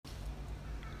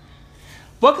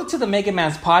Welcome to the Mega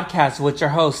Man's podcast with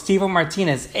your host, Steven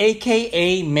Martinez,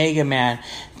 aka Mega Man.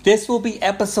 This will be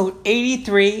episode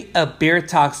 83 of Beer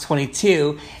Talks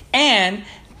 22, and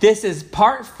this is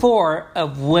part 4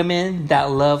 of Women That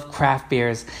Love Craft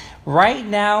Beers. Right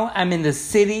now, I'm in the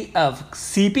city of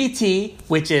CPT,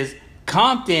 which is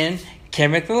Compton.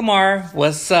 Kendrick Lamar,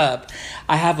 what's up?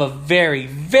 I have a very,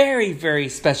 very, very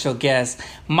special guest.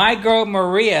 My girl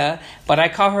Maria, but I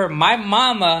call her my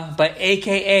mama, but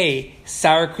aka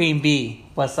Sour Cream B.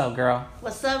 What's up, girl?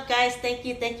 What's up, guys? Thank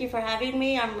you for having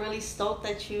me. I'm really stoked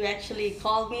that you actually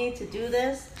called me to do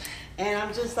this. And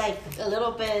I'm just like a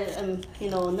little bit,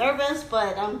 nervous,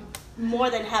 but I'm more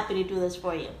than happy to do this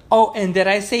for you. Oh, and did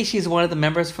I say she's one of the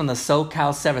members from the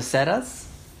SoCal Cervecetas?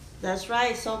 That's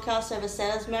right, SoCal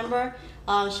Cervecetas member.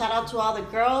 Shout out to all the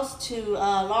girls, to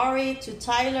Laurie, to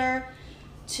Tyler,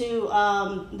 to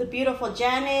the beautiful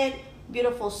Janet,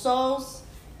 beautiful souls.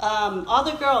 All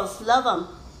the girls, love them.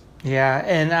 Yeah,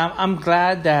 and I'm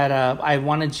glad that I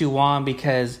wanted you on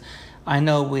because I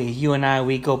know you and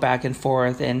I go back and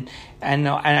forth, and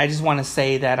I just want to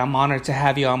say that I'm honored to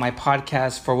have you on my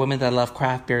podcast for Women That Love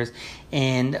Craft Beers.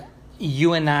 And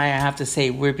you and I have to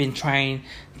say, we've been trying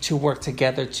to work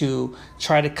together to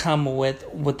try to come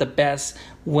with the best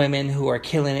women who are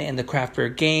killing it in the craft beer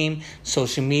game,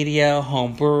 social media,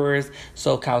 home brewers,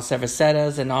 SoCal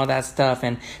Cervecetas, and all that stuff.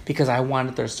 And because I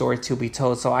wanted their story to be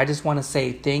told. So I just want to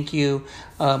say thank you,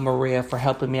 Maria, for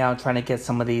helping me out trying to get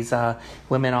some of these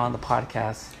women on the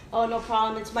podcast. Oh, no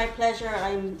problem. It's my pleasure.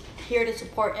 I'm here to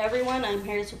support everyone. I'm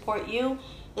here to support you.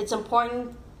 It's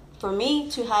important for me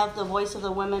to have the voice of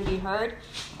the women be heard.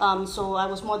 So I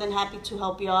was more than happy to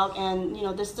help you out. And,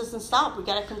 this doesn't stop. We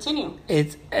got to continue.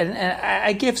 And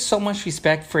I give so much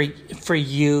respect for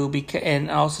you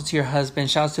and also to your husband.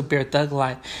 Shout out to Beer Thug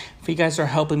Life. For you guys are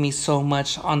helping me so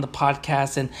much on the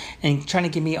podcast and trying to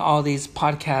give me all these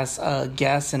podcast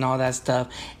guests and all that stuff.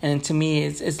 And to me,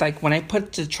 it's like when I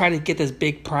put to try to get this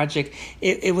big project,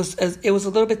 it was a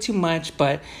little bit too much,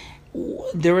 but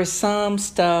there was some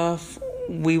stuff.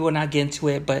 We will not get into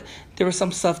it, but there was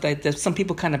some stuff that some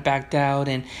people kind of backed out,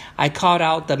 and I called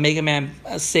out the Mega Man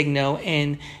signal,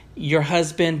 and your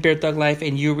husband, Beer Thug Life,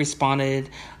 and you responded,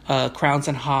 Crowns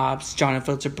and Hops, John and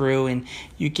Filter Brew, and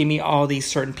you give me all these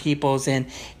certain peoples, and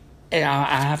I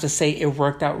have to say it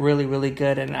worked out really, really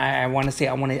good, and I want to say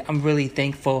I'm really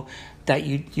thankful that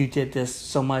you did this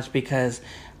so much because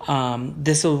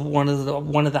this was one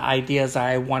of the ideas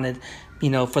I wanted.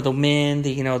 For the men,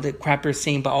 the craft beer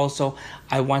scene, but also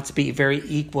I want to be very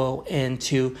equal and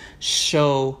to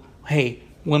show, hey,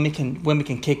 women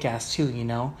can kick ass too,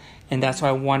 and that's why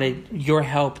I wanted your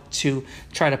help to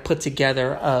try to put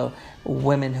together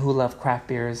women who love craft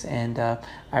beers, and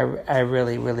I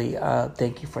really, really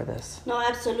thank you for this. No,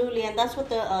 absolutely, and that's what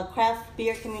the craft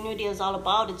beer community is all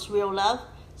about. It's real love.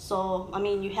 So,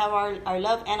 you have our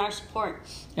love and our support.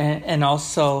 And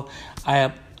also,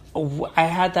 I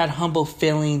had that humble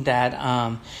feeling that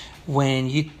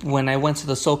when I went to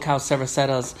the SoCal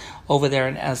Cervecetas over there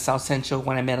in South Central,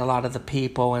 when I met a lot of the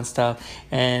people and stuff,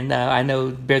 and I know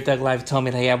Beer Thug Life told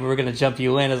me that, yeah, we were gonna jump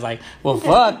you in. It's like, well,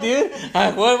 fuck, dude.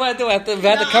 What do I do? I have to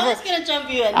cover. I was gonna jump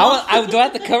you in. Do I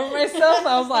have to cover myself?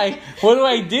 I was like, what do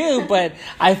I do? But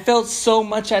I felt so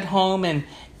much at home and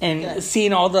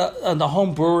seeing all the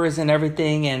home brewers and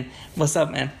everything. And what's up,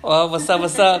 man? Well, what's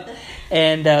up?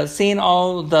 And seeing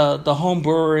all the home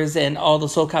brewers and all the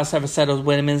SoCal Cervecetas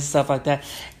women and stuff like that.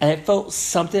 And it felt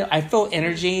something. I felt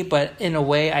energy, but in a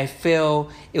way, I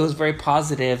feel it was very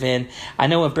positive. And I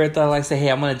know when Bertha likes to say, hey,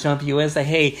 I'm going to jump you in. Say,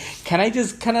 hey, can I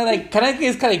just kind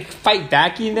of fight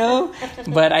back,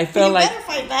 But I feel like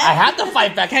I have to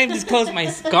fight back. I can't just close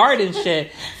my guard and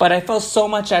shit. But I felt so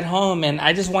much at home. And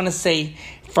I just want to say,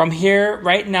 from here,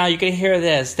 right now, you can hear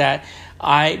this, that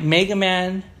Mega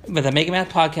Man, with the Mega Man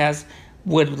podcast,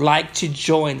 would like to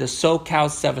join the SoCal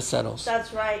Cervecetas.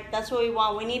 That's right. That's what we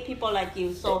want. We need people like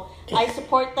you. So I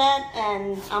support that,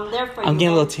 and I'm there for you. I'm getting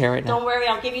a little teary right now. Don't worry.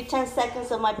 I'll give you 10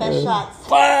 seconds of my best shots.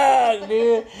 Fuck,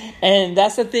 dude. And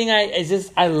that's the thing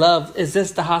I love. Is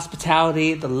just the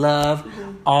hospitality, the love,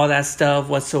 all that stuff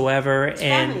whatsoever.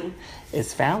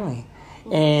 It's family.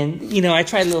 And, I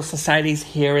tried little societies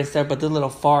here and stuff, but they're a little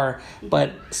far.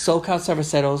 But SoCal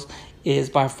Cervecetas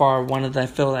is by far one of the, I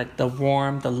feel like the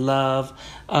warmth, the love.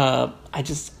 I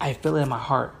feel it in my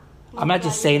heart. I'm not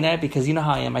just saying that because you know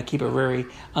how I am. I keep it very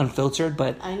unfiltered,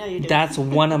 but I know you do. That's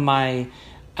one of my,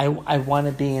 I want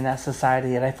to be in that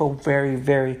society, and I feel very,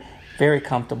 very, very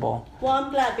comfortable. Well,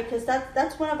 I'm glad because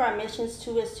that's one of our missions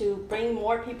too, is to bring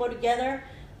more people together.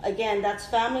 Again, that's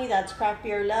family, that's craft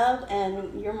beer love,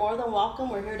 and you're more than welcome.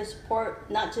 We're here to support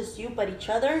not just you, but each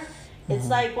other. It's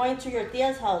like going to your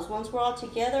tia's house. Once we're all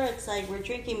together, it's like we're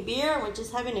drinking beer and we're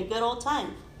just having a good old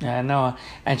time. Yeah, I know.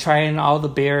 And trying all the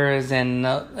beers and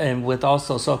with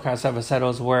also SoCal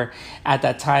Cerveceros, where at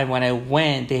that time when I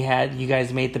went, you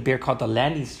guys made the beer called the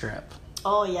Landing Strip.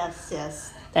 Oh,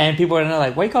 yes. And people are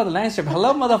like, what do you call the Landing Strip?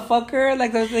 Hello, motherfucker.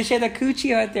 Like, they share the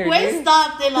coochie out there. Wait, dude.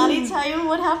 stop. Did Lottie tell you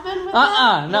what happened with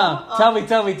that? No. Tell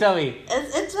me.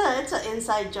 It's an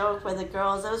inside joke for the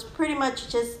girls. It was pretty much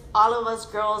just all of us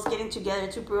girls getting together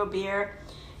to brew a beer.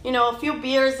 You know, a few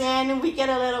beers in, we get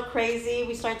a little crazy.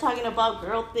 We start talking about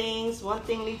girl things. One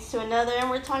thing leads to another, and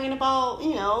we're talking about,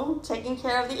 you know, taking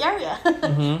care of the area,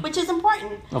 which is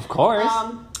important. Of course.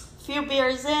 Few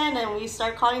beers in, and we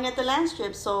start calling it the Land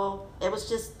Strip. So it was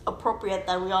just appropriate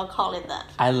that we all call it that.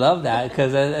 I love that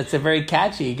because it's a very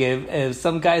catchy. If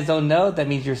some guys don't know, that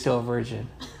means you're still a virgin.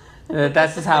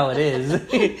 That's just how it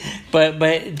is. but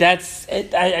that's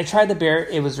it. I tried the beer.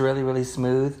 It was really, really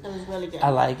smooth. It was really good. I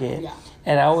like it. Yeah.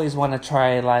 And I always want to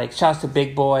try, like, shouts to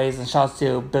Big Boys and shouts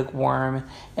to Big Worm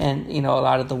and, you know, a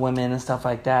lot of the women and stuff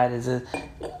like that.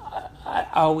 I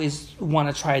always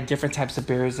want to try different types of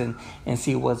beers and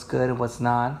see what's good and what's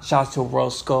not. Shouts to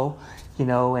Roscoe, you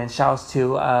know, and shouts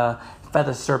to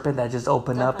Feather Serpent that just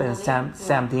opened up, and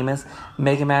Sam Demas.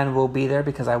 Mega Man will be there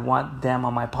because I want them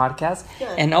on my podcast.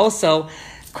 Good. And also,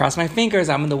 cross my fingers,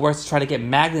 I'm in the works to try to get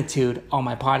Magnitude on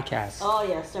my podcast. Oh,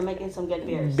 yes, they're making some good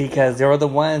beers. Because they were the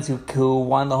ones who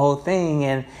won the whole thing.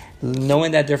 And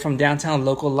knowing that they're from downtown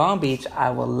local Long Beach, I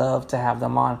would love to have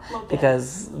them on. Okay.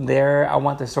 Because I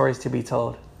want their stories to be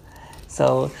told.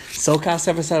 So, SoCal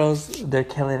Cerveceros, they're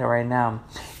killing it right now.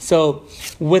 So,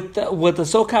 with the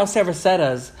SoCal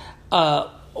Cerveceros,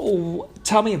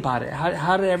 tell me about it.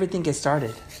 How did everything get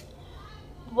started?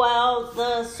 Well,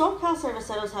 the SoCal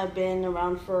Cerveceros have been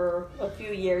around for a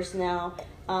few years now.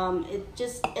 It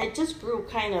just grew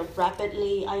kind of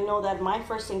rapidly. I know that my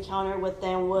first encounter with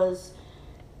them was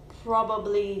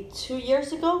probably 2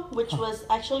 years ago, which was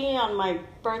actually on my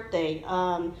birthday.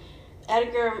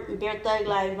 Edgar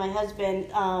Bertaglia, my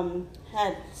husband,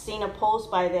 had seen a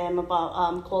post by them about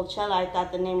Colchella. I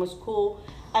thought the name was cool.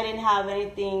 I didn't have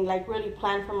anything like really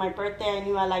planned for my birthday. I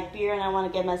knew I like beer and I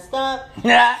want to get messed up.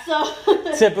 Yeah.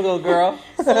 So typical girl.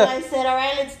 So I said, all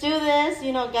right, let's do this.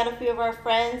 You know, got a few of our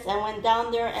friends and went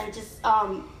down there and just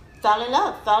fell in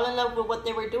love with what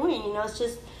they were doing. You know, it's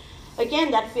just,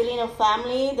 again, that feeling of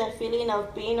family, that feeling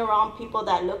of being around people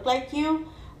that look like you,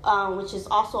 which is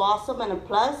also awesome and a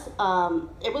plus.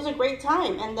 It was a great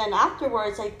time. And then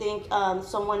afterwards, I think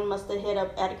someone must have hit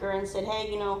up Edgar and said, hey,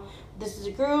 you know, this is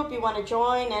a group, you want to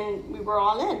join? And we were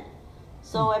all in.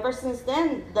 So ever since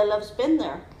then, the love's been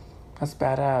there. That's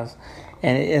badass.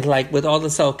 And it's like with all the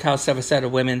SoCal Cervecero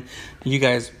women,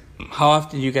 how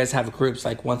often do you guys have groups?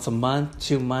 Like once a month,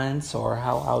 2 months, or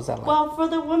how's that like? Well, for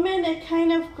the women, it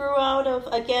kind of grew out of,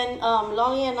 again,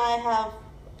 Lolly and I have,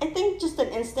 I think, just an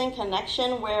instant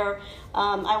connection where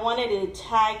I wanted to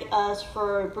tag us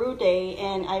for Brew Day,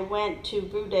 and I went to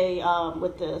Brew Day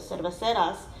with the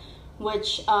Cerveceras,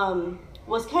 which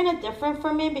was kind of different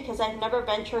for me because I've never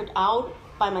ventured out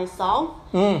by myself.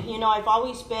 You know, I've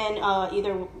always been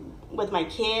either with my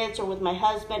kids or with my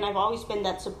husband. I've always been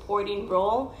that supporting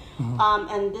role.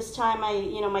 And this time,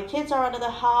 my kids are out of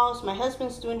the house. My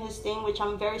husband's doing his thing, which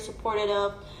I'm very supportive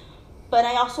of. But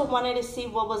I also wanted to see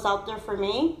what was out there for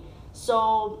me.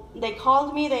 So they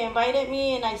called me, they invited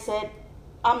me, and I said,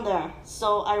 I'm there.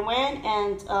 So I went,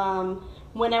 and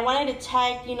when I wanted to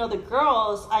tag, the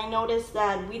girls, I noticed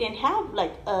that we didn't have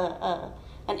like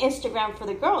an Instagram for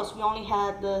the girls. We only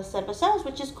had the Cerveceros,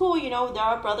 which is cool. They're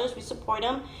our brothers, we support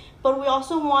them. But we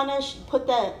also want to put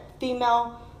that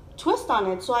female twist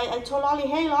on it. So I told Lolly,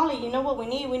 hey, Lolly, you know what we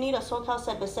need? We need a SoCal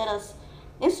Cerveceras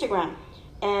Instagram.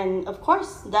 And of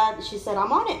course, she said,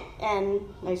 I'm on it. And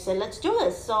I said, let's do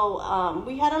this. So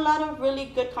we had a lot of really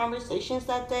good conversations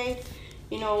that day,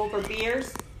 over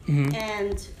beers.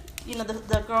 And,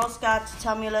 the girls got to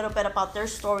tell me a little bit about their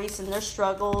stories and their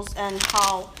struggles and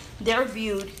how they're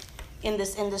viewed in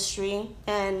this industry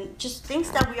and just things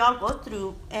that we all go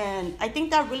through. And I think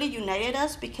that really united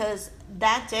us because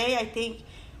that day, I think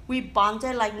we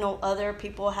bonded like no other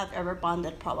people have ever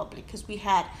bonded probably because we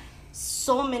had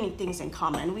so many things in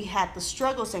common. We had the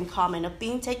struggles in common of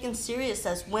being taken serious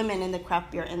as women in the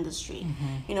craft beer industry.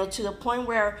 To the point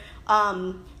where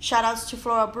shout outs to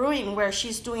Flora Brewing where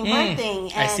she's doing her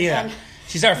thing. I see that.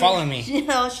 She started following me.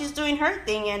 She's doing her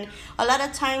thing, and a lot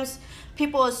of times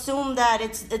people assume that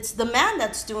it's the man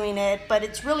that's doing it, but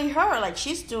it's really her. Like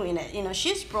she's doing it.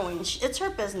 She's brewing. It's her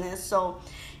business. So,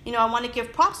 I want to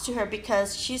give props to her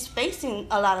because she's facing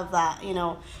a lot of that.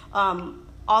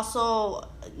 Also,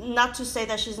 not to say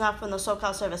that she's not from the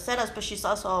SoCal Cerveceras, but she's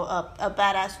also a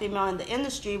badass female in the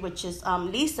industry, which is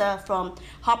Lisa from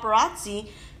Paparazzi.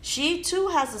 She too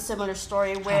has a similar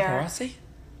story where Paparazzi?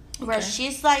 where Okay.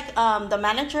 she's like the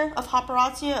manager of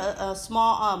Paparazzi, a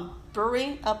small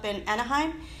brewery up in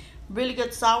Anaheim, really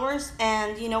good sours.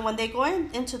 And you know, when they go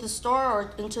into the store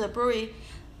or into the brewery,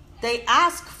 they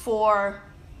ask for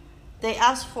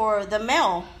the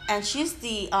mail, and she's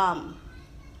the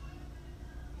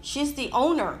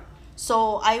owner.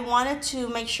 So I wanted to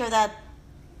make sure that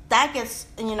gets,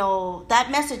 you know,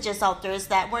 that message is out there, is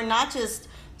that we're not just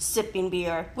sipping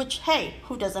beer, which, hey,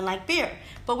 who doesn't like beer?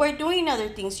 But we're doing other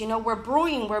things. You know, we're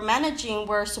brewing, we're managing,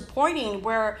 we're supporting,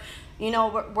 we're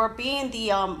being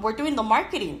we're doing the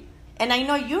marketing. And I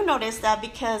know you noticed that,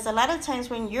 because a lot of times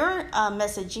when you're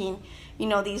messaging, you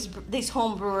know, these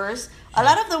home brewers, a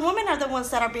lot of the women are the ones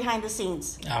that are behind the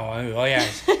scenes. Oh yeah.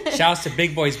 Shouts to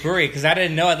Big Boy's Brewery, because I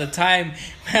didn't know at the time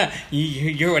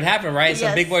you heard what happened, right?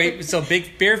 Yes.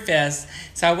 Big Beer Fest.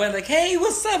 So I went like, hey,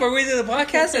 what's up? Are we doing the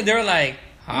podcast? And they were like,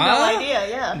 huh? No idea,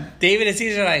 yeah. David and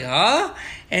Caesar are like, huh?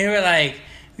 And they were like,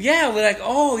 yeah, we're like,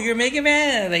 oh, you're Mega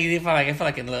Man? And like, I felt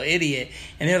like a little idiot.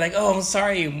 And they're like, oh, I'm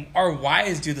sorry, our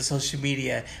wives do the social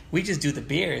media. We just do the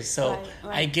beers. So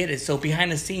Right. I get it. So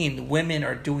behind the scene, women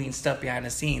are doing stuff behind the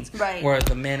scenes. Right. Where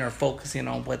the men are focusing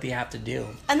on what they have to do.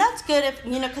 And that's good, if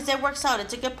you know, because it works out.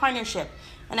 It's a good partnership.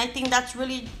 And I think that's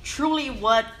really, truly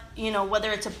what, you know,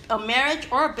 whether it's a marriage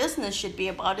or a business should be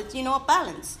about. It's, you know, a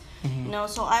balance. Mm-hmm. You know,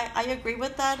 so I agree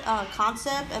with that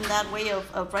concept and that way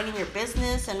of running your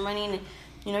business and running,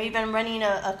 you know, even running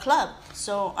a club.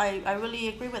 So I really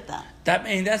agree with that.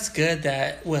 That's good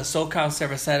that SoCal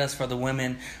Cerveceras for the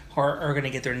women are going to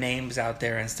get their names out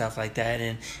there and stuff like that,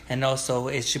 and also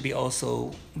it should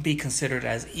be considered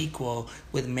as equal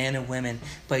with men and women.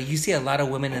 But you see a lot of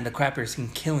women in the craft beer scene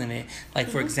killing it. Like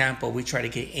for example, we try to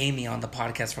get Amy on the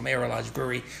podcast from Air Lodge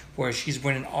Brewery, where she's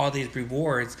winning all these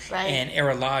rewards, Right. and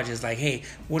Air Lodge is like, hey,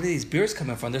 where are these beers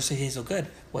coming from? They're so good.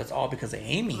 Well, it's all because of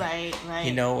Amy, Right.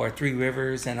 you know, or Three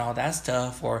Rivers and all that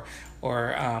stuff, or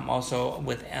also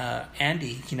with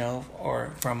Andy, you know,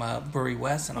 or from Brewery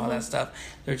West and all that stuff.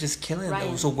 They're just killing Right.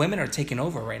 those. So women are taking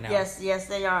over right now. Yes,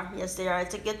 they are. Yes, they are.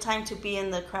 It's a good time to be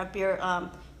in the craft beer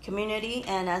community,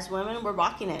 and as women, we're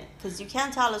rocking it, because you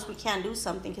can't tell us we can't do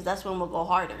something, because that's when we'll go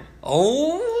harder.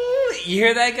 Oh, you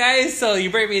hear that, guys? So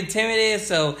you better be intimidated.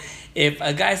 So if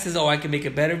a guy says, oh, I can make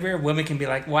a better beer, women can be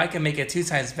like, well, I can make it 2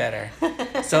 times better.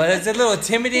 So it's a little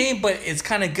intimidating, but it's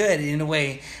kind of good in a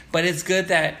way. But it's good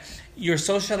that you're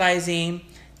socializing,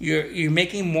 you're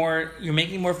making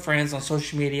more friends on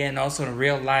social media and also in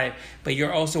real life, but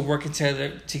you're also working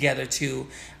together to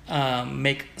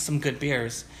make some good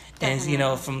beers. And you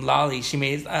know, from Lolly, she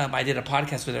made. I did a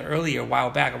podcast with her earlier, a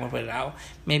while back. I'm gonna put it out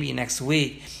maybe next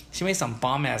week. She made some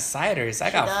bomb ass ciders.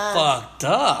 I got fucked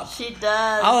up. She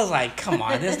does. I was like, come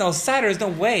on, there's no cider. There's no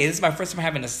way. This is my first time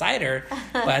having a cider.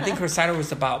 But I think her cider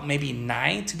was about maybe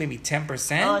 9 to maybe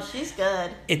 10%. Oh, she's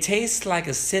good. It tastes like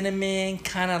a cinnamon,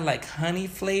 kind of like honey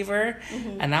flavor.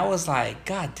 And I was like,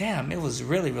 God damn, it was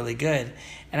really, really good.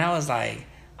 And I was like,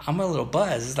 I'm a little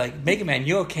buzzed. It's like, Mega Man,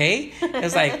 you okay?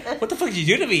 It's like, what the fuck did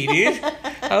you do to me, dude?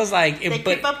 I was like, They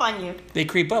creep up on you. They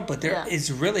creep up, but it's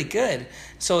really good.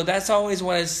 So that's always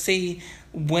what I see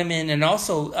women, and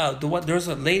also there's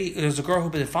a girl who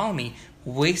been following me,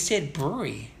 Wasted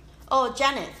Brewery. Oh,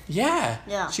 Janet.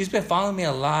 Yeah. She's been following me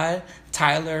a lot.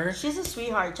 Tyler. She's a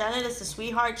sweetheart. Janet is a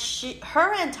sweetheart.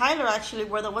 Her and Tyler actually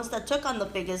were the ones that took on the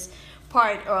biggest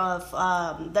part of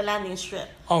the landing strip.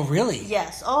 Oh, really?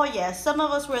 Yes. Oh, yes. Some of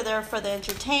us were there for the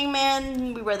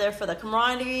entertainment. We were there for the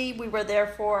camaraderie. We were there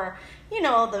for, you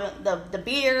know, the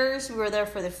beers. We were there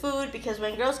for the food, because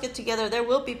when girls get together, there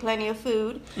will be plenty of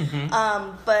food.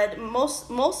 But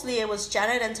mostly it was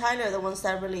Janet and Tyler, the ones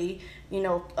that really, you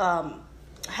know,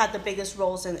 had the biggest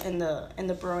roles in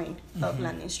the brewing of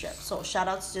Landing Strip. So shout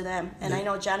outs to them. And I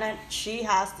know Janet, she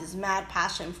has this mad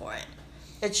passion for it.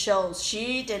 It shows.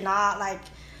 She did not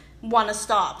want to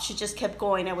stop. She just kept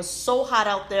going. It was so hot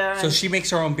out there. So she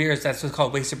makes her own beers. That's what's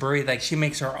called Wasted Brewery. Like, she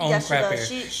makes her own craft beer.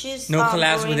 She's no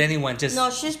collabs brewing, with anyone. No,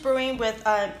 she's brewing with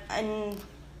and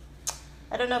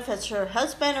I don't know if it's her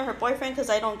husband or her boyfriend,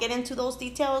 because I don't get into those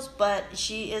details. But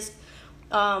she is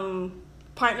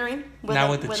partnering with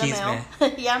with the with cheese a male.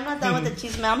 man. Yeah, I'm not done with the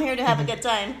cheese man. I'm here to have a good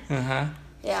time.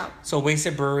 Yeah. So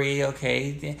Wasted Brewery,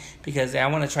 okay, because I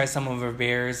want to try some of her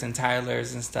beers and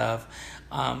Tyler's and stuff.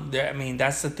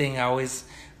 That's the thing. I always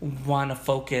want to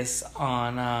focus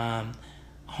on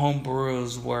home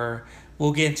brews, where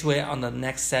we'll get into it on the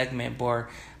next segment. But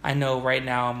I know right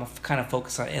now I'm kind of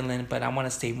focused on inland, but I want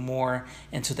to stay more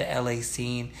into the LA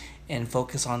scene and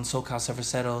focus on SoCal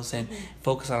Cerveceros and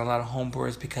focus on a lot of home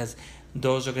brewers, because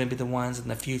those are going to be the ones in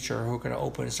the future who are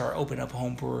going to start opening up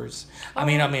home brewers.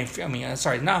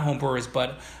 Sorry, not home brewers,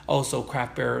 but also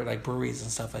craft beer like breweries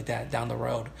and stuff like that down the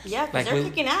road. Yeah, because they're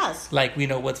kicking ass. Like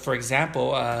with, for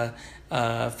example,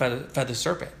 Feather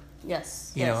Serpent.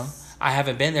 Yes. You know, I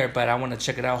haven't been there, but I want to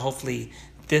check it out. Hopefully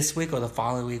this week or the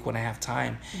following week when I have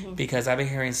time, because I've been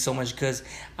hearing so much goods.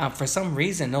 For some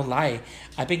reason, no lie,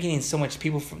 I've been getting so much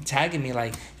people from tagging me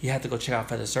like, you have to go check out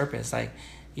Feather Serpents. Like,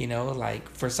 you know, like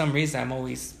for some reason I'm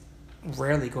always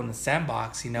rarely going to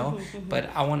Sandbox, you know, but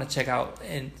I want to check out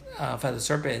Feather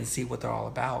Serpent and see what they're all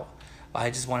about. I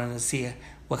just wanted to see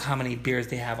how many beers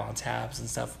they have on tabs and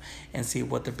stuff, and see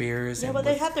what the beers. Yeah, but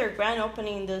they had their grand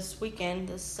opening this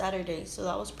Saturday, so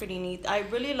that was pretty neat. I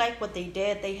really like what they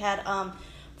did. They had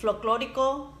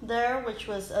Folklorico there, which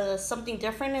was something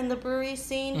different in the brewery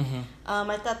scene.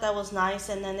 I thought that was nice,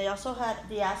 and then they also had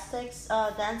the Aztecs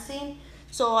dancing.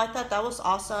 So I thought that was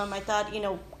awesome. I thought, you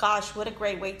know, gosh, what a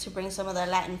great way to bring some of the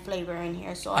Latin flavor in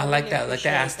here. So I like really that,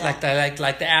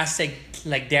 like the Aztec,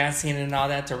 like dancing and all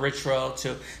that, to ritual,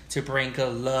 to bring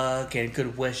good luck and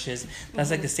good wishes. That's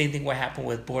like the same thing what happened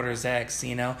with Borders X,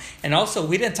 you know. And also,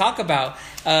 we didn't talk about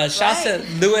shouts to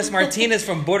Luis Martinez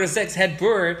from Borders X, head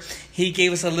brewer. He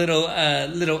gave us a little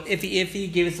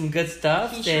iffy, gave us some good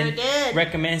stuff. He sure did.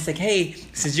 Recommends, like, hey,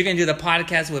 since you're gonna do the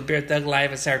podcast with Beer Thug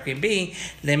Live and Sour Cream B,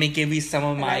 let me give you some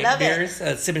of my beers,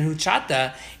 Sipping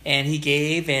Huchata. And he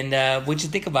gave, and what'd you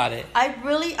think about it?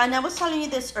 And I was telling you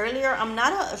this earlier, I'm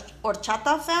not a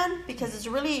horchata fan because it's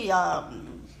really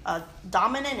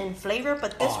dominant in flavor,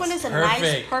 but this one is a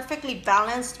nice, perfectly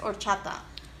balanced horchata.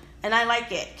 And I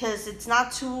like it because it's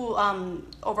not too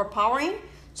overpowering.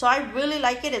 So I really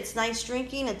like it. It's nice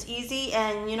drinking. It's easy.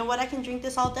 And you know what? I can drink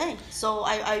this all day. So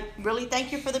I really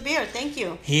thank you for the beer. Thank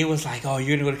you. He was like, oh,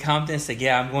 you're going to go to Compton? It's like,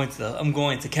 yeah, I'm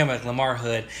going to Kendrick Lamar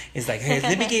Hood. It's like, hey,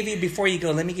 let me give you, before you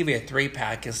go, let me give you a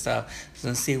 3-pack and stuff,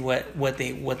 and see what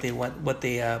they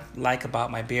like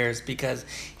about my beers, because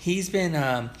he's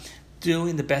been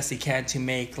doing the best he can to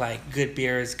make like good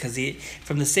beers, because he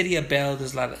from the city of Bell,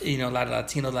 there's a lot of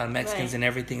Latinos, a lot of Mexicans, and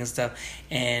everything and stuff,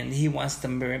 and he wants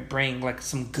to bring like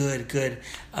some good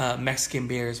Mexican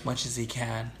beer as much as he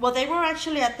can. Well, they were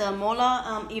actually at the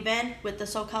Mola event with the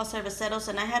SoCal Cerveceros,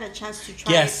 and I had a chance to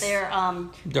try their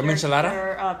michelada,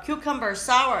 their cucumber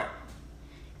sour,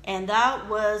 and that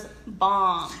was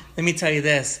bomb. Let me tell you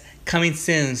this. Coming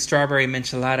soon, strawberry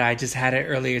michelada. I just had it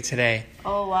earlier today.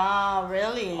 Oh, wow.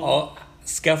 Really? Oh,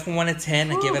 scale from 1 to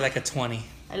 10, I give it like a 20.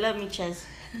 I love miches.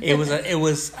 It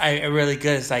was really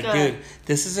good. It's like, dude,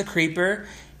 this is a creeper.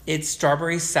 It's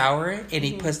strawberry sour, and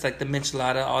he puts like the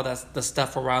michelada, all the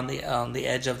stuff around the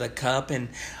edge of the cup, and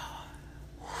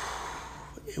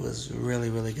it was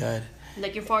really, really good.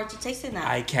 Looking forward to tasting that.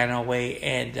 I cannot wait.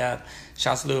 And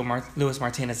shouts to Luis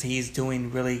Martinez. He's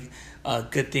doing really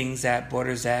good things at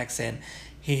Borders X, and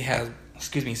he has.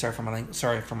 Excuse me,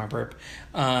 sorry for my burp.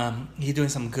 He's doing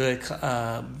some good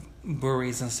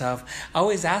breweries and stuff. I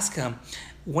always ask him,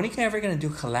 when are you ever gonna do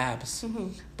collabs?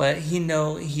 But he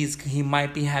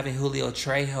might be having Julio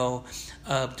Trejo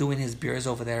doing his beers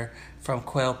over there from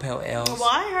Quail Pale Ales. Well,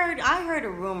 I heard a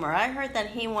rumor. I heard that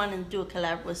he wanted to do a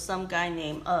collab with some guy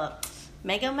named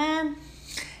Mega Man.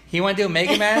 He want to do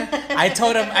Mega Man? I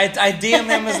told him, I DM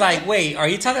him, was like, wait, are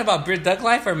you talking about Beer Duck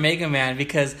Life or Mega Man?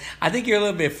 Because I think you're a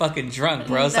little bit fucking drunk,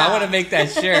 bro. So I want to make that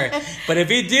sure. But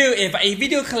if you do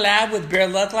a collab with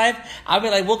Beer Duck Life, I'll be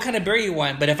like, what kind of beer you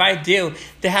want? But if I do,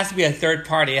 there has to be a third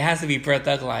party. It has to be Beer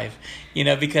Duck Life. You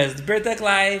know, because Beer Duck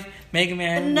Life, Mega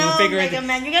Man. No, Mega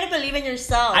Man, you gotta believe in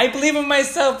yourself. I believe in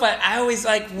myself, but I always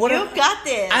like, you got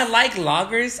this. I like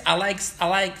lagers. I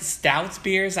like stouts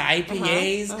beers,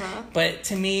 IPAs. But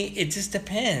to me, it just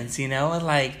depends, you know.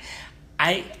 Like,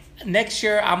 next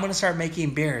year I'm gonna start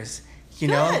making beers, you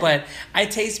know. But I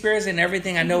taste beers and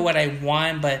everything. I know what I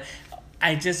want, but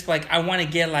I just I want to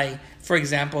get like, for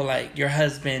example, like your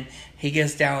husband. He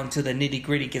gets down to the nitty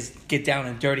gritty, get down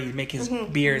and dirty, make his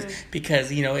beers,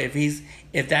 because you know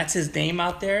if that's his name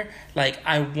out there, like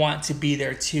I want to be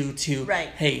there too. Right.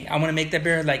 Hey, I want to make that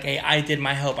beer. Like, hey, I did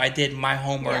my homework.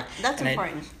 Yeah, that's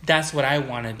important. That's what I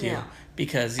want to do. Yeah.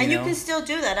 Because you can still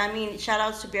do that. I mean, shout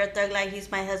outs to Beer Thug Life.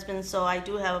 He's my husband, so I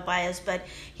do have a bias, but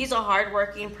he's a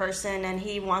hardworking person, and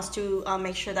he wants to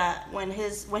make sure that when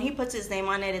he puts his name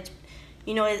on it,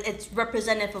 it's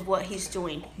representative of what he's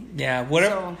doing. Yeah,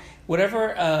 whatever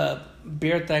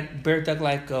Beer Thug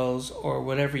Life goes, or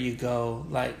whatever you go,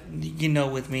 like,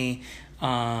 with me,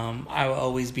 I will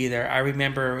always be there. I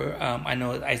remember, I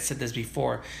know I said this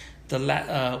before,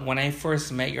 when I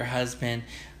first met your husband,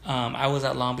 I was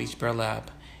at Long Beach Beer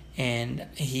Lab, and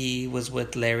he was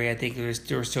with Larry. I think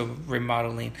they were still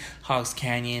remodeling Hawks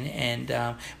Canyon. And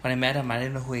when I met him, I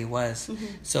didn't know who he was.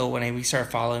 So when he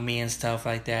started following me and stuff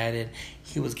like that, and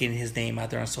he was getting his name out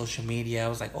there on social media, I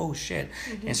was like, oh shit,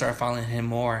 and started following him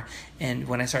more. And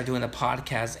when I started doing the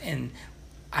podcast, and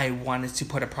I wanted to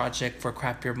put a project for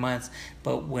Craft Beer Months,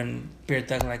 but when Beer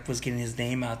Thug Life was getting his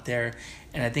name out there,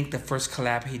 and I think the first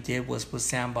collab he did was with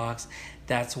Sandbox.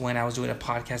 That's when I was doing a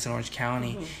podcast in Orange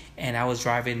County, and I was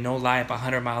driving, no lie, about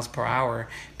 100 miles per hour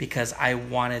because I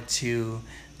wanted to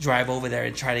drive over there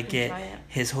and try to get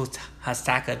his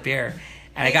Hastaca beer.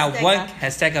 And I got one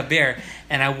Hastaca beer,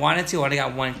 and I wanted to. I only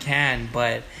got one can,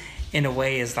 but in a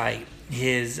way, it's like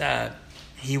his.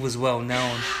 He was well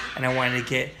known, and I wanted to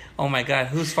get. Oh my God,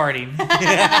 who's farting?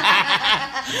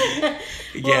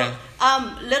 Yeah.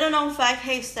 Little known fact,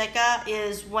 Hasteca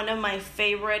is one of my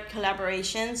favorite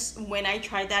collaborations. When I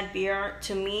tried that beer,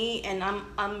 to me, and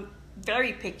I'm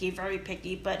very picky,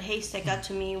 but Hasteca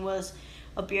to me was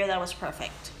a beer that was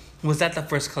perfect. Was that the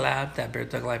first collab that Beer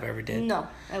Thug Life ever did? No,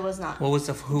 it was not. What was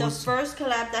the first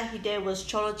collab that he did was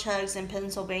Cholo Chugs in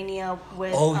Pennsylvania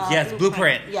with yes,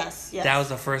 Blueprint. Yes. That was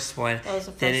the first one. That was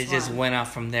the first Then it just went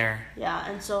off from there. Yeah,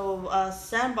 and so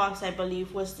Sandbox, I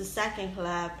believe, was the second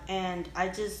collab, and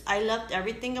I loved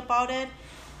everything about it.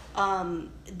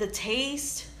 The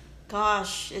taste,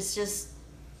 gosh, it's just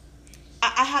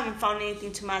I haven't found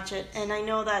anything to match it, and I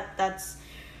know that's.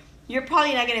 You're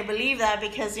probably not going to believe that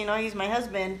because, he's my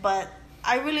husband, but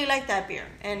I really like that beer.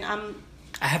 And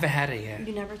I haven't had it yet.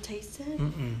 You never tasted it?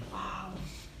 Mm-mm. Wow.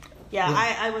 Yeah,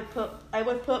 I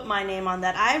would put my name on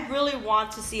that. I really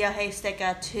want to see a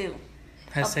Hasteca 2.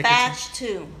 A batch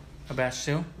 2. A batch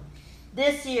 2?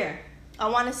 This year. I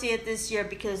want to see it this year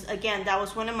because, again, that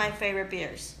was one of my favorite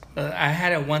beers. I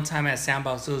had it one time at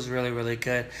Sandbox. It was really, really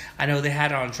good. I know they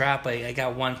had it on draft, but I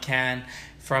got one can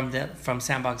from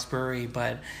Sandbox Brewery,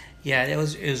 but... Yeah, it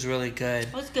was really good.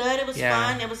 It was good. It was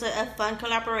fun. It was a fun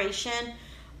collaboration.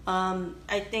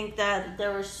 I think that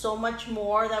there was so much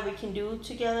more that we can do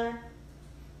together.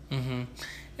 Mm-hmm.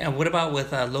 And what about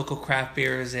with local craft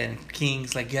beers and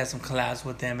Kings? Like you had some collabs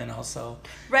with them, and also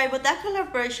right. But that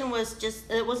collaboration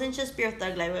it wasn't just Beer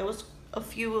Thug Life. It was a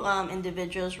few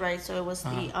individuals, right? So it was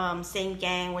the same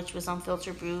gang, which was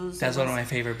Unfiltered Brews. That's one of my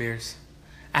favorite beers.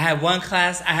 I had one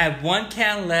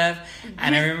can left,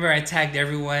 and I remember I tagged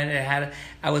everyone.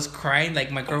 I was crying, like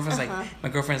my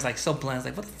girlfriend's like so blunt. It's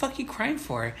like, what the fuck are you crying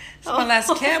for? This is my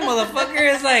last can,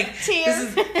 motherfucker. It's like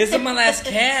this is my last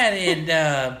can, and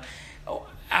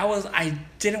I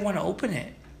didn't want to open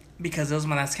it because it was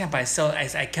my last can, but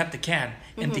I kept the can,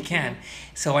 empty can.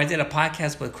 So I did a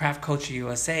podcast with Craft Culture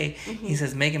USA. He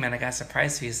says, Mega Man, I got a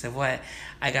surprise for you. I said, what?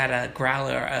 I got a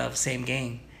growler of Same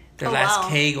Gang. Their last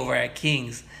keg over at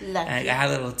King's. Lucky. And I had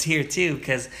a little tear too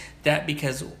because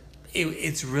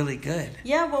it's really good.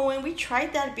 Yeah, well, when we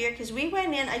tried that beer, because we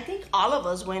went in, I think all of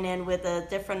us went in with a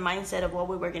different mindset of what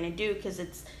we were going to do because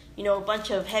it's, a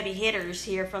bunch of heavy hitters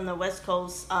here from the West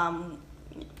Coast,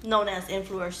 known as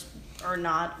influencers or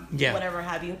not, whatever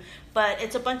have you. But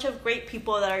it's a bunch of great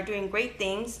people that are doing great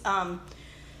things.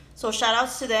 So shout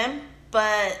outs to them.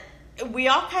 But we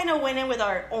all kind of went in with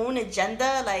our own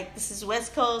agenda, like this is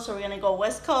West Coast, so we're going to go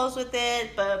West Coast with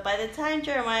it. But by the time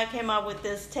Jeremiah came up with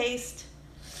this taste,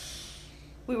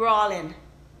 we were all in.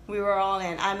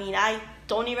 I mean, I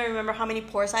don't even remember how many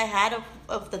pours I had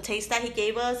of the taste that he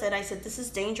gave us. And I said, this is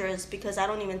dangerous because I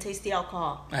don't even taste the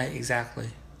alcohol. Exactly.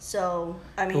 So,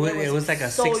 I mean, it was like a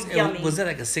so 6. Yummy. Was it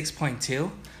like a 6.2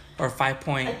 or 5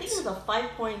 point? I think it was a 5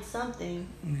 point something.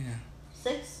 Yeah.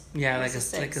 6? Yeah, like a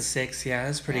 6. Yeah,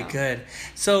 that's pretty good.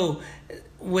 So,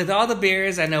 with all the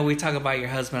beers, I know we talk about your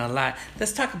husband a lot.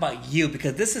 Let's talk about you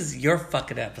because this is your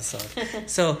fucking episode.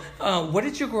 So, where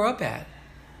did you grow up at?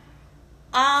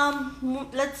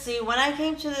 Let's see. When I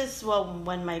came to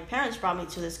when my parents brought me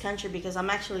to this country, because I'm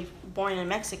actually born in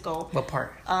Mexico. What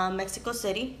part? Mexico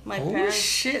City. My Holy parents.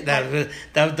 Shit!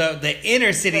 The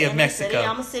inner city of Mexico. City.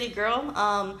 I'm a city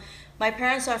girl. My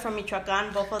parents are from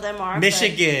Michoacan. Both of them are.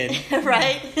 Michigan. But,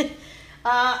 right.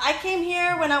 I came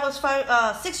here when I was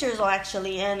 6 years old,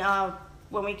 actually, and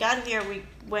when we got here, we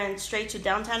went straight to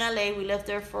downtown LA. We lived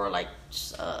there for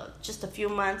just a few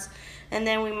months. And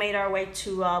then we made our way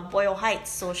to Boyle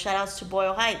Heights. So shout outs to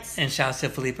Boyle Heights. And shout out to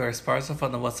Felipe Esparza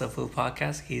from the What's Up Food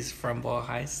podcast. He's from Boyle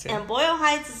Heights too. And Boyle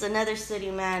Heights is another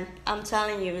city, man. I'm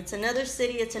telling you. It's another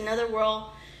city. It's another world.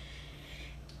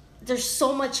 There's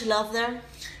so much love there.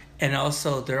 And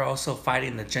also, they're also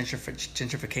fighting the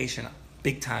gentrification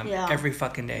big time every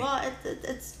fucking day. Well,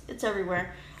 it's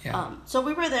everywhere. Yeah. So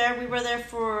we were there. We were there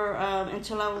for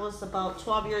until I was about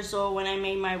 12 years old when I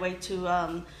made my way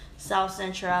to South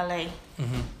Central LA.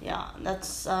 Mm-hmm. Yeah,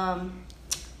 that's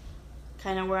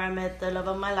kind of where I met the love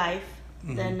of my life.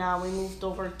 Mm-hmm. Then we moved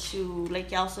over to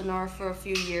Lake Elsinore for a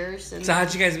few years. And So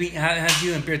how'd you guys meet? How'd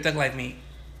you and Beer Thug Life meet?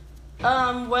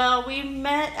 Well, we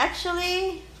met,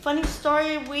 actually, funny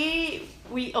story,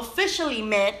 we officially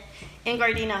met in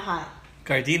Gardena High.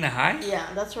 Gardena High? Yeah,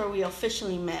 that's where we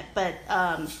officially met. But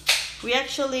we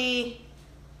actually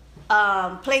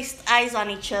placed eyes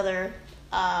on each other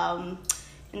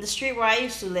in the street where I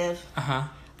used to live. Uh-huh.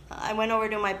 I went over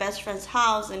to my best friend's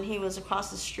house, and he was across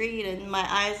the street, and my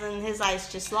eyes and his eyes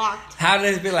just locked. How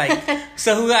did it be like?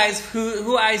 So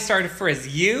who eyes started first?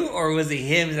 You, or was it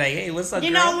him? He's like, hey, what's up,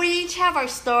 You girl? know, we each have our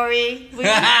story.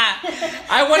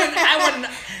 I wouldn't.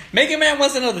 Mega Man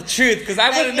wants to know the truth, because I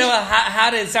want to know how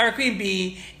did Sour Queen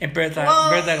B and Beer Thug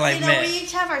Life met? We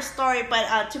each have our story,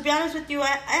 but to be honest with you, I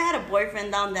had a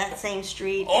boyfriend down that same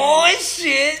street. Oh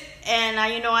shit! And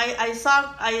I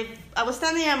was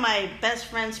standing at my best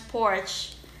friend's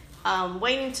porch,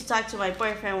 waiting to talk to my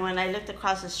boyfriend when I looked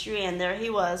across the street, and there he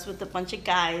was with a bunch of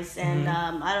guys. And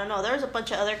I don't know, there was a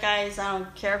bunch of other guys. I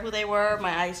don't care who they were.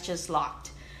 My eyes just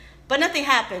locked, but nothing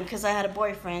happened because I had a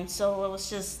boyfriend. So it was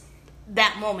just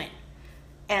that moment.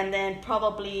 And then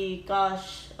probably, a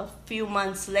few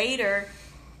months later,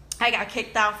 I got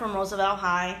kicked out from Roosevelt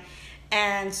High.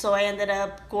 And so I ended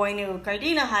up going to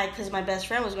Gardena High because my best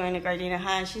friend was going to Gardena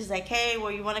High. And she's like, hey,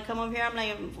 well, you want to come over here? I'm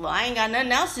like, well, I ain't got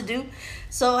nothing else to do.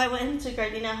 So I went to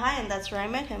Gardena High, and that's where I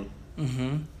met him.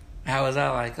 Mm-hmm. How was that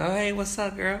like? Oh, hey, what's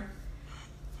up, girl?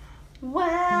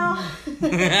 Well,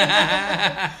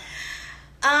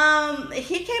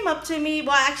 he came up to me.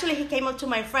 Well, actually, he came up to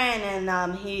my friend,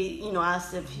 and he,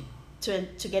 asked if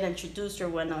to get introduced or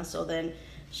whatnot. So then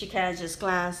she kind of just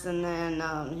glanced, and then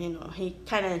he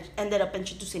kind of ended up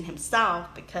introducing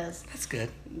himself because that's good.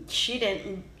 She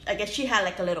didn't. I guess she had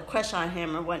like a little crush on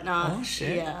him or whatnot. Oh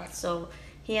shit! Yeah. So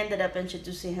he ended up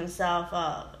introducing himself.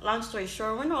 Long story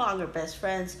short, we're no longer best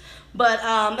friends, but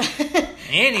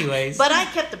anyways. But I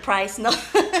kept the prize. No.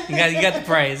 you got the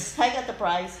prize. I got the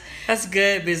prize. That's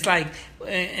good. But it's like,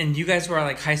 and you guys were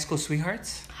like high school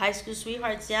sweethearts. High school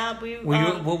sweethearts, yeah.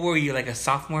 What were you, like a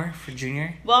sophomore for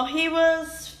junior? Well, he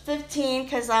was 15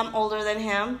 because I'm older than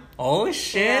him. Oh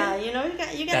shit! Yeah, you gotta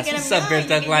That's get him what's up, Beer young.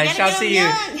 Thug Life. Shout out to you.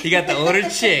 Young. You got the older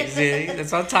chicks.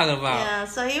 That's what I'm talking about. Yeah,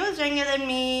 so he was younger than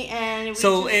me, and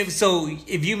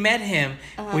if you met him,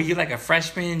 were you like a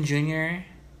freshman, junior?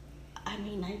 I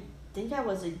mean, I think I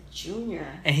was a junior.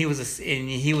 And he was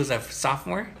a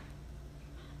sophomore.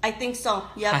 I think so.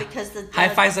 Yeah, because the high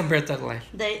fives on Beer Thug Life.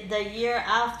 The year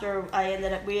after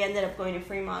we ended up going to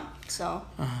Fremont. So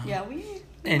yeah, we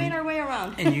made our way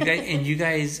around. and you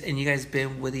guys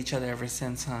been with each other ever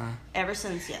since, huh? Ever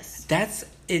since, yes.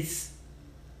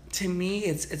 To me,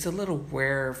 it's a little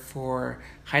rare for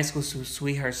high school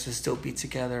sweethearts to still be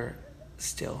together.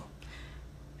 Still,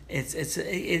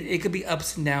 it could be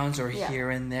ups and downs or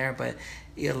here and there, but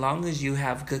as long as you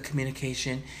have good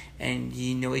communication and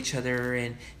you know each other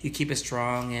and you keep it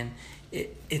strong, and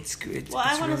it's good. Well,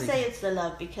 I want to say it's the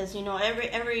love, because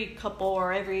every couple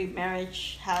or every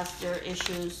marriage has their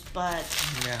issues, but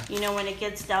when it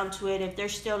gets down to it, if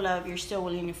there's still love, you're still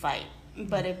willing to fight.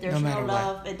 But if there's no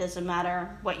love, it doesn't matter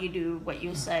what you do, what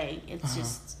you say.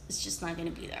 It's just not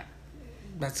going to be there.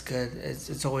 That's good.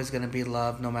 It's always gonna be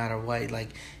love, no matter what. Like,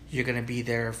 you're gonna be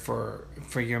there for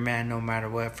your man, no matter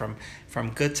what. From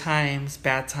good times,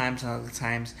 bad times, and other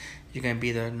times, you're gonna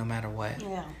be there no matter what.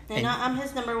 Yeah, and I'm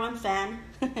his number one fan.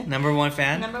 Number one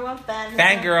fan. Number one fan.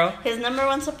 Fan girl. His number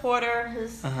one supporter.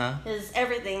 His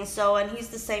everything. So, and he's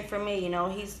the same for me.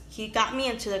 He got me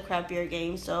into the craft beer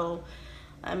game. So,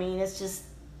 I mean, it's just.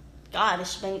 God,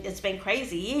 it's been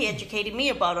crazy. He educated me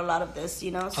about a lot of this, So,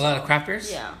 a lot of craft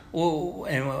beers? Yeah. Well,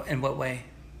 in what way?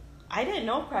 I didn't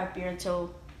know craft beer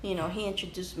until, he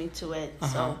introduced me to it.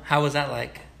 So how was that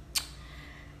like?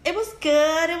 It was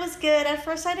good. At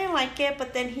first I didn't like it,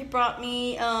 but then he brought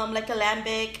me like a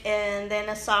lambic and then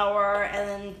a sour, and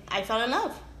then I fell in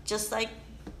love. Just like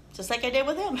I did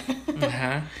with him.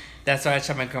 That's why I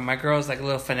try my girl. My girl's like a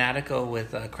little fanatical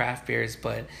with craft beers,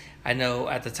 but I know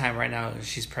at the time right now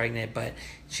she's pregnant, but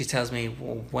she tells me,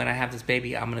 well, when I have this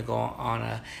baby, I'm gonna go on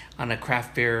a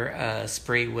craft beer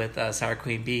spree with Sour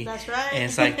Queen B. That's right. And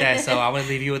it's like that. So I'm gonna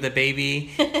leave you with a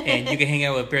baby, and you can hang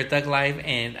out with Beer Thug Life,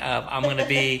 and I'm gonna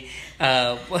be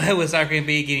with Sour Queen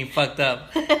B getting fucked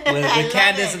up with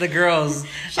Candace and the girls.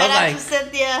 Shout out to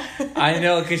Cynthia. I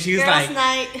know, because she's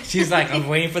Girls' like, I'm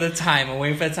waiting for the time.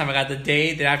 I got the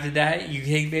date. Then after that, you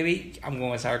hey baby, I'm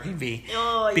going with Sour Queen B.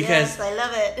 Oh, because yes, I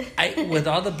love it. with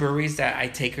all the breweries that I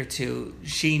take her to,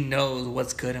 she knows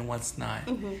what's good and what's not.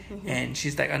 And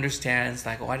she's like, understands,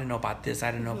 like, oh, I didn't know about this,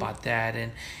 I didn't know about that,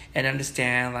 and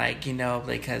understand, like, you know,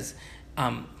 because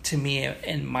to me,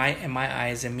 in my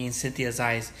eyes, and me and Cynthia's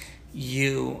eyes,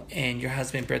 you and your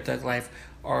husband, Beer Thug Life,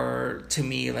 are, to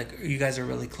me, like, you guys are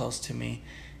really close to me,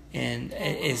 and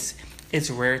it's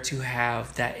rare to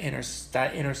have that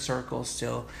inner circle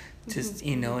still, to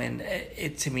you know, and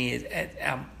it to me,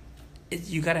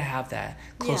 you got to have that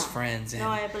close friends. And, no,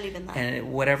 I believe in that.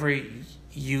 And whatever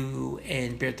you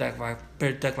and Beer Thug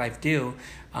Life do,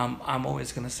 I'm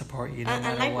always gonna support you, no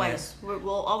matter likewise, what.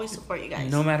 We'll always support you guys,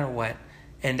 no matter what.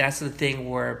 And that's the thing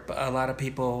where a lot of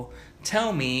people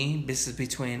tell me, this is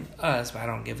between us, but I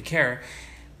don't give a care.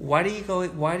 Why do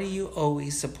you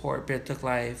always support Beer Thug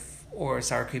Life or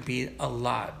Sour Creek Beat a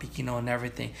lot, you know, and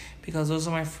everything? Because those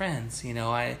are my friends, you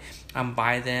know. I'm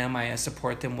by them, I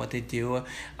support them, what they do.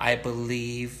 I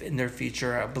believe in their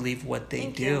future, I believe what they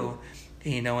do.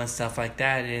 You know, and stuff like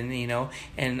that, and you know,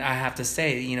 and I have to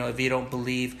say, you know, if you don't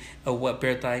believe what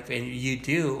Beer Thug Life and you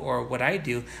do or what I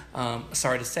do,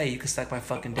 sorry to say, you can suck my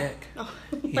fucking dick,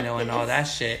 you know, and all that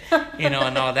shit, you know,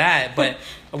 and all that. But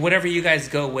whatever you guys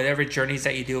go, whatever journeys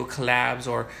that you do, collabs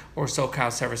or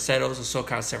SoCal Cerveceros or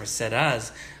SoCal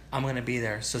Cerveceras, I'm gonna be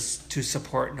there to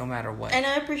support no matter what. And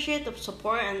I appreciate the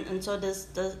support, and so does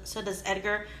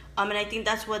Edgar. And I think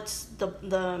that's what's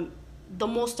the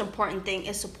most important thing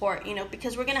is support, you know,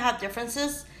 because we're gonna have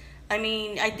differences. I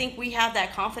mean, I think we have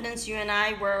that confidence, you and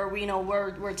I, where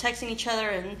we're texting each other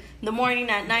in the morning,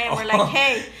 at night, and we're like,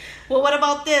 hey, well, what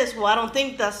about this? Well, I don't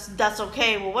think that's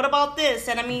okay. Well, what about this?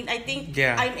 And I mean, I think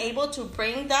I'm able to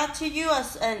bring that to you,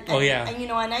 and you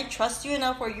know, and I trust you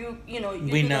enough where you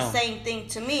do the same thing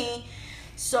to me.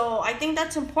 So I think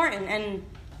that's important, and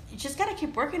you just gotta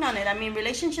keep working on it. I mean,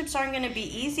 relationships aren't gonna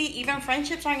be easy, even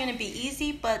friendships aren't gonna be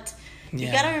easy, but you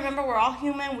gotta remember, we're all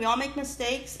human. We all make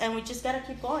mistakes, and we just gotta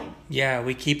keep going. Yeah,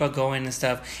 we keep on going and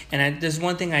stuff. And there's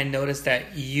one thing I noticed,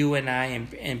 that you and I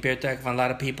and Beer Thug, a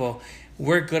lot of people,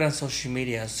 we're good on social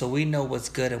media, so we know what's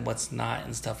good and what's not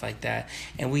and stuff like that.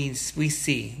 And we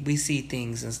see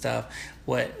things and stuff.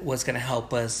 What's gonna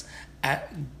help us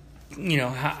at, you know,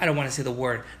 I don't want to say the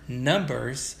word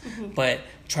numbers, but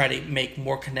try to make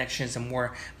more connections and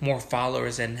more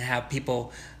followers, and have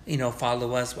people, you know,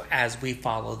 follow us as we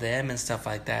follow them and stuff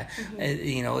like that.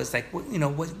 You know, it's like, you know,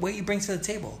 what you bring to the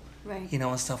table, right? You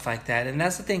know, and stuff like that. And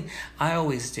that's the thing I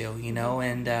always do, you know.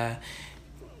 And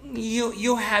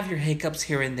you'll have your hiccups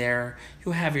here and there,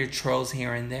 you'll have your trolls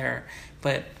here and there,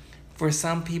 but for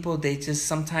some people, they just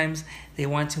sometimes they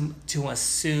want to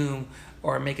assume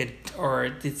or or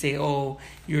they say, oh,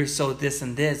 you're so this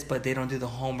and this, but they don't do the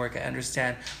homework and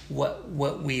understand what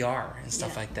we are and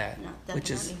stuff like that, which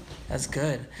is, that's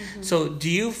good. So do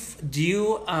you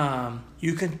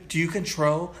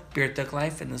control Beer Thug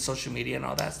Life and the social media and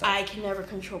all that stuff? I can never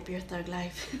control Beer Thug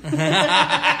Life.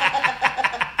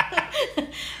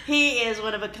 He is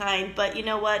one of a kind, but you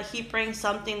know what? He brings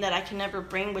something that I can never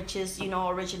bring, which is, you know,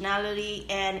 originality,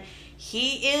 and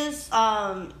he is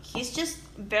he's just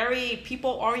very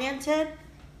people oriented.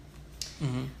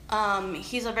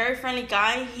 He's a very friendly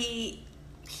guy. He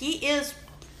is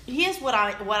what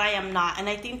I am not, and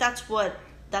I think that's what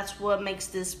makes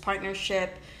this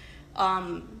partnership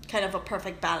kind of a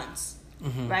perfect balance.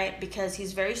 Right? Because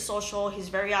he's very social, he's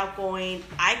very outgoing.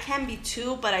 I can be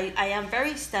too, but I am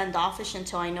very standoffish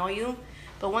until I know you.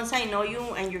 But once I know you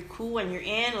and you're cool and you're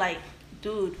in, like,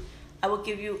 dude, I will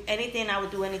give you anything, I would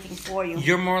do anything for you.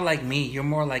 You're more like me. You're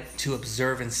more like to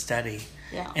observe and study.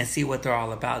 And see what they're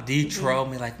all about. Do you troll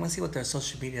me like, let's see what their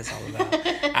social media is all about?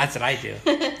 That's what I do.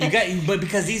 But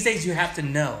because these days you have to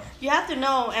know. You have to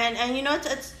know, and you know,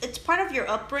 it's part of your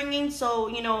upbringing. So,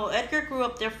 you know, Edgar grew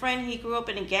up different. He grew up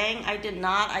in a gang. I did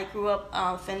not. I grew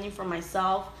up fending for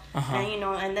myself. And you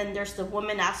know, and then there's the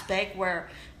woman aspect where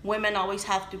women always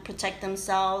have to protect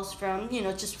themselves from, you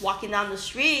know, just walking down the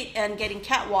street and getting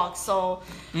catwalks. So,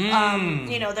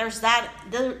 you know, there's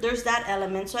that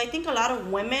element. So I think a lot of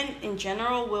women in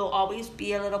general will always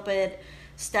be a little bit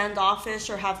standoffish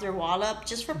or have their wall up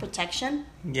just for protection.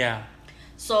 Yeah.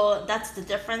 So that's the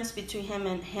difference between him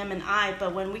and I.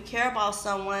 But when we care about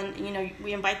someone, you know,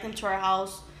 we invite them to our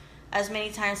house as many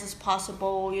times as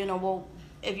possible. You know,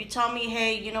 if you tell me,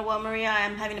 hey, you know what, Maria,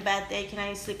 I'm having a bad day, can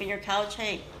I sleep in your couch?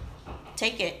 Hey,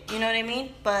 take it. You know what I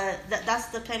mean? But that's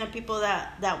the kind of people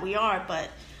that we are. But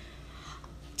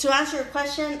to answer your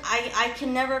question, I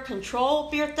can never control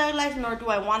Beer Thug Life, nor do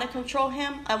I want to control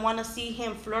him. I want to see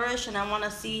him flourish, and I want to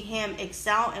see him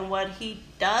excel in what he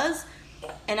does,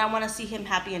 and I want to see him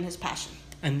happy in his passion.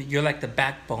 and you're like the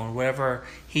backbone, whatever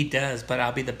he does. But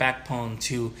I'll be the backbone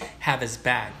to have his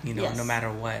back, Yes. no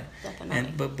matter what. Definitely.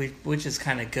 And but which is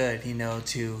kind of good,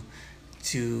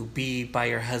 to be by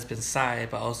your husband's side,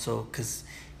 but also because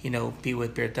be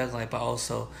with Beard Thug Life, but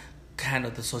also kind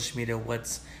of the social media,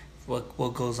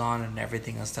 what goes on and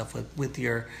everything and stuff with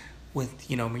your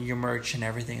merch and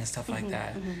everything and stuff like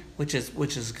that, which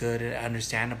is good and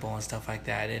understandable and stuff like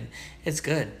that, and it's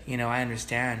good. I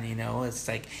understand. It's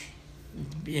like,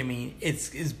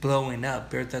 it's blowing up.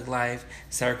 Beard Thug Life,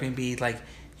 Sour Cream B, like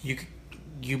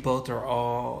you both are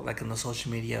all like on the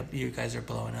social media. You guys are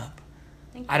blowing up.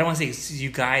 I don't want to say you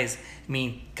guys. I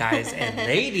mean guys and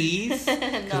ladies,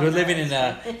 because we're living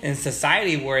in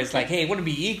society where it's like, hey, it wouldn't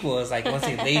be equal. It's like I want to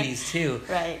say ladies too,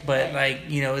 right? But right.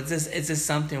 it's just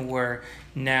something where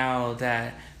now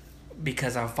that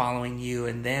because I'm following you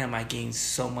and them, I gain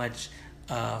so much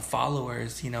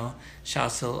followers. Shout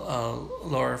out to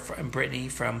Laura and Brittany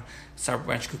from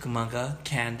Ranch Cucamonga,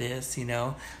 Candace,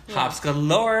 Hops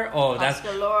Galore. Oh, that's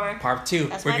Galore. Part 2.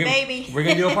 That's my baby. We're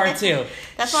gonna do a part 2.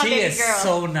 That's my baby girl. She is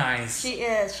so nice. She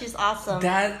is. She's awesome.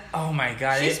 Oh my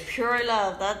God. She's pure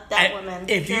love. That woman.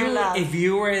 Pure love. If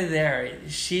you were there,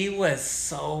 she was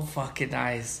so fucking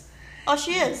nice. Oh,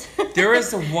 she is. There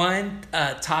was one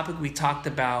topic we talked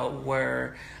about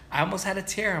where I almost had a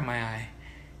tear in my eye.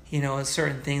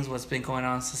 Certain things what's been going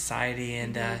on in society,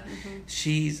 and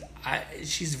she's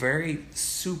very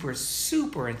super,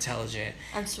 super intelligent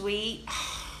and sweet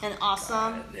and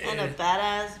awesome and a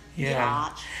badass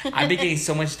bitch. I've been getting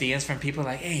so much DMs from people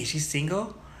like, hey, she's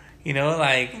single?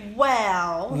 Like,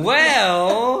 well,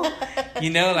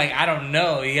 like, I don't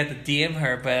know. You have to DM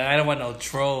her, but I don't want no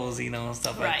trolls, and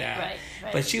stuff like that.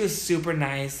 Right. But she was super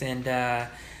nice, and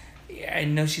I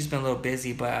know she's been a little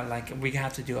busy, but like we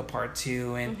have to do a part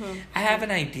 2, and I have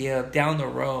an idea down the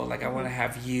road. Like I want to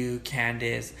have you,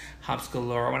 Candace, Hops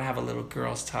Galore. I want to have a little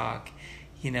girls talk.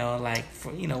 Like for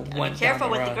one. Be careful down the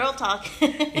with road. the girl talk.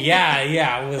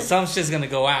 Yeah. Well, some shit's gonna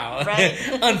go out, right?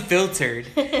 Unfiltered.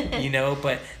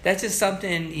 But that's just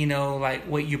something like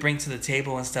what you bring to the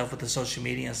table and stuff with the social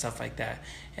media and stuff like that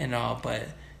and all. But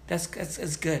that's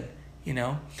good.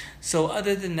 So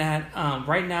other than that,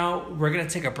 right now we're gonna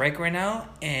take a break right now,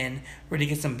 and we're gonna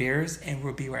get some beers, and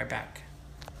we'll be right back.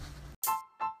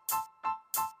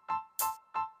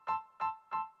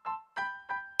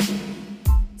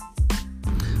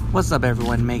 What's up,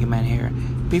 everyone? Mega Man here.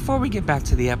 Before we get back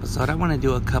to the episode, I want to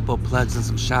do a couple plugs and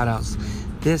some shout outs.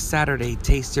 This Saturday,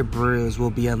 Taster Brews will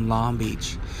be in Long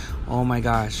Beach. Oh my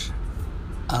gosh,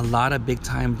 a lot of big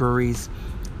time breweries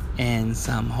and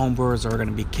some home brewers are going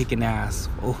to be kicking ass.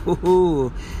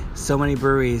 Ooh, so many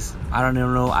breweries. I don't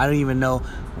even know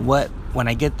what, when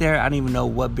I get there, I don't even know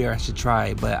what beer I should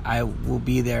try, but I will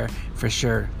be there for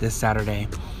sure this Saturday.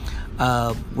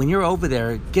 When you're over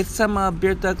there, get some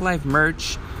Beard Thug Life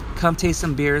merch. Come taste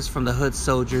some beers from the Hood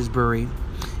Soldiers Brewery.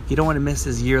 You don't want to miss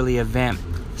this yearly event.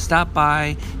 Stop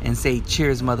by and say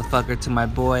cheers, motherfucker, to my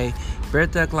boy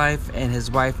Beard Thug Life and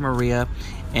his wife Maria.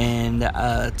 And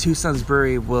Two Sons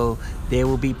Brewery will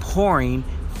be pouring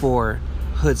for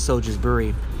Hood Soldiers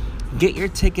Brewery. Get your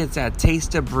tickets at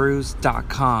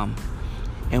tasteofbrews.com.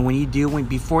 And when you do,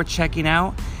 before checking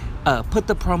out, put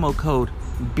the promo code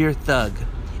BeerThug,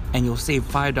 and you'll save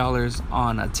 $5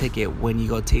 on a ticket when you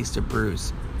go Taste of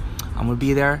Brews. I'm gonna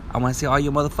be there. I want to see all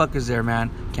you motherfuckers there,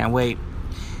 man. Can't wait.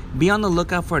 Be on the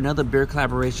lookout for another beer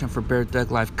collaboration for Beard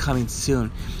Thug Life coming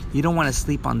soon. You don't want to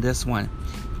sleep on this one.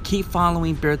 Keep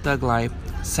following Beard Thug Life,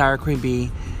 Sour Cream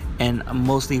B, and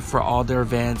mostly for all their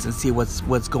events, and see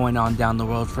what's going on down the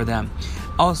road for them.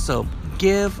 Also,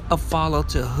 give a follow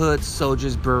to Hood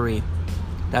Soldiers Brewery.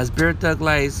 That's Beard Thug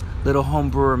Life's little home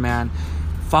brewer, man.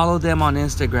 Follow them on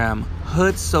Instagram,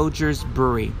 Hood Soldiers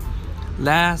Brewery.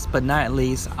 Last but not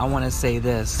least, I want to say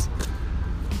this.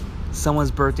 Someone's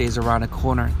birthday is around the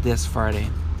corner this Friday.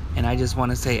 And I just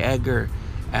want to say, Edgar,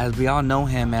 as we all know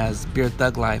him as Beard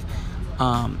Thug Life,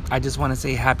 I just want to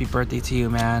say happy birthday to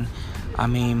you, man. I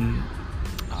mean,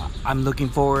 I'm looking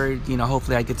forward,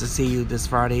 hopefully I get to see you this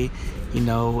Friday.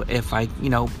 If I,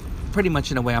 pretty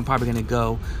much in a way, I'm probably going to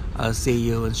go see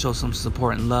you and show some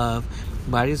support and love.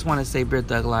 But I just want to say, Beard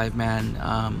Thug Life, man,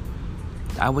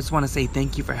 I just want to say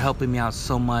thank you for helping me out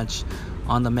so much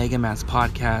on the Mega Man's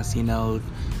podcast,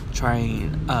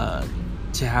 trying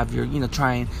to have your,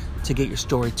 trying to get your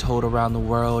story told around the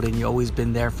world, and you've always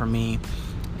been there for me.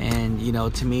 And,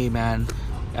 to me, man,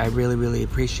 I really, really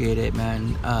appreciate it,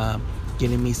 man,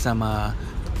 getting me some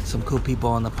some cool people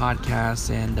on the podcast,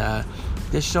 and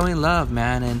just showing love,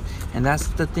 man. And that's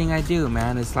the thing I do,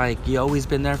 man. It's like, you always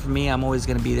been there for me. I'm always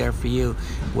going to be there for you.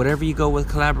 Whatever you go with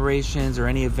collaborations or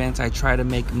any events, I try to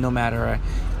make, no matter,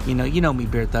 you know me,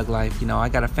 Beer Thug Life. I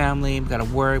got a family, got to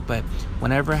work, but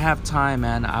whenever I have time,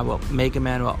 man, I will make a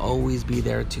man will always be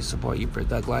there to support you, Beer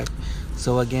Thug Life.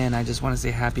 So again, I just want to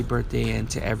say happy birthday and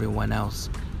to everyone else.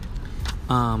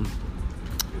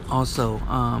 Also,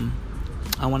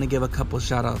 I want to give a couple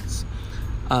shout outs.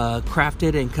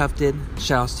 Crafted and Cuffed,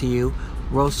 shouts to you.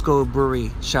 Roscoe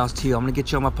Brewery, shouts to you. I'm gonna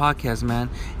get you on my podcast, man.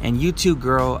 And you too,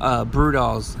 girl,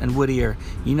 Brewdolls and Whittier.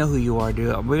 You know who you are,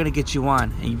 dude. We're gonna get you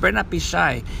on. And you better not be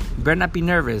shy. You better not be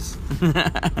nervous.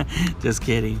 Just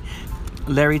kidding.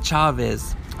 Larry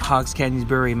Chavez, Hogs Canyons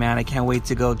Brewery, man. I can't wait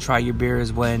to go try your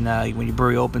beers when your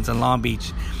brewery opens in Long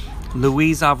Beach.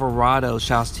 Louise Alvarado,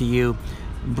 shouts to you.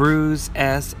 Brews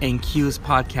S and Q's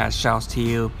podcast, shouts to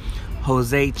you.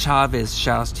 Jose Chavez,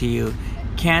 shouts to you.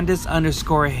 Candace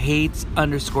 _hates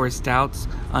 _stouts _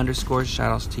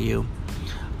 shoutouts to you.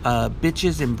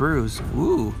 Bitches and Brews,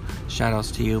 woo,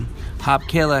 shoutouts to you. Hop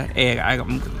Killer, hey,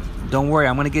 don't worry,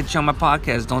 I'm gonna get you on my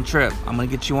podcast. Don't trip, I'm gonna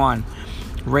get you on.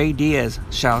 Ray Diaz,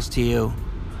 shouts to you.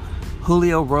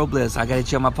 Julio Robles, I gotta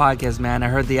get you on my podcast, man. I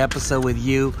heard the episode with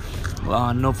you.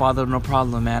 No Father, No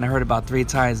Problem, man. I heard about 3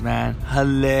 times, man.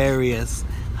 Hilarious.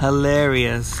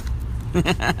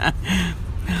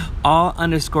 All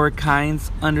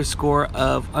 _kinds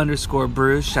 _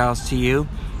 brews, shouts to you.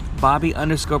 Bobby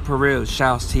 _Peru,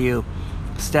 shouts to you.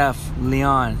 Steph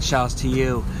Leon, shouts to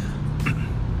you.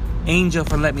 Angel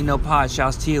from Let Me Know Pod,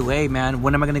 shouts to you. Hey, man,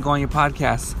 when am I going to go on your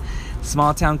podcast?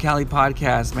 Small Town Cali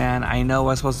podcast, man. I know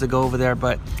I'm supposed to go over there,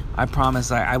 but I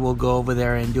promise I will go over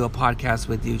there and do a podcast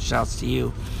with you. Shouts to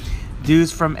you.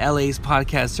 Dudes from LA's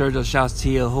podcast, Sergio, shouts to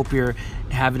you. Hope you're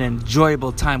having an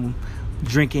enjoyable time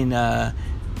drinking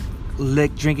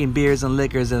beers and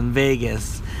liquors in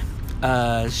Vegas.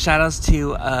 Shout outs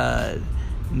to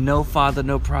No Father,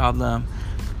 No Problem.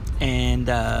 And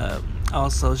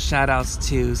also shout outs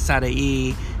to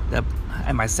Sadai,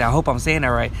 I hope I'm saying that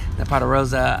right, the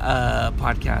Patarosa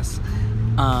podcast.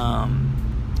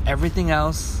 Everything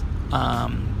else,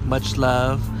 much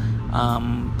love.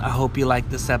 I hope you liked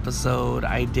this episode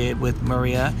I did with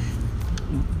Maria,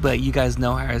 but you guys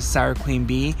know her as Sour Queen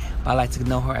B, but I like to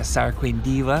know her as Sour Queen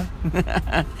Diva.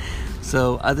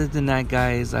 So other than that,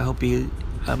 guys, I hope you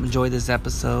enjoyed this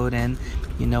episode, and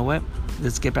you know what,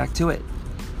 let's get back to it.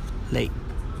 Late.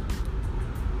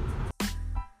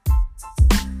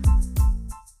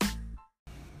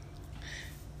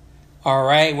 All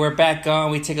right, we're back on.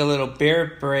 We take a little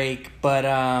beer break, but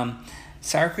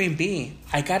Sour Cream B,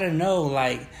 I gotta know,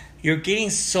 like, you're getting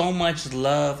so much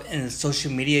love in the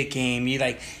social media game. You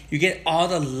get all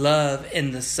the love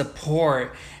and the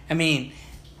support. I mean,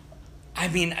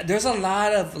 there's a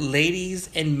lot of ladies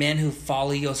and men who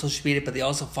follow you on social media, but they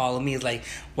also follow me. It's like,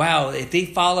 wow, if they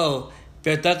follow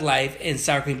Beer Thug Life and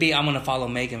Sour Cream B, I'm gonna follow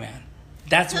Mega Man.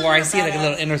 That's where I see like a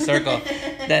little inner circle.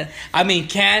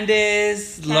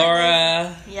 Candace,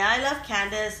 Laura. Yeah, I love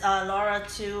Candace, Laura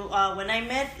too. When I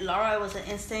met Laura, it was an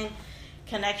instant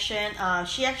connection.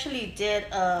 She actually did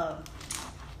a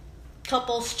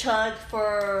couples chug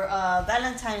for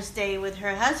Valentine's Day with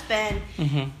her husband,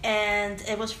 and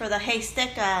it was for the Hey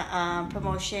Steka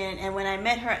promotion. And when I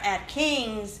met her at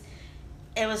King's,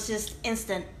 it was just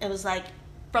instant. It was like,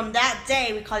 from that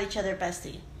day, we called each other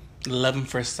bestie. Love at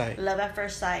first sight. Love at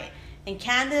first sight. And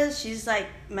Candace, she's like,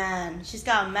 man, she's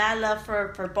got mad love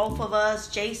for both of us.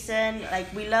 Jason,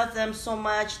 like, we love them so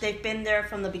much. They've been there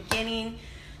from the beginning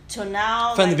till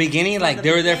now. From the beginning? Like, they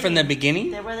were there from the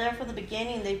beginning? They were there from the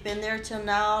beginning. They've been there till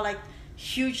now. Like,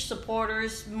 huge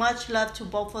supporters. Much love to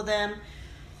both of them.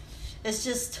 It's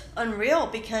just unreal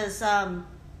because,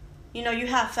 you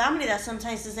have family that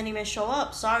sometimes doesn't even show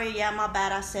up. Sorry, yeah, my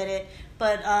bad, I said it.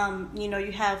 But,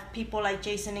 you have people like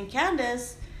Jason and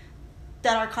Candace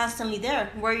that are constantly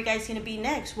there. Where are you guys going to be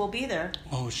next? We'll be there.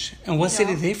 Oh, shit. And what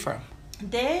city are they from?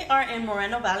 They are in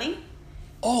Moreno Valley.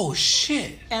 Oh,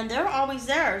 shit. And they're always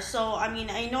there. So,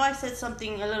 I know I said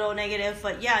something a little negative,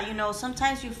 but yeah,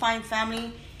 sometimes you find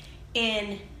family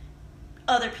in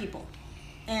other people.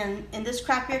 And in this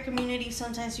craft beer community,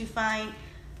 sometimes you find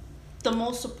the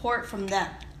most support from them.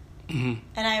 Mm-hmm.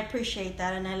 And I appreciate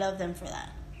that, and I love them for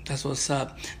that. That's what's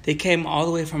up. They came all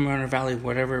the way from Moreno Valley,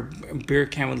 whatever beer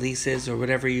can releases or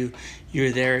whatever you're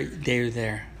there, they're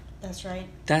there. That's right.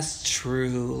 That's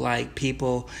true. Like,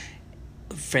 people,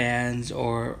 fans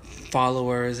or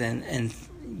followers, and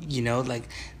like,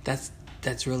 that's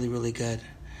really, really good.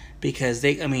 Because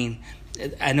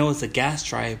I know it's a gas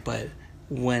drive, but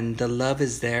when the love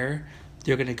is there,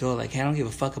 they're gonna go like, hey, I don't give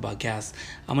a fuck about gas.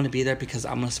 I'm gonna be there because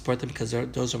I'm gonna support them because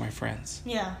those are my friends.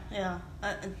 Yeah,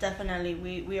 definitely.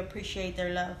 We appreciate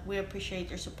their love. We appreciate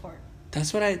their support.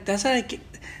 That's what I get.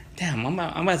 Damn, I'm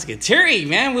about to get teary,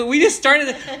 man. We just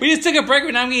started. We just took a break,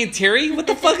 and now I'm getting teary. What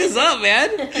the fuck is up, man?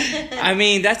 I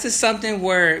mean, that's just something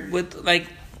where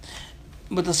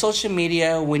with the social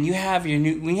media, when you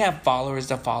have followers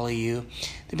that follow you,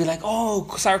 they'd be like,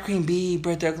 oh, Sour Cream B,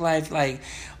 Birthday Life, like,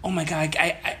 oh my god,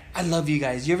 I love you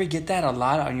guys. You ever get that a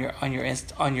lot on your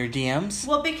DMs?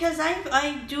 Well, because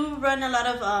I do run a lot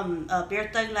of Beer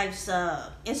Thug Life's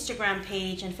Instagram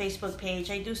page and Facebook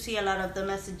page. I do see a lot of the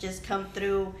messages come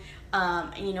through. A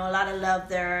lot of love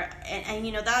there, and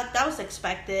that was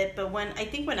expected. But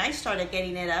when I started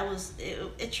getting it,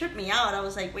 it tripped me out. I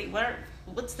was like, wait,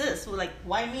 what's this? Like,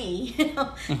 why me?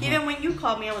 Mm-hmm. Even when you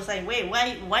called me, I was like, wait,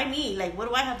 why me? Like, what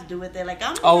do I have to do with it? Like,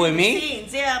 I'm with behind me? the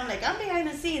scenes. Yeah, I'm behind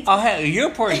the scenes. Oh hell,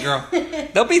 you're a poor girl.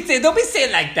 Don't be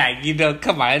saying like that.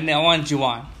 Come on, I want you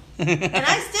on. And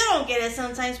I still don't get it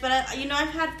sometimes, but I've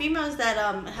had females that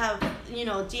have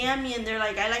DM me and they're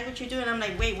like, I like what you're doing. I'm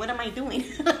like, wait, what am I doing?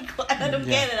 Like, I don't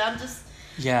get it. I'm just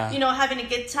having a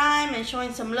good time and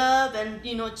showing some love and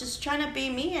just trying to be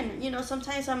me. And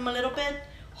sometimes I'm a little bit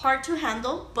hard to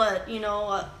handle, but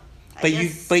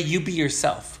but you be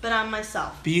yourself. But I'm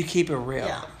myself. But you keep it real.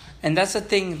 Yeah. And that's the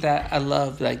thing that I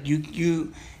love. Like you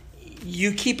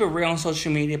keep it real on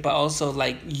social media, but also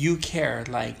like you care,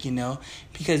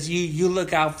 because you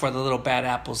look out for the little bad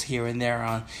apples here and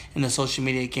there in the social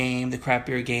media game, the crap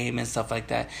beer game, and stuff like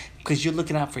that, because you're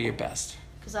looking out for your best.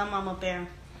 Because I'm Mama Bear,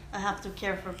 I have to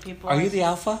care for people. Are you the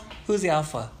alpha? Who's the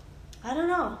alpha? I don't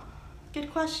know.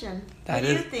 Good question. What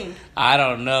do you think? I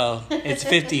don't know. It's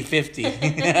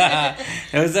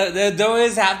 50-50. There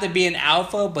always have to be an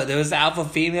alpha, but there was an alpha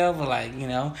female, but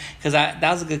because that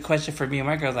was a good question for me and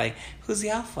my girl. Like, who's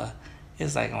the alpha?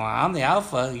 It's like, well, I'm the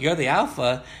alpha. You're the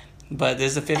alpha, but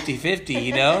there's a 50-50.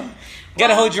 You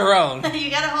gotta hold your own.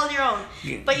 You gotta hold your own.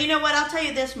 Yeah. But you know what? I'll tell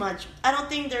you this much. I don't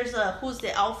think there's a who's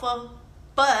the alpha,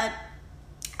 but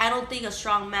I don't think a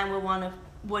strong man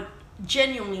would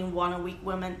genuinely want a weak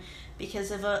woman.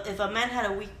 Because if a man had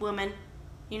a weak woman,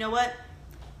 you know what?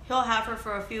 He'll have her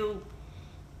for a few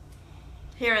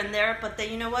here and there, but then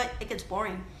you know what? It gets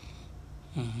boring.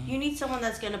 Mm-hmm. You need someone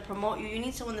that's going to promote you. You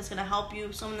need someone that's going to help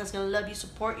you. Someone that's going to love you,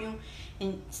 support you,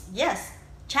 and yes,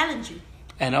 challenge you.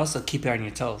 And also keep you on your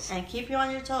toes. And keep you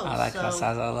on your toes. I like that's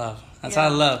how I love. That's how I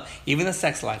love. Even the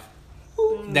sex life.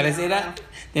 Did I say that?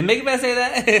 Did Mickey Mouse say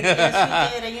that?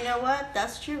 Yes, you did. And you know what?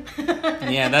 That's true.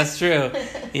 Yeah, that's true.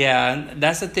 Yeah,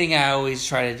 that's the thing I always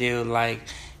try to do. Like,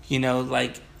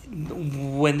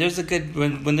 when there's a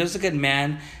good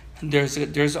man,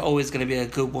 there's always going to be a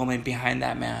good woman behind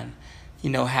that man.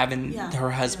 Having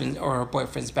her husband or her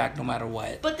boyfriend's back no matter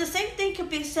what. But the same thing could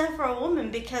be said for a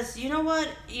woman because you know what?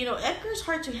 Edgar's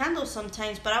hard to handle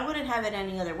sometimes, but I wouldn't have it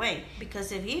any other way.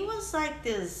 Because if he was like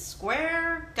this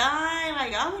square guy,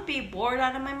 like I would be bored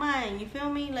out of my mind. You feel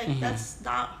me? Like that's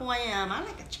not who I am. I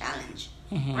like a challenge.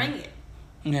 Bring it.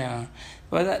 Yeah.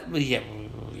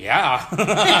 Yeah.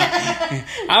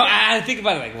 I think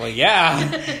about it like, well, yeah.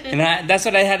 And that's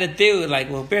what I had to do. Like,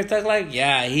 well, Beer Thug Life,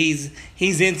 yeah, he's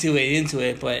into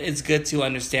it, but it's good to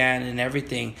understand and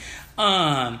everything.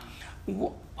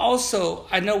 Also,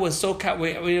 I know with SoCal,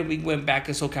 we went back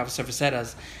to SoCal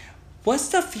Cervecetas. What's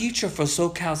the future for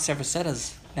SoCal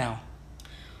Cervecetas now?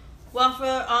 Well,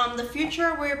 for the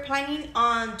future, we're planning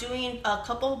on doing a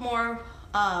couple more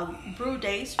brew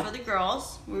days for the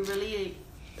girls. We really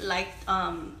liked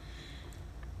the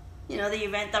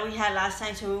event that we had last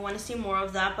time, so we want to see more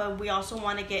of that, but we also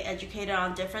want to get educated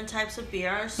on different types of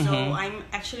beer. So I'm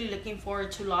actually looking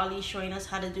forward to Lolly showing us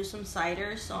how to do some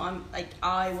ciders, so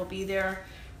I will be there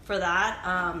for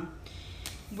that.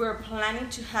 We're planning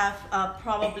to have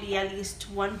probably at least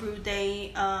one brew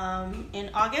day in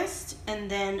August and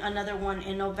then another one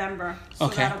in November, so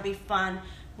that'll be fun.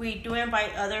 We do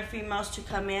invite other females to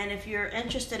come in. If you're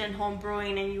interested in home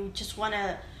brewing and you just want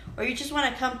to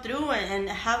come through and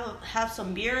have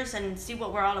some beers and see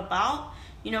what we're all about,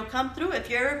 come through.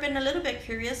 If you've ever been a little bit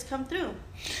curious, come through.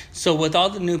 So with all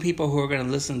the new people who are going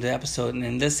to listen to the episode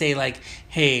and let's say like,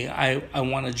 hey, I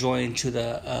want to join to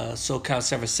the SoCal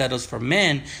Cervecetas for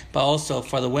men, but also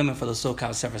for the women for the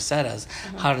SoCal Cervecetas,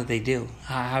 how do they do?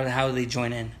 How do they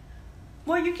join in?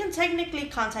 Well, you can technically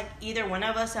contact either one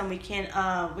of us, and we can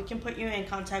put you in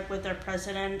contact with our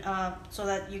president so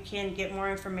that you can get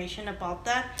more information about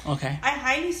that. Okay. I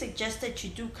highly suggest that you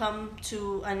do come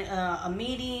to a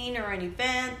meeting or an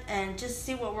event and just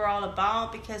see what we're all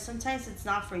about, because sometimes it's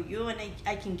not for you, and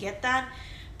I can get that.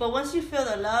 But once you feel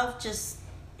the love, just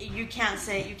you can't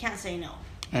say no.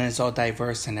 And it's all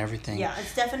diverse and everything. Yeah,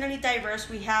 it's definitely diverse.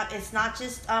 It's not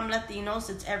just Latinos.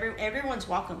 It's everyone's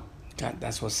welcome. God,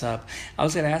 that's what's up. I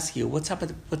was gonna ask you what type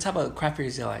of craft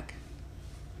beers you like.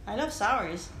 I love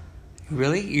sours.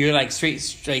 Really? You're like straight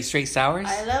sours?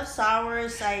 I love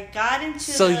sours. I got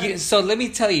into So let me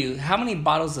tell you, how many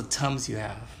bottles of Tums you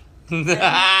have?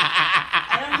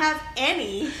 I don't have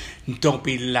any. Don't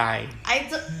be lying. I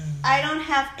don't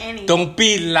have any. Don't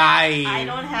be lying. I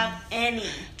don't have any.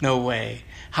 No way.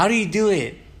 How do you do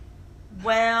it?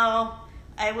 Well,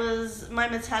 my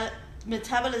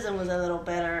metabolism was a little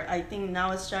better. I think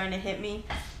now it's starting to hit me.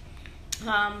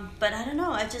 But I don't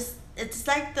know. It's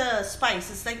like the spice.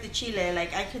 It's like the chile.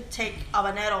 Like I could take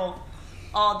habanero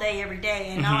all day, every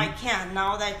day, and now I can't.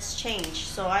 Now that's changed.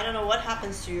 So I don't know what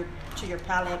happens to your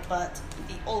palate, but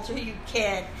the older you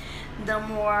get, the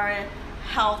more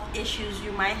health issues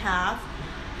you might have.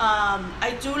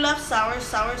 I do love sours.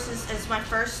 Sours is my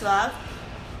first love,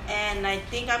 and I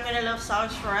think I'm gonna love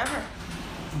sours forever.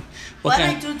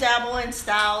 I do dabble in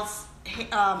stouts,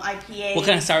 IPA. What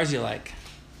kind of sours do you like?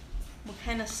 What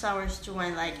kind of sours do I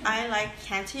like? I like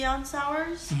Cantillon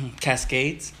sours.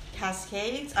 Cascades.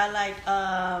 I like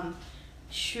I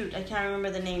can't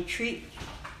remember the name.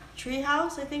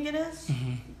 Treehouse, I think it is.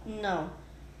 No.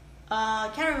 I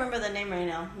can't remember the name right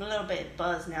now. I'm a little bit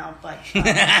buzzed now, but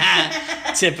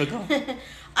Typical.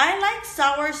 I like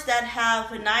sours that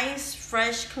have nice,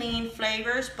 fresh, clean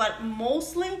flavors, but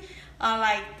mostly I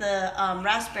like the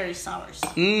raspberry sours.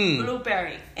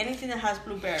 Blueberry. Anything that has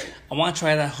blueberry. I want to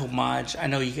try that homage. I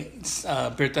know you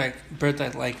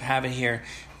Bertha like have it here.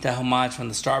 The homage from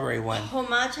the strawberry one.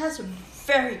 Homage has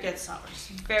very good sours.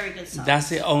 Very good sours. That's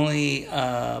the only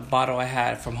bottle I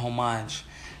had from homage.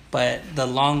 But the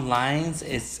long lines,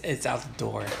 it's out the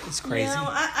door. It's crazy. You know,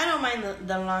 I don't mind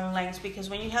the long lines because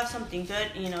when you have something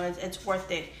good, you know, it's worth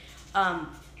it.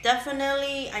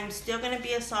 Definitely, I'm still gonna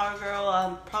be a sour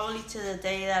girl. Probably to the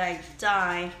day that I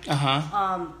die.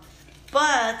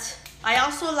 But I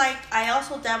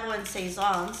also dabble in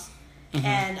saisons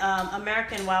and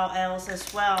American wild ales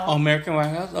as well. Oh, American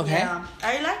wild ales. Okay. Yeah,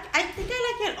 I think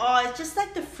I like it all. It's just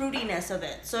like the fruitiness of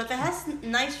it. So if it has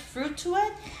nice fruit to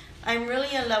it, I'm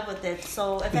really in love with it.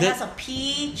 So if it has a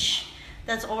peach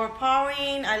that's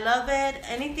overpowering, I love it.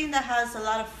 Anything that has a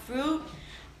lot of fruit,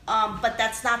 but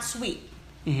that's not sweet.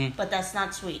 But that's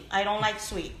not sweet. I don't like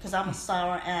sweet because I'm a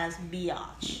sour as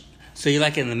biatch. So you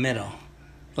like it in the middle,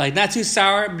 like not too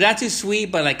sour, not too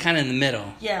sweet, but like kind of in the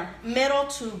middle. Yeah, middle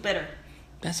to bitter.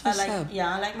 That's what's up.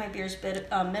 Yeah, I like my beers bitter,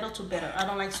 middle to bitter. I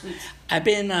don't like sweets. I've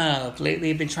been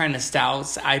lately been trying to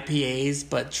stouts, IPAs,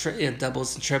 but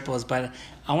doubles and triples. But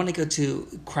I want to go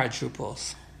to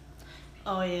quadruples.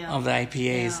 Oh yeah. Of the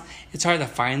IPAs, it's hard to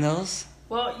find those.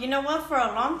 Well, you know what? For a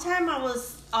long time, all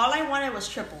I wanted was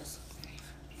triples.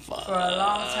 For a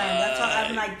long time, that's why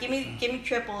I'm like, give me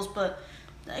triples, but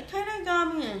that kind of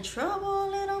got me in trouble a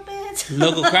little bit.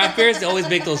 Local craft beers, they always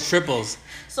make those triples.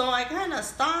 So I kind of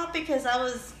stopped because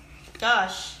those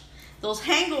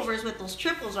hangovers with those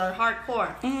triples are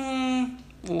hardcore.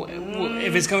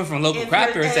 If it's coming from local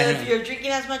craft beers, if you're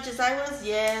drinking as much as I was,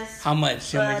 yes. How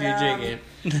much? How much are you drinking?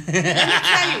 Let me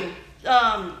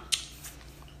tell you,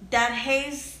 that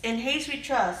Haze We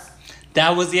Trust.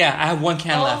 That was I have one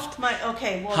can left.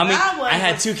 Okay. Well, that one I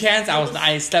had 2 cans.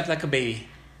 I slept like a baby.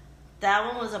 That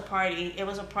one was a party. It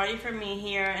was a party for me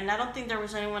here, and I don't think there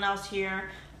was anyone else here.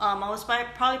 I was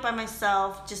probably by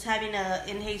myself, just having a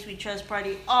In Haze We Trust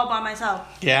party all by myself.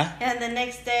 Yeah. And the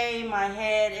next day, my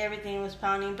head, everything was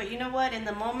pounding. But you know what? In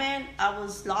the moment, I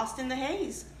was lost in the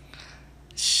haze.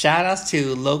 Shout outs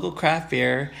to local craft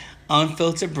beer,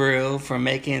 Unfiltered Brew, for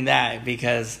making that,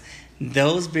 because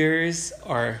those beers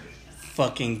are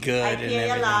fucking good. I pay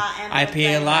a lot. I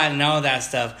pay a lot and all that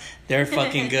stuff. They're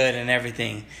fucking good and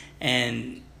everything.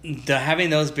 And having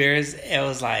those beers, it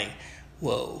was like,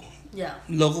 whoa. Yeah.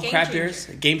 Local craft beers,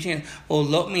 game changer. Well,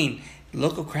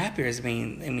 local craft beers. I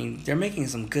mean, they're making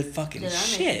some good fucking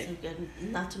shit. Some good,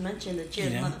 not to mention the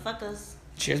Cheers motherfuckers.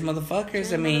 Cheers motherfuckers.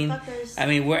 Cheers, I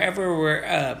mean,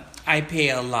 wherever I pay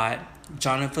a lot.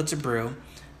 John and Filter Brew,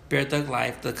 Bear Thug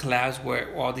Life, the collabs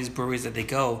where all these breweries that they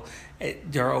go,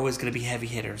 they're always going to be heavy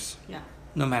hitters. Yeah.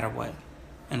 No matter what.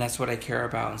 And that's what I care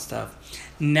about and stuff.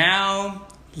 Now,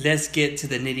 let's get to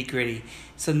the nitty gritty.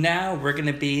 So now we're going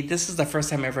to be, this is the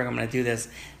first time ever I'm going to do this.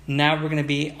 Now we're going to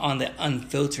be on the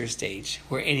unfiltered stage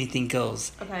where anything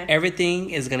goes. Okay.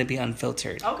 Everything is going to be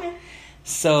unfiltered. Okay.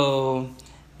 So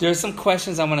there's some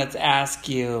questions I wanted to ask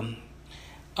you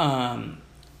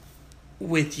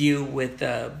with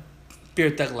Beer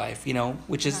Thug Life,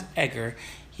 which is Edgar.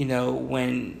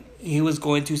 When he was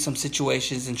going through some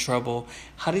situations and trouble.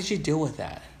 How did you deal with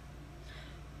that?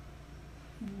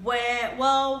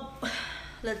 Well,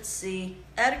 let's see.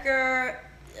 Edgar,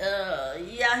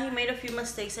 he made a few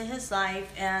mistakes in his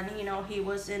life, and he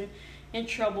was in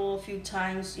trouble a few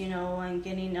times, and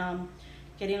getting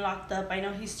locked up. I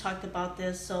know he's talked about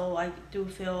this, so I do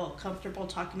feel comfortable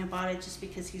talking about it just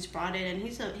because he's brought it, and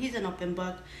he's an open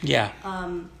book. Yeah.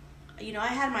 I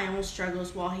had my own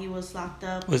struggles while he was locked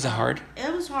up. Was it hard?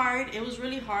 It was hard. It was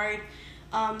really hard.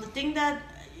 The thing that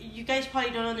you guys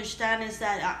probably don't understand is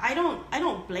that I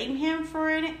don't blame him for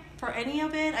any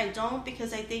of it. I don't,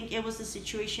 because I think it was the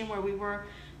situation where we were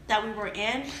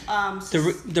in.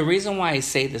 The reason why I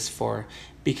say this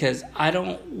because I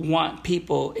don't want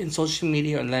people in social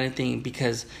media or anything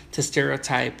to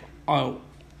stereotype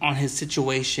on his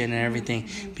situation and everything,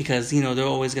 because they're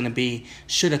always going to be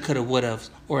shoulda, coulda, woulda,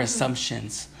 or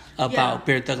assumptions about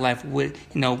Bear Thug Life.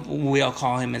 We all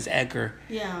call him as Edgar.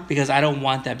 Yeah. Because I don't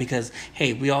want that, because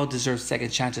hey, we all deserve second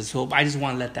chances. So I just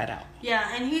want to let that out.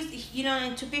 Yeah, and he's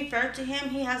and to be fair to him,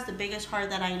 he has the biggest heart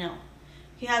that I know.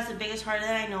 He has the biggest heart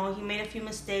that I know. He made a few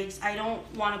mistakes. I don't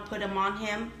want to put him on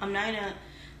him. I'm not gonna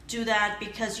do that,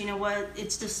 because you know what?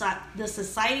 It's the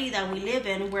society that we live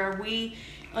in, where we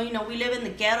live in the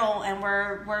ghetto, and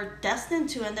we're destined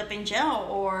to end up in jail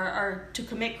or to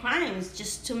commit crimes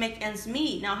just to make ends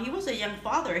meet. Now, he was a young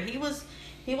father. He was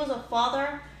a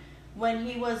father when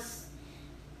he was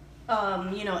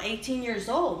 18 years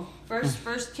old.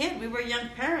 First kid. We were young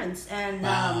parents, and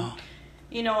wow.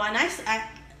 And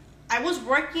I was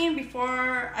working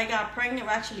before I got pregnant.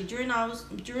 Actually, during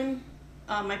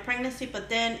my pregnancy, but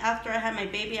then after I had my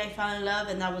baby, I fell in love,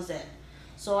 and that was it.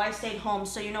 So I stayed home.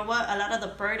 So you know what? A lot of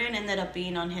the burden ended up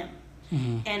being on him.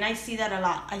 Mm-hmm. And I see that a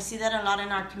lot. I see that a lot in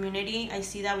our community. I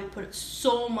see that we put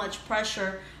so much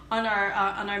pressure on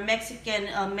our Mexican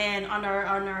men, on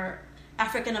our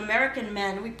African American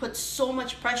men. We put so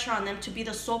much pressure on them to be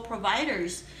the sole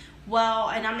providers. Well,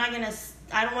 and I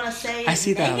don't want to say I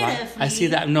see that a lot. I see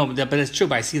that. No, but it's true.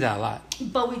 But I see that a lot.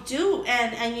 But we do,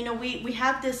 and we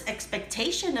have this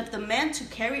expectation of the men to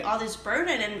carry all this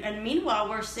burden, and meanwhile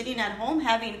we're sitting at home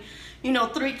having,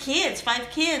 3 kids, 5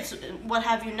 kids, what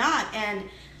have you not, and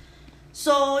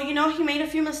so he made a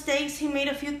few mistakes. He made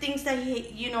a few things that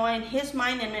he, in his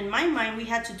mind and in my mind, we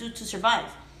had to do to survive.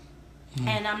 Mm-hmm.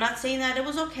 And I'm not saying that it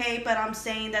was okay, but I'm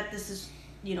saying that this is,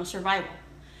 survival.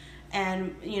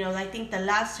 And, I think the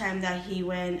last time that he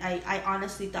went, I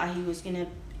honestly thought he was going to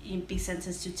be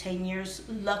sentenced to 10 years.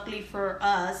 Luckily for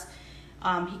us,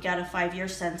 he got a 5-year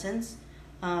sentence.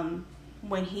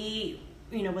 When he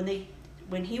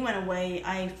went away,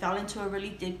 I fell into a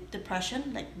really deep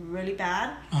depression, like really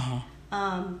bad. Uh-huh.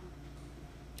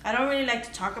 I don't really like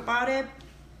to talk about it,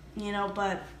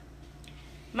 but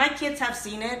my kids have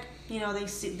seen it.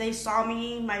 They saw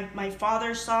me. My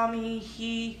father saw me.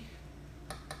 He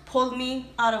pulled me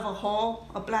out of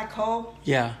a black hole.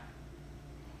 Yeah.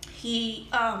 He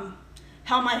held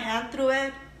my hand through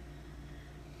it,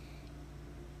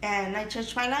 and I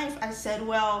changed my life. I said,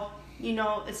 well,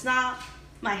 it's not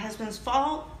my husband's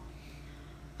fault.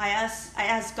 I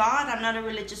asked God. I'm not a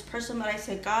religious person, but I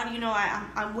said, God,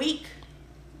 I'm weak.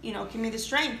 Give me the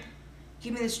strength.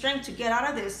 Give me the strength to get out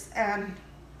of this. And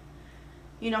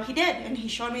he did, and he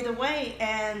showed me the way.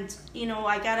 And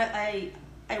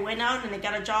I went out and I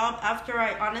got a job after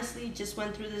I honestly just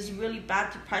went through this really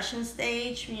bad depression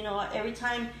stage. Every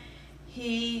time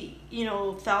he,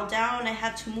 fell down, I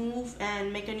had to move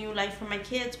and make a new life for my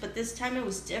kids. But this time it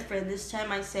was different. This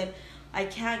time I said, I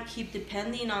can't keep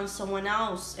depending on someone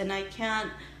else, and I can't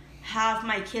have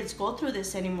my kids go through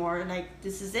this anymore. Like,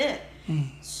 this is it.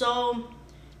 So,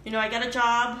 I got a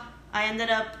job. I ended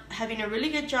up having a really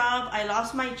good job. I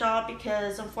lost my job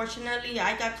because, unfortunately,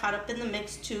 I got caught up in the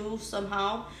mix too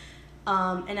somehow,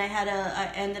 and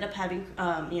I ended up having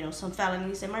some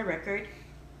felonies in my record.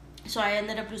 So I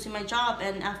ended up losing my job,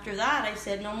 and after that, I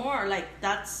said no more. Like,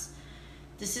 this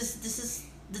is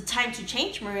the time to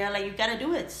change, Maria. Like, you gotta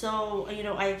do it. So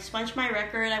I expunged my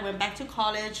record. I went back to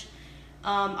college.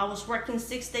 I was working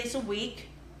 6 days a week.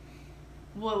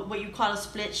 What you call a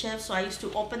split shift. So I used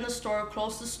to open the store,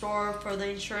 close the store for the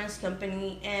insurance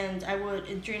company, and I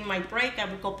would, during my break, I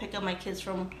would go pick up my kids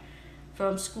from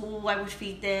school. I would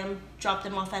feed them, drop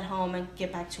them off at home, and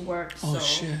get back to work. Oh,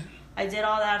 shit. I did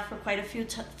all that for quite a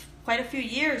few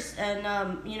years, and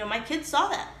my kids saw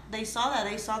that. They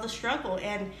saw the struggle,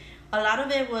 and a lot of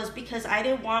it was because I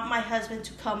didn't want my husband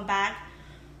to come back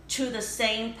to the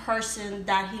same person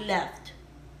that he left,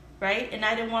 right? And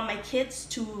I didn't want my kids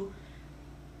to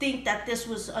think that this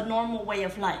was a normal way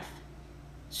of life.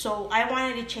 So I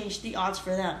wanted to change the odds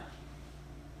for them.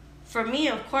 for me,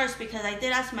 of course, because I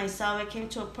did ask myself, it came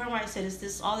to a point where I said, is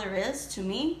this all there is to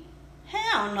me?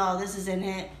 Hell no, this isn't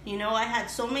it. You know, I had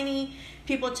so many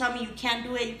people tell me, you can't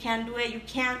do it, you can't do it, you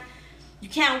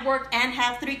can't work and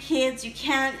have 3 kids, you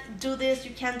can't do this,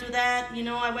 you can't do that. You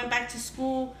know, I went back to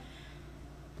school.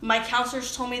 My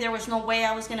counselors told me there was no way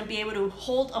I was going to be able to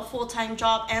hold a full-time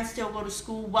job and still go to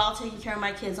school while taking care of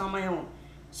my kids on my own.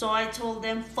 So I told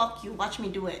them, fuck you, watch me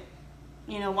do it.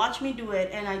 You know, watch me do it.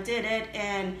 And I did it.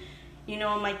 And, you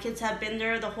know, my kids have been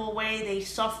there the whole way. They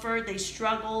suffered, they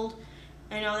struggled.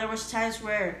 You know, there was times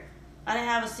where I didn't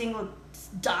have a single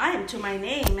dime to my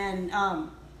name. And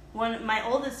when my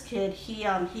oldest kid, he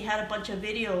had a bunch of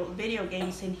video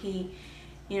games, and he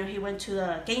went to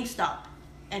the GameStop.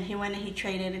 And he went and he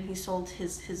traded and he sold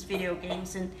his video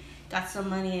games and got some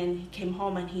money, and he came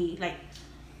home and he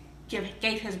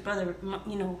gave his brother,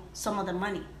 you know, some of the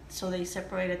money. So they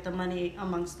separated the money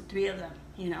amongst the 3 of them,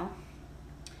 you know.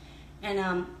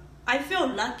 And I feel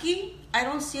lucky. I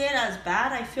don't see it as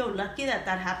bad. I feel lucky that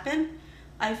happened.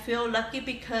 I feel lucky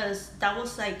because that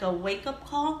was like a wake-up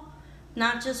call,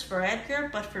 not just for Edgar,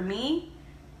 but for me,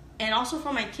 and also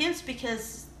for my kids,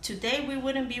 because today we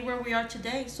wouldn't be where we are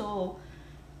today. So,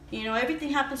 you know, everything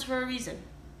happens for a reason.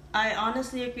 I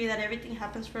honestly agree that everything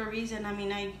happens for a reason. I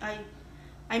mean,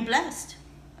 I'm blessed.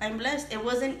 I'm blessed. It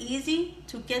wasn't easy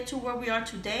to get to where we are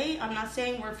today. I'm not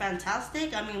saying we're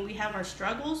fantastic. I mean, we have our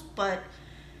struggles, but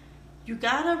you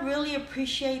gotta really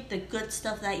appreciate the good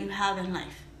stuff that you have in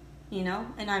life, you know?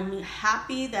 And I'm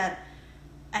happy that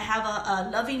I have a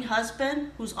loving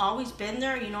husband who's always been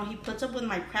there. You know, he puts up with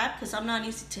my crap because I'm not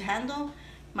easy to handle.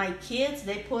 My kids,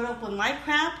 they put up with my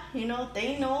crap. You know,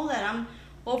 they know that I'm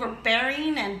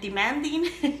overbearing and demanding.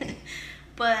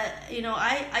 But, you know,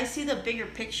 I see the bigger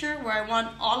picture where I want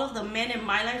all of the men in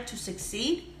my life to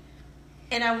succeed.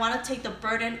 And I want to take the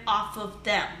burden off of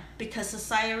them, because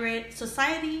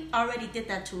society already did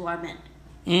that to our men.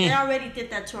 They already did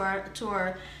that to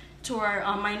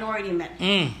our minority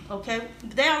men. Okay?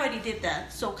 They already did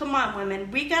that. So come on, women.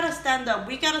 We got to stand up.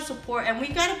 We got to support. And we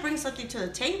got to bring something to the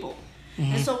table.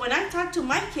 And so when I talk to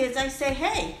my kids, I say,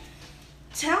 hey,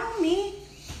 tell me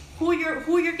who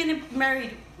you're gonna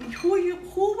marry. Who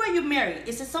will you marry?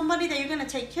 Is it somebody that you're gonna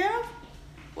take care of,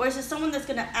 or is it someone that's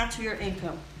gonna add to your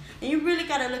income? And you really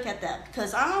gotta look at that,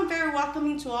 because I'm very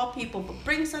welcoming to all people, but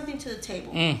bring something to the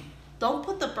table. Don't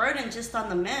put the burden just on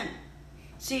the men.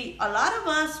 See, a lot of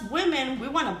us women, we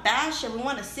want to bash and we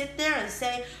want to sit there and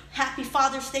say, Happy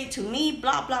Father's Day to me,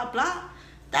 blah, blah, blah.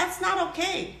 That's not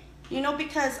okay. You know,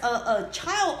 because a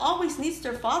child always needs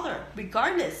their father,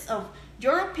 regardless of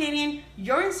your opinion,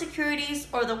 your insecurities,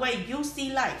 or the way you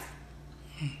see life.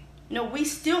 You know, we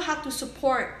still have to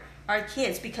support our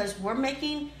kids, because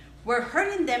we're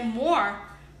hurting them more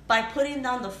by putting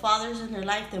down the fathers in their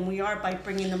life than we are by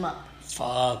bringing them up.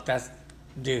 Fuck,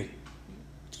 dude,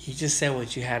 you just said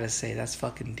what you had to say. That's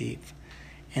fucking deep.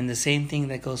 And the same thing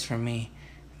that goes for me.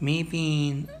 Me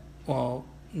being, well,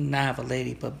 not have a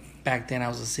lady, but back then I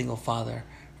was a single father,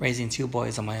 raising 2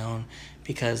 boys on my own,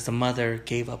 because the mother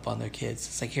gave up on their kids.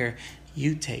 It's like, here,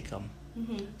 you take them.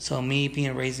 So me being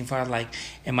a raising father,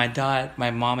 and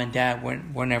my mom and dad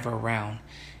were never around.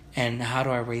 And how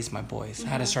do I raise my boys?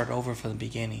 How to start over from the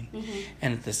beginning.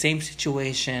 And at the same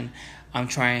situation, I'm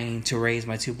trying to raise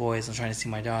my 2 boys. I'm trying to see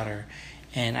my daughter.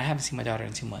 And I haven't seen my daughter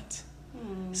in 2 months.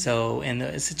 So in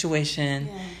the situation,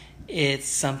 it's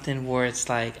something where it's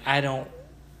like,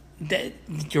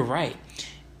 you're right.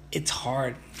 It's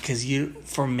hard, because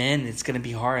for men, it's going to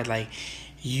be hard. Like,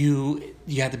 you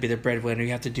have to be the breadwinner.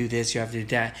 You have to do this. You have to do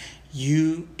that.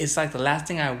 It's like the last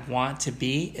thing I want to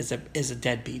be is a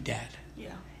deadbeat dad. Yeah.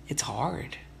 It's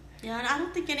hard. Yeah, and I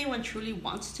don't think anyone truly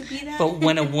wants to be that. But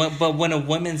when a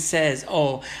woman says,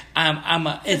 "Oh,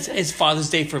 it's Father's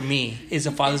Day for me," it's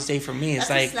a Father's Day for me. It's that's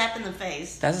like a slap in the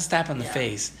face. That's a slap in the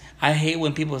face. I hate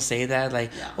when people say that,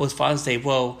 like, "Oh, it's Father's Day."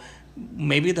 Well,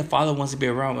 maybe the father wants to be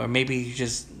around, or maybe you're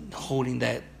just holding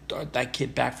that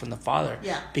kid back from the father.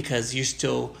 Yeah. Because you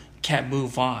still can't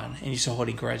move on, and you're still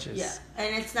holding grudges. Yeah,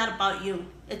 and it's not about you;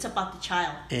 it's about the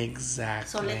child. Exactly.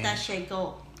 So let that shit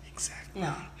go. Exactly.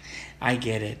 Yeah. I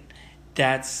get it.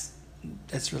 That's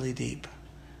really deep.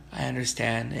 I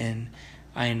understand, and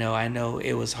I know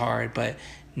it was hard, but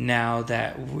now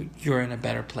that you're in a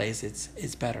better place,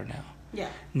 it's better now. Yeah.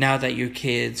 Now that your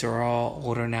kids are all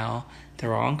older now,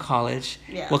 they're all in college.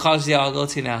 Yeah. What college do they all go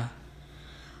to now?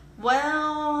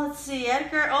 Well, let's see,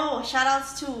 Edgar. Oh, shout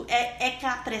outs to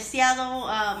Eka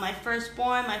Preciado, my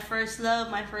firstborn, my first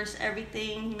love, my first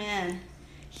everything, man.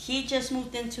 He just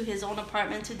moved into his own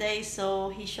apartment today, so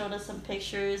he showed us some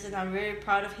pictures, and I'm very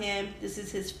proud of him. This is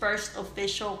his first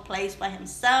official place by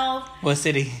himself. What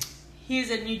city? He's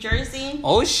in New Jersey.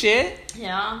 Oh, shit.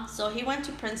 Yeah. So he went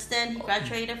to Princeton. He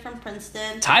graduated from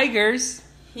Princeton. Tigers.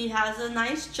 He has a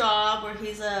nice job where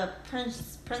he's a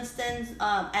Princeton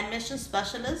admission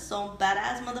specialist. So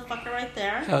badass motherfucker right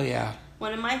there. Hell yeah.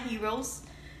 One of my heroes.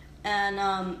 And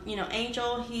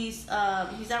Angel, he's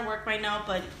at work right now,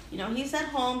 but he's at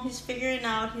home. He's figuring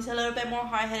out. He's a little bit more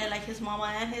hard-headed like his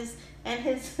mama and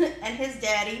his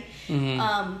daddy.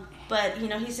 Mm-hmm. But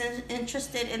he's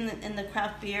interested in the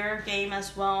craft beer game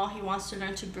as well. He wants to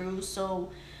learn to brew, so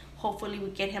hopefully we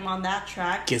get him on that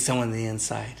track. Get someone on the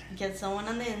inside. Get someone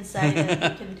on the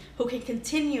inside who can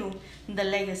continue the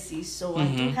legacy. So I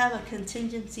do have a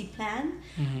contingency plan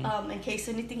in case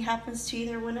anything happens to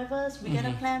either one of us. We got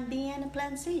a plan B and a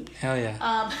plan C. Hell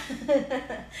yeah.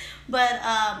 But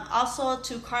also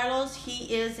to Carlos,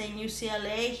 he is in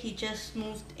UCLA. He just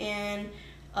moved in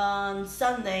on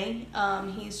Sunday.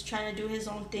 He's trying to do his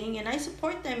own thing, and I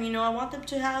support them. I want them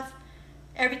to have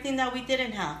everything that we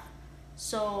didn't have.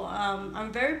 So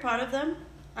I'm very proud of them.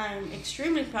 I'm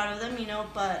extremely proud of them,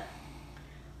 but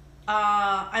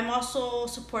I'm also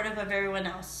supportive of everyone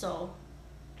else. So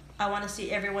I want to see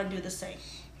everyone do the same.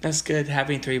 That's good.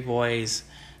 Having 3 boys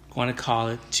going to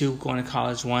college, 2 going to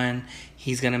college, 1,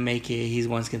 he's going to make it. He's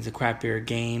once getting the craft beer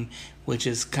game, which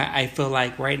is, I feel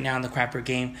like right now in the craft beer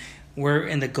game, we're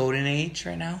in the golden age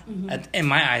right now. In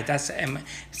my eyes,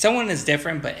 someone is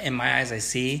different, but in my eyes, I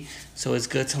see. So it's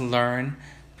good to learn,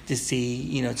 to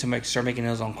see, to start making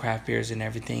those own craft beers and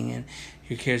everything. And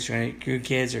your kids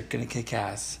are gonna kick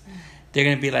ass. They're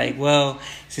gonna be like, well,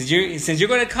 since you're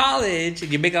going to college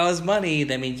and you make all this money,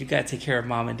 that means you gotta take care of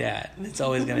mom and dad. It's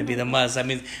always gonna be the must. I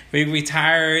mean, we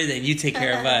retire, then you take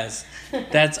care of us.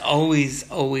 That's always.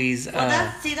 Well,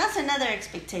 that's another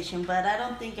expectation, but I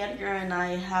don't think Edgar and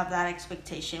I have that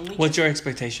expectation. What's your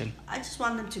expectation? I just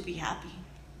want them to be happy,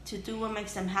 to do what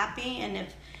makes them happy, and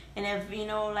if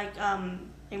like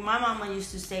my mama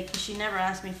used to say, because she never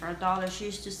asked me for $1, she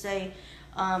used to say,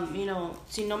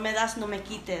 si no me das, no me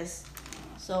quites.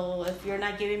 So if you're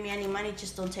not giving me any money,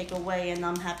 just don't take away, and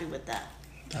I'm happy with that.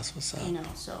 That's what's up.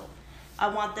 So I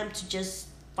want them to just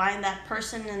find that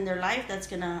person in their life that's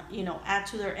gonna, add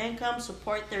to their income,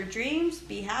 support their dreams,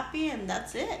 be happy, and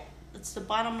that's it. That's the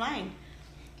bottom line.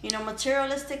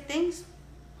 Materialistic things,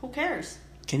 who cares?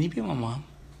 Can you be my mom?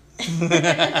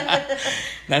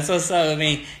 That's what's up. I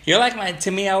mean, you're like to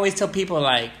me, I always tell people,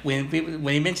 like, when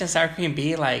you mention sour cream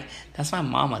B, like, that's my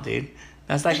mama, dude.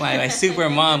 That's like my super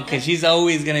mom, because she's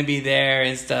always gonna be there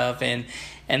and stuff, and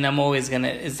I'm always gonna,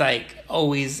 it's like,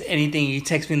 always, anything you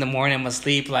text me in the morning, I'm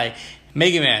asleep, like,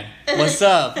 Mega Man, what's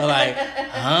up? I'm like,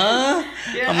 huh?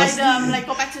 I'm like,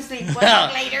 go back to sleep. What's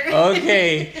up later?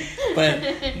 Okay.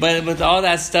 But with all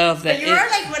that stuff that you're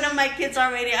like one of my kids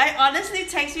already. I honestly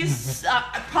text you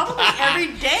probably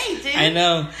every day, dude. I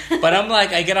know. But I'm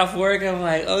like, I get off work, I'm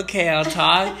like, okay, I'll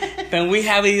talk. But we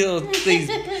have these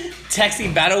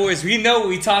texting battle words. We know what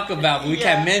we talk about, but we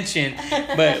can't mention.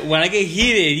 But when I get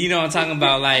heated, you know what I'm talking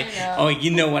about, like, oh,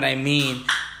 you know what I mean.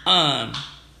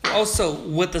 Also,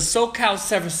 with the SoCal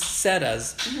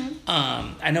Cerveceras,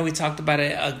 I know we talked about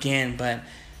it again, but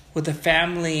with the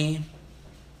family,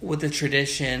 with the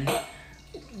tradition,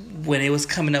 when it was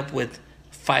coming up with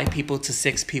 5 people to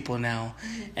 6 people now,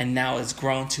 and now it's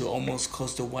grown to almost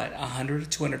close to 100 or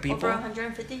 200 people? Over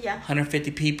 150, yeah.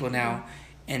 150 people now.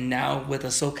 And now with the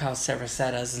SoCal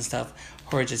Cerveceras and stuff,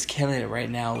 who are just killing it right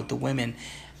now with the women,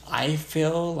 I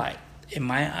feel like, in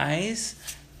my eyes,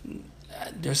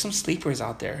 there's some sleepers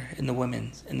out there in the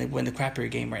women's in the craft beer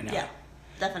game right now. Yeah,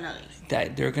 definitely.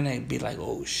 That they're gonna be like,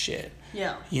 oh shit.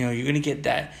 Yeah. You're gonna get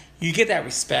that. You get that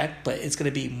respect, but it's gonna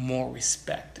be more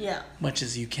respect. Yeah. Much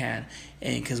as you can,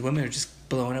 and because women are just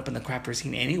blowing up in the craft beer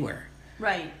scene anywhere.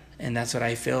 Right. And that's what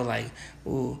I feel like.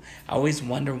 Ooh, I always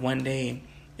wonder one day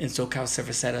in SoCal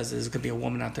Cerveceras, there's gonna be a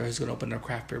woman out there who's gonna open a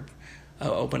craft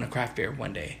beer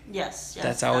one day. Yes.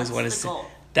 That's I always want to see.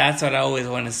 That's what I always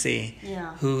want to see.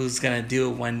 Yeah. Who's gonna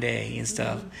do it one day and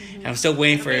stuff. And I'm still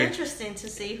waiting for. It'll be interesting to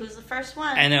see who's the first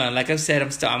one. I know. Like I've said,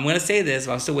 I'm gonna say this,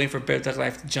 but I'm still waiting for Bear Duck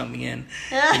Life to jump me in.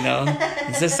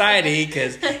 In society,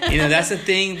 because that's the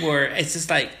thing where it's just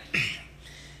like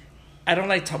I don't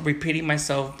like repeating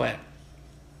myself, but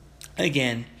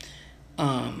again,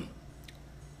 being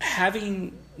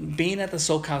at the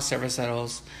SoCal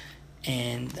Cerveceros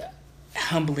and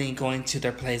humbly going to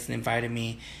their place and inviting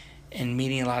me. And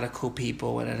meeting a lot of cool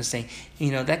people and understanding,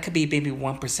 that could be maybe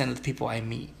 1% of the people I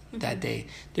meet that day.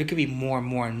 There could be more and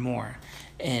more and more.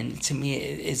 And to me,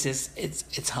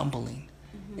 it's humbling.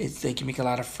 It's like you make a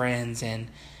lot of friends. And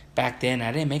back then,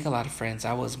 I didn't make a lot of friends.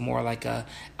 I was more like a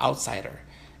outsider.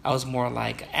 I was more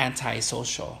like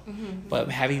anti-social. But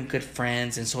having good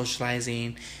friends and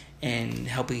socializing and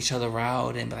helping each other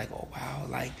out and be like, oh wow,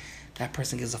 like that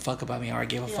person gives a fuck about me, or I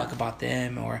give a fuck about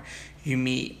them, or you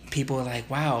meet people like,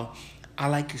 wow, I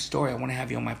like your story, I want to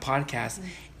have you on my podcast.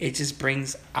 It just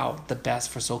brings out the best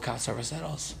for SoCal Surfer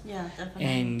Settles. Yeah, definitely.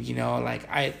 And you know, like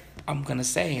I'm gonna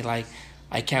say, like,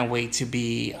 I can't wait to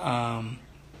be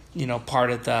you know, part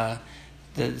of the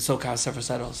SoCal Surfer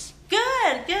Settles. Good.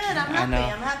 I'm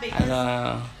happy.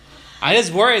 I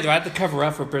just worried I have to cover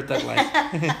up for Beard Thug Life.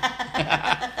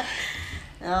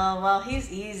 Oh, well,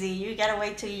 he's easy. You gotta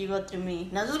wait till you go through me.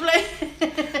 No, just play.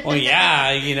 Well,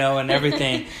 yeah, you know, and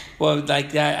everything. Well,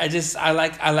 like that, I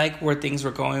like where things were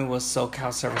going with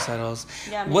SoCal Surfer Settles.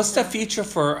 Yeah, what's the future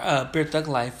for Beard Thug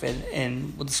Life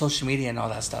and with the social media and all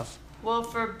that stuff? Well,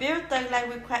 for Beard Thug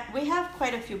Life, we have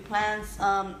quite a few plans.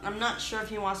 I'm not sure if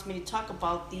he wants me to talk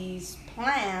about these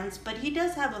plans, but he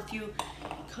does have a few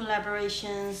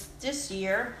collaborations this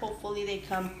year. Hopefully they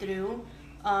come through.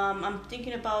 I'm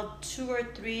thinking about 2 or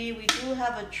 3. We do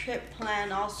have a trip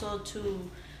planned also to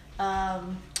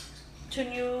Brooklyn.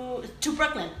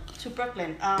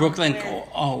 Brooklyn.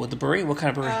 With the brewery? What kind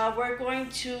of brewery? We're going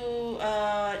to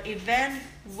event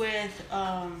with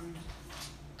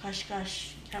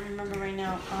gosh, can't remember right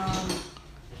now.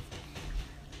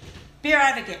 Beer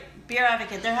Advocate.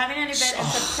 They're having an event in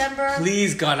September.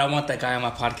 Please, God, I want that guy on my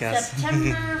podcast.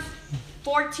 September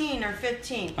 14 or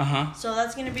 15. Uh-huh. So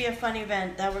that's going to be a fun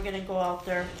event that we're going to go out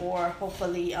there for.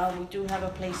 Hopefully, we do have a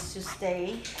place to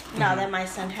stay now that my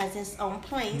son has his own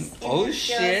place in New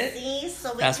shit. Jersey.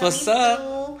 So that's what's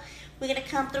up. We're going to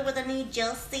come through with a New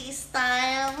Jersey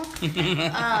style.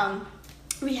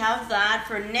 We have that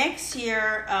for next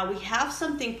year. We have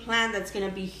something planned that's going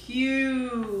to be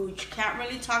huge. Can't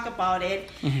really talk about it.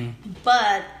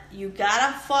 But you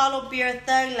got to follow Beard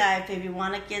Thug Life if you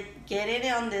want to get it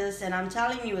on this. And I'm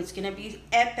telling you, it's going to be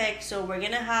epic. So we're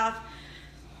going to have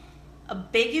a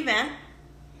big event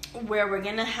where we're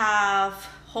going to have,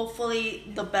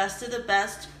 hopefully, the best of the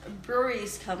best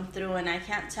breweries come through. And I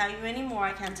can't tell you anymore.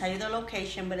 I can't tell you the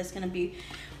location, but it's going to be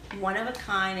one of a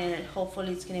kind, and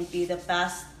hopefully it's going to be the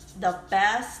best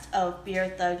of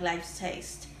Beard Thug Life's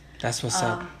taste. That's what's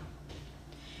up.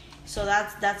 So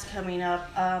that's coming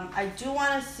up. I do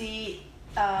want to see,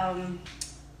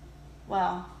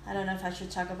 well, I don't know if I should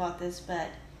talk about this, but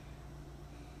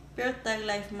Beard Thug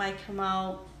Life might come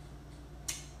out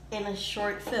in a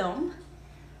short film,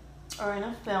 or in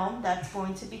a film that's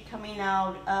going to be coming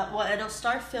out, it'll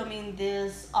start filming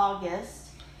this August,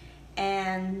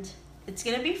 and it's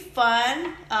going to be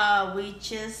fun. We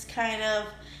just kind of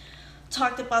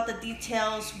talked about the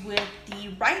details with the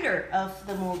writer of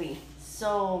the movie.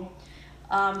 So,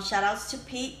 shout outs to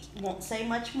Pete. Won't say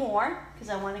much more because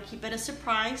I want to keep it a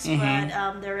surprise.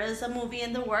 But there is a movie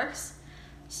in the works.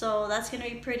 So that's going to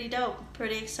be pretty dope.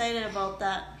 Pretty excited about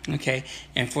that. Okay.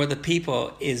 And for the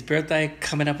people, is Beard Thug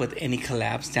coming up with any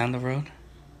collabs down the road?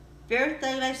 Beard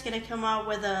Thug Life's going to come out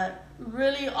with a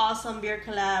really awesome beer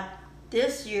collab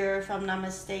this year, if I'm not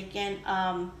mistaken.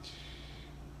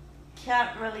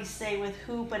 Can't really say with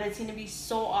who, but it's gonna be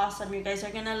so awesome. You guys are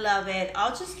gonna love it.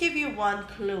 I'll just give you one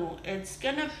clue. It's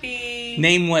gonna be...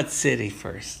 Name what city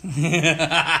first. Around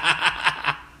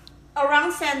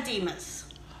San Dimas.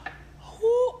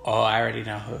 Who? Oh, I already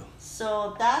know who.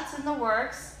 So that's in the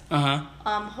works.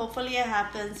 Hopefully it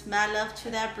happens. Mad love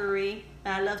to that brewery.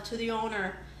 Mad love to the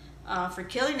owner for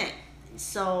killing it.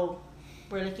 So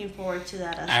we're looking forward to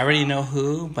that. I already know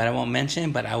who, but I won't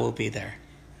mention, but I will be there.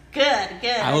 Good.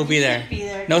 I will be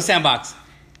there. No sandbox.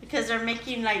 Because they're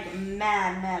making like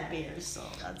mad beers, so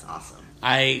that's awesome.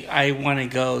 I want to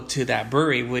go to that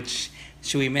brewery, which,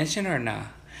 should we mention or not?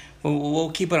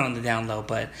 We'll keep it on the down low,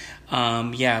 but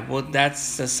yeah, well,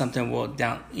 that's just something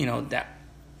that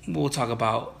we'll talk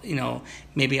about,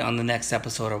 maybe on the next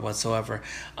episode or whatsoever.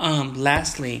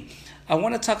 Lastly, I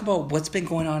want to talk about what's been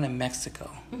going on in Mexico.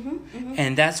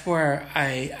 And that's where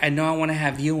I know I want to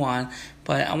have you on,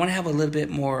 but I want to have a little bit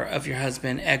more of your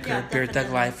husband, Edgar, Beard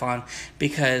Thug Life on,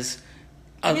 because...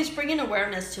 he's bringing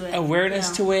awareness to it.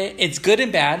 To it. It's good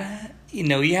and bad.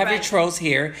 You have your trolls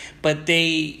here, but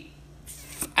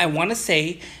I want to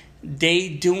say, they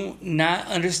do not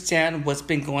understand what's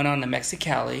been going on in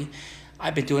Mexicali.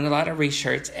 I've been doing a lot of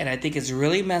research, and I think it's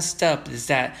really messed up is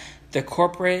that the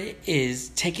corporate is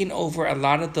taking over a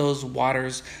lot of those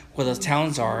waters where those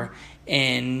towns are,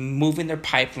 and moving their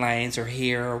pipelines or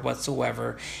here or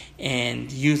whatsoever, and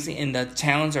the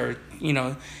towns are,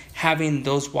 having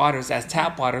those waters as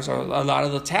tap waters, or a lot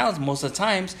of the towns most of the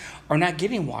times are not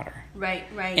getting water. Right.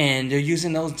 And they're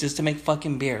using those just to make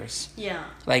fucking beers. Yeah.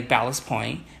 Like Ballast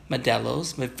Point,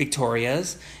 Modelo's,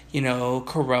 Victoria's,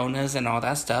 Coronas and all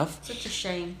that stuff. Such a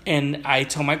shame. And I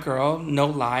told my girl, no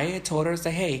lie, I told her,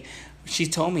 hey, she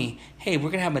told me, hey,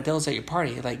 we're going to have Modelo's at your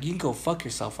party. Like, you can go fuck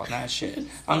yourself on that shit.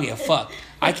 I don't give a fuck.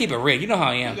 I keep it real. You know how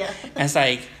I am. Yeah. And it's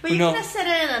like, but you're going to say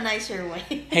it in a nicer way.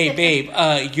 Hey, babe,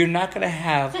 you're not going to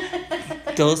have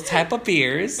those type of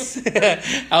beers.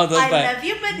 Love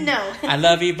you, but no. I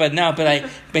love you, but no.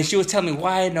 But she was telling me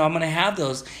why. No, I'm going to have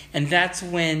those. And that's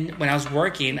when I was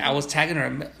working, I was tagging her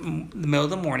in the middle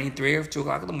of the morning, 3 or 2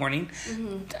 o'clock in the morning,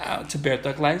 to Bear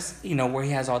Thug Lives, where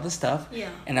he has all this stuff. Yeah.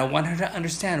 And I want her to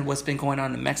understand what's been going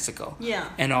on in Mexico. Yeah.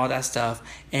 And all that stuff.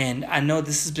 And I know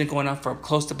this has been going on for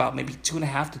close to about maybe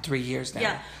 2.5 to 3 years now.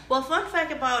 Yeah. Well, fun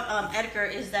fact about Edgar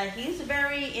is that he's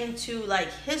very into like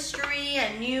history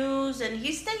and news, and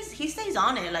he stays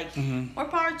on it. Like, more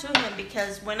power to him,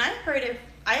 because when I heard it,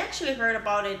 I actually heard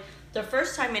about it the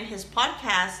first time in his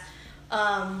podcast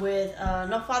with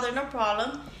No Father, No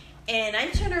Problem. And I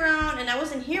turned around, and I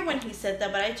wasn't here when he said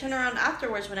that, but I turned around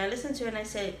afterwards when I listened to it, and I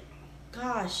said,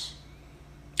 gosh,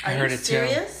 I heard it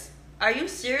serious? Too. Are you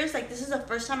serious? Like, this is the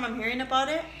first time I'm hearing about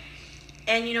it?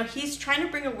 And, he's trying to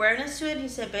bring awareness to it. He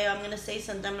said, babe, I'm going to say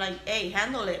something. I'm like, hey,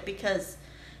 handle it, because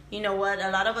you know what? A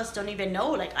lot of us don't even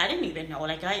know. Like, I didn't even know.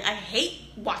 Like, I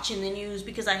hate watching the news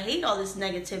because I hate all this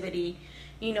negativity,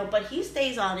 but he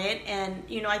stays on it. And,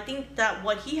 I think that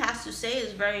what he has to say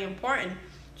is very important.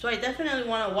 So I definitely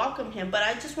want to welcome him. But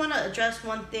I just want to address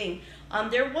one thing.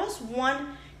 There was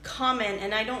one comment,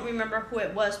 and I don't remember who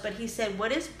it was, but he said,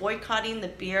 what is boycotting the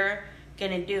beer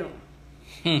going to do?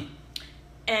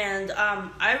 And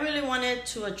I really wanted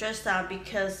to address that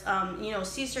because,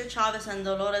 Cesar Chavez and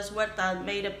Dolores Huerta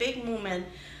made a big movement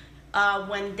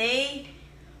when they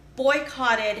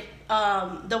boycotted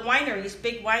the wineries,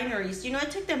 big wineries.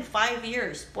 It took them 5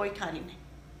 years boycotting,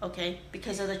 okay,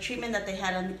 because of the treatment that they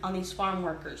had on these farm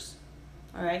workers,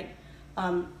 all right?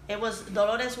 It was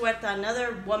Dolores Huerta,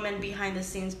 another woman behind the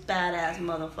scenes, badass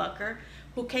motherfucker,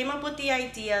 who came up with the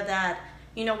idea that,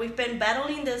 we've been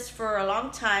battling this for a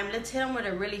long time. Let's hit them where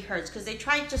it really hurts. Because they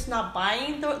tried just not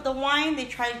buying the wine. They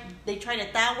tried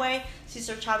it that way.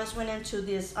 Cesar Chavez went into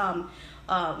this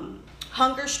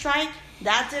hunger strike.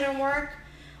 That didn't work.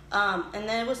 And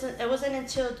then it wasn't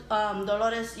until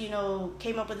Dolores,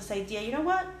 came up with this idea. You know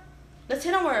what? Let's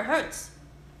hit them where it hurts.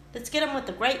 Let's get them with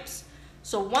the grapes.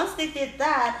 So once they did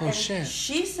that,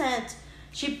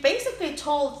 she basically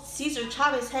told Cesar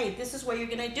Chavez, hey, this is what you're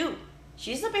going to do.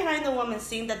 She's the behind the woman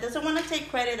scene that doesn't want to take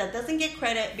credit, that doesn't get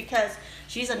credit because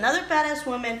she's another badass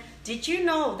woman. Did you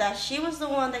know that she was the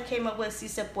one that came up with Si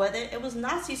Se Puede? It was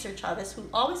not Cesar Chavez, who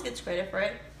always gets credit for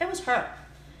it. It was her.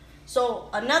 So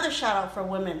another shout out for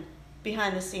women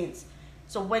behind the scenes.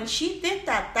 So when she did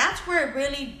that, that's where it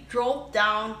really drove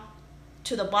down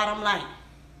to the bottom line.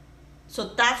 So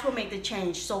that's what made the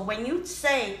change. So when you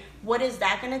say, what is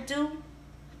that going to do?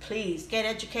 Please get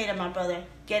educated, my brother.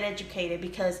 Get educated,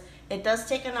 because it does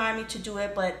take an army to do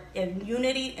it, but in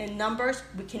unity, in numbers,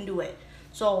 we can do it.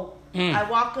 So I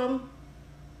welcome,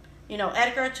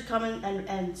 Edgar to come in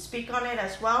and speak on it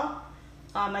as well.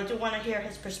 I do want to hear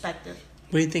his perspective.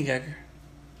 What do you think, Edgar?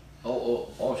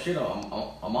 Oh shit! I'm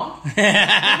on. My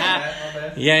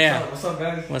bad. Yeah. What's up,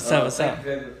 guys? What's up?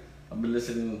 I've been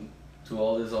listening to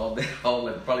all this all day,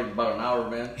 probably about an hour,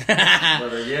 man.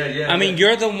 But yeah. I mean,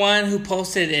 you're the one who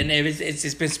posted, and it's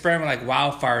just been spreading like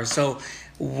wildfire. So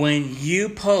when you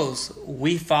post,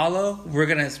 we follow. We're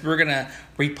gonna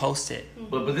repost it.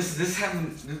 But this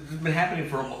has been happening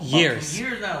for years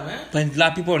now, man. But a lot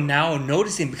of people are now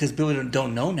noticing because people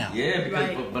don't know now. Yeah,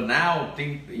 because but now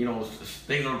things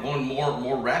are going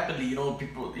more rapidly.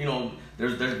 People,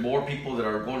 there's more people that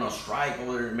are going on strike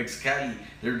over there in Mexicali.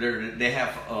 They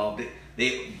have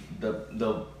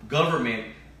the government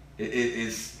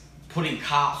is putting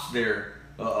cops there.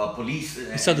 Police.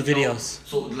 I saw the videos.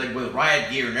 So like with riot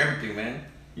gear and everything, man.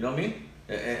 You know what I mean?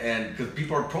 And because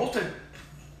people are protesting,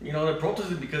 they're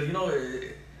protesting because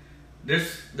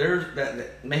there's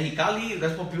that Mexicali.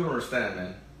 That's what people don't understand,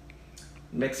 man.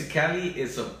 Mexicali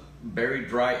is a very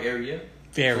dry area.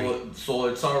 Very. So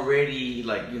it's already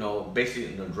basically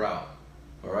in the drought.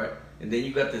 All right, and then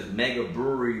you got this mega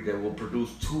brewery that will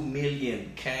produce 2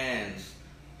 million cans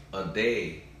a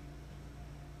day.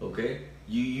 Okay,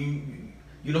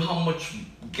 you know how much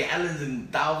gallons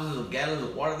and thousands of gallons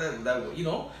of water that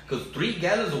because 3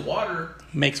 gallons of water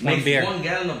makes 1 beer. 1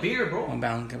 gallon of beer, bro. 1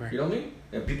 gallon of beer. You know what I mean?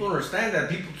 And people don't understand that.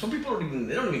 Some people don't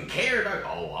even care, dog.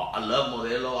 Oh, I love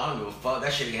Modelo. I don't give a fuck.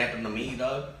 That shit ain't happened to me,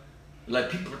 dog. Like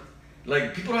people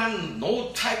don't have no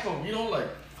type of,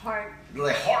 Heart.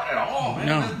 Like heart at all, man.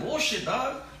 No. That's bullshit,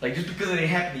 dog. Like just because it ain't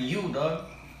happened to you, dog.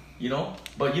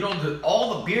 But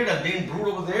all the beer that's being brewed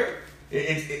over there,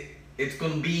 it's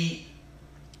gonna be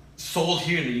sold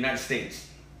here in the United States.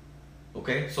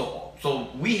 Okay, so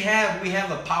we have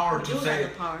the power to say,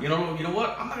 you know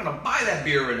what? I'm not gonna buy that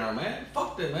beer right now, man.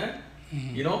 Fuck that, man.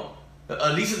 Mm-hmm.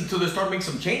 At least until they start making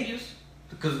some changes,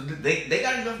 because they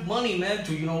got enough money, man,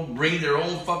 to bring their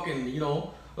own fucking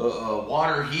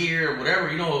water here or whatever,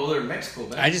 over there in Mexico,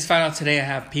 man. I just found out today I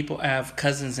have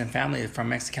cousins and family from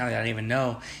Mexico that I didn't even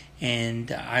know.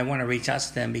 And I want to reach out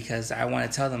to them because I want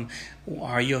to tell them,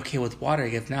 are you okay with water?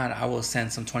 If not, I will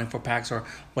send some 24 packs or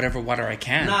whatever water I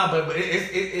can. Nah, but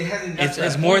it hasn't got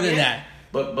It's more than that.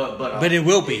 But it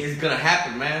will be. It's going to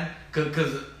happen, man.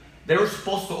 Because they were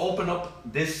supposed to open up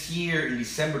this year in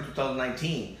December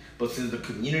 2019. But since the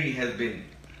community has been,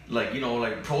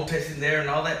 protesting there and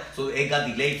all that, so it got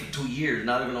delayed for 2 years.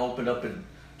 Now they're going to open up in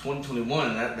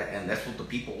 2021. And that's what the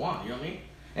people want, you know what I mean?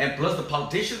 And plus the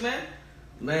politicians, man,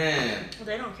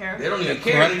 they don't care. They don't even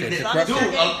care.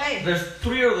 Corrupted. There's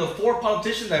 3 of the 4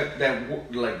 politicians that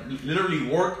literally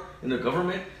work in the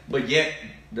government, but yet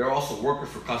they're also workers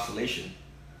for Constellation.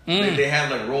 They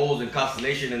have roles in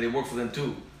Constellation, and they work for them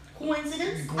too.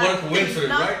 Coincidence? What a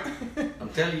coincidence, right? I'm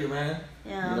telling you, man.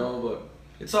 Yeah. But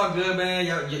it's all good, man.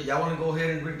 Y'all want to go ahead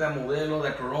and drink that Modelo,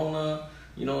 that Corona,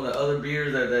 the other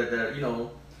beers that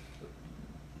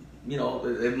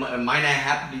it might not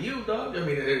happen to you, dog. I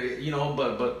mean,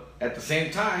 but at the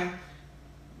same time,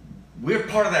 we're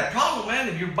part of that problem, man.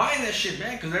 If you're buying that shit,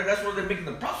 man, because that's where they're making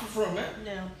the profit from,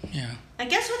 man. Yeah.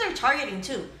 And guess who they're targeting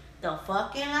too? The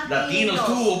fucking Latinos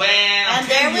too, man. And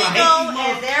there we go,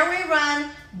 and there we run,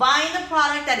 buying the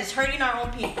product that is hurting our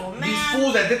own people, man. These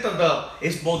fools that did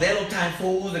it's Modelo time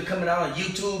fools that coming out on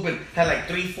YouTube and had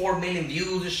 3-4 million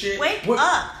views and shit. Wake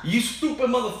up. You stupid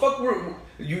motherfucker.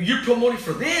 You're promoting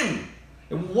for them.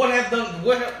 And what have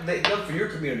they done for your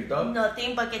community, dog?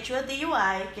 Nothing but get you a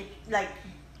DUI,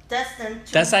 destined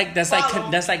to That's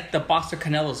like the boxer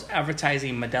Canelo's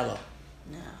advertising Modelo.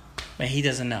 No. But he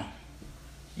doesn't know.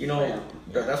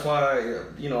 That's why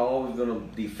I'm always gonna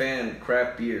defend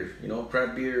craft beer.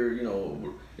 Craft beer.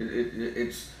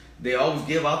 It's they always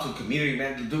give out to the community,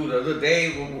 man. To do the other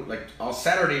day, on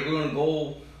Saturday, we're gonna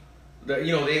go.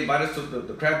 They invite us to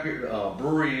the craft beer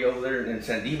brewery over there in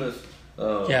San Dimas.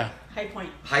 Yeah. High Point.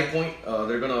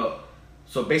 They're gonna.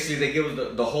 So basically, they give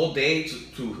us the whole day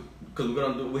to because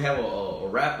we have a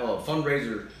rap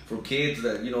fundraiser for kids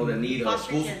that that need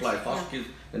school supplies, foster kids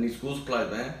that need school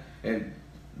supplies, man. And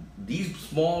these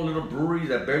small little breweries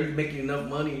that barely making enough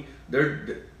money,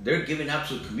 they're giving out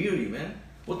to the community, man.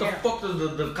 What the fuck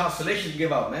does the Constellation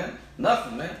give out, man?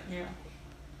 Nothing, man. Yeah.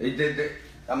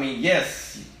 I mean,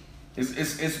 yes,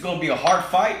 it's gonna be a hard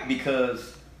fight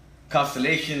because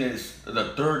Constellation is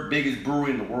the 3rd biggest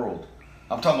brewery in the world.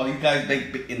 I'm talking about these guys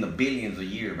make in the billions a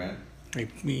year, man.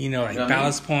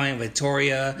 Ballast Point,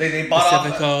 Victoria, they bought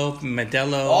Pacifico,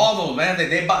 Modelo. All those, man.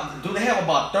 They bought. They have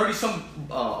about 30 some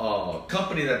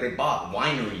company that they bought,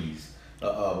 wineries,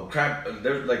 crab.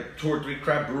 There's 2 or 3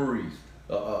 craft breweries.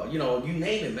 You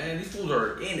name it, man. These fools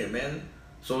are in it, man.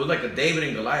 So it's like a David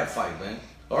and Goliath fight, man.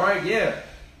 All right, yeah.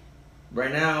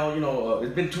 Right now,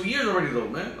 it's been 2 years already, though,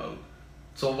 man.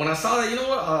 So when I saw that, you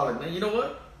know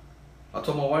what? I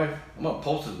told my wife, I'm gonna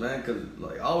post this, man, because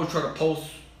I always try to post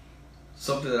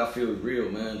something that I feel is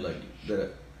real, man.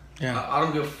 I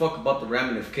don't give a fuck about the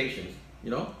ramifications,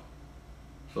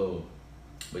 So,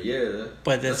 but yeah,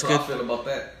 that's good. How I feel about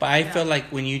that. But I feel like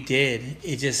when you did,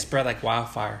 it just spread like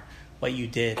wildfire. What you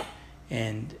did,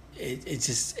 and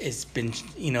it's been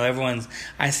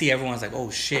I see everyone's like, oh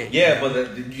shit. Yeah, but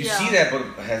did you see that?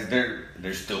 But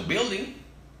they're still building.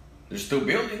 They're still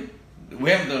building. We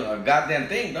haven't done a goddamn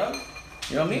thing, dog.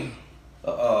 You know what I mean?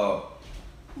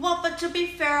 Well, but to be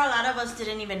fair, a lot of us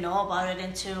didn't even know about it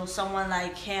until someone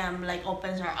like him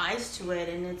opens our eyes to it,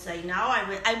 and it's now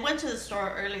I went to the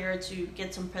store earlier to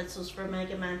get some pretzels for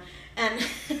Mega Man, and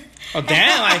oh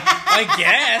damn, I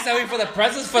guess for the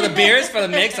pretzels, for the beers, for the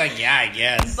mix, I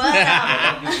guess. But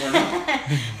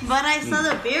but I saw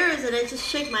the beers and I just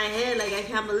shake my head I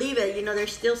can't believe it. They're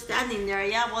still standing there.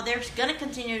 Yeah, well, they're gonna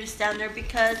continue to stand there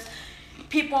because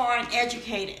people aren't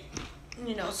educated.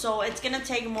 So it's gonna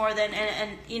take more than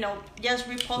and just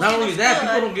reposting. Not only that,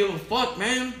 people don't give a fuck,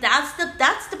 man. That's the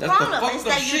problem. It's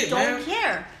that shit, you don't man.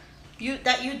 care. You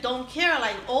don't care.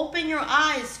 Open your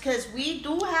eyes, because we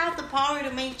do have the power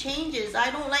to make changes. I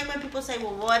don't like when people say,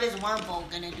 "Well, what is one vote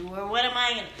gonna do?" or "What am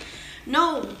I gonna?"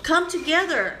 No, come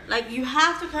together. Like, you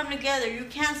have to come together. You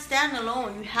can't stand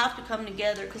alone. You have to come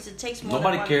together because it takes more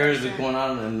Nobody than one cares person. what's going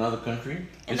on in another country. And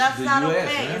It's that's the not US, okay.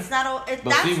 man. It's not. But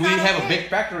that's see, we not have okay. a big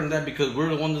factor in that because we're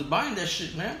the ones that's buying that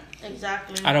shit, man.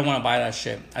 Exactly. I don't want to buy that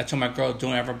shit. I told my girl,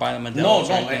 don't ever buy the Modelo's. No,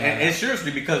 or anything like and that.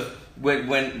 seriously, because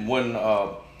when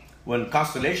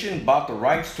Constellation bought the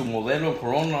rights to Modelo,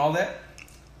 Corona, and all that,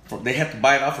 they had to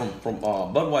buy it out from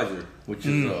Budweiser, which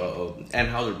is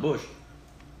Anheuser-Busch,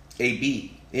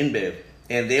 AB, InBev,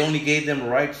 and they only gave them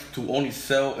rights to only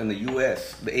sell in the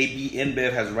U.S. The AB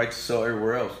InBev has the right to sell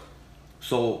everywhere else.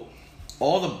 So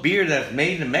all the beer that's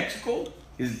made in Mexico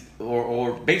is,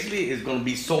 or basically is going to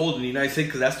be sold in the United States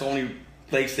because that's the only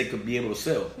place they could be able to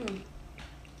sell.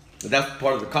 That's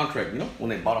part of the contract, you know, when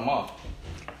they bought them off.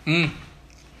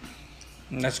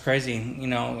 That's crazy. You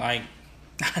know, like,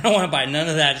 I don't want to buy none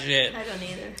of that shit. I don't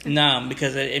either. No,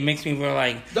 because it makes me feel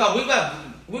like, Dog,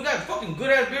 we got fucking good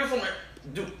ass beer from there.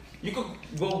 Dude, you could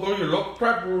go to your local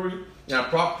craft brewery, and I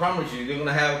promise you, they're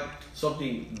gonna have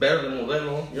something better than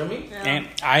Modelo. You know what I mean? Yeah. and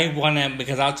I want to,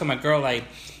 because I'll tell my girl, like,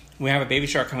 we have a baby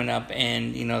shower coming up,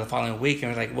 and, you know, the following week,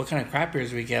 and we're like, what kind of crap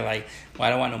beers do we get? Like, well, I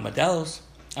don't want no Modelo's.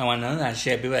 I want none of that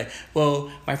shit. People are like,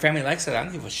 well, my family likes it. I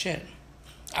don't give a shit.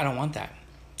 I don't want that.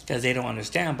 Because they don't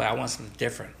understand, but I want something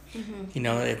different. You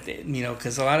know,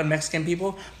 because a lot of Mexican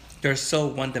people, they're so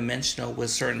one-dimensional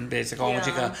with certain bits. Like, oh, I want to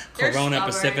Yeah. take a They're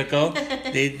Corona stubborn. Pacifico.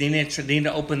 they need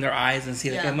to open their eyes and see,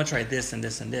 like, Yeah. I'm going to try this and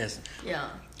this and this. Yeah.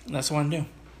 That's what I want to do.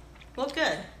 Well,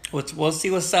 good. We'll see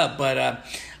what's up, but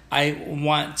I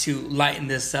want to lighten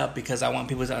this up because I want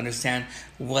people to understand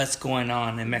what's going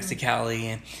on in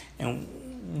Mexicali and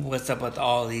what's up with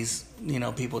all these, you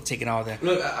know, people taking all their...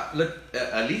 Look,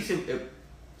 at least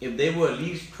if they will at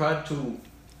least try to,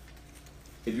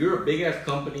 if you're a big ass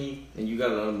company and you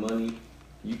got a lot of money,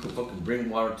 you can fucking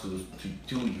bring water to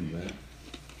you, man.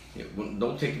 Yeah,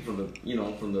 don't take it from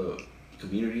the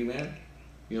community, man.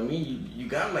 You know what I mean? You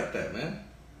got it like that, man.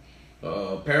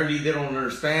 Apparently they don't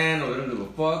understand or they don't give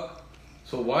a fuck.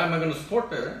 So why am I gonna support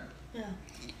that? Man? Yeah.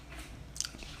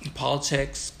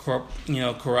 Politics,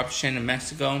 corruption in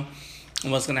Mexico.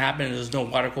 And what's going to happen is there's no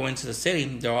water going to the city.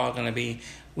 They're all going to be,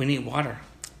 we need water.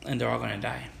 And they're all going to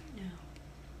die. Yeah.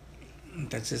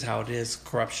 That's just how it is.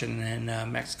 Corruption in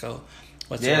Mexico.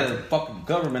 Yeah, the fucking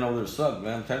government over there sucks,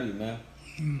 man. I'm telling you, man.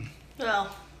 Well,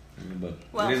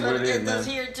 But it is what it is, it does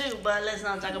man. here too, but let's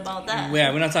not talk about that.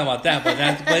 Yeah, we're not talking about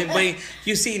that. But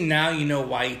you see now, you know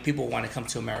why people want to come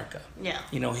to America. Yeah.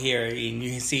 You know, here, and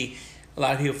you see a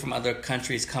lot of people from other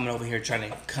countries coming over here trying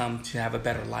to come to have a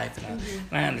better life. And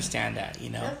I understand that, you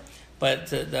know. Yep. But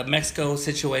the Mexico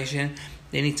situation,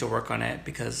 they need to work on it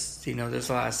because, you know, there's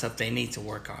a lot of stuff they need to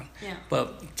work on. Yeah.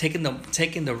 But taking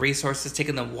the resources,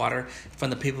 taking the water from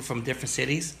the people from different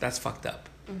cities, that's fucked up.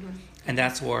 And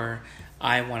that's where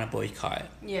I want to boycott.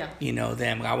 Yeah. You know,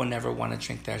 them. I would never want to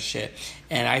drink that shit.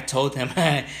 And I told them,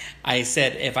 I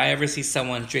said, if I ever see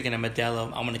someone drinking a Modelo,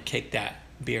 I'm going to kick that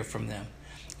beer from them.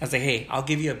 I was like, hey, I'll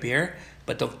give you a beer,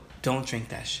 but don't drink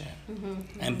that shit.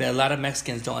 And a lot of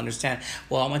Mexicans don't understand.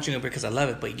 Well, I'm not drinking a beer because I love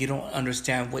it, but you don't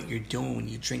understand what you're doing when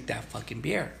you drink that fucking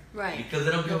beer. Right. Because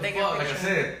they don't give a bigger fuck. Like I picture.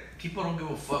 said, people don't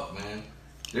give a fuck, man.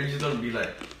 They're just gonna be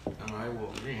like, all right,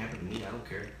 well, it ain't happening to me. I don't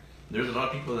care. There's a lot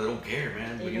of people that don't care,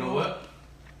 man. But you know what?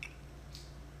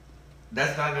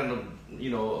 That's not gonna,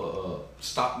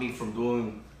 stop me from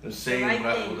doing and saying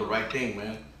the right thing,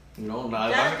 man. You know, now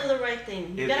You gotta do the right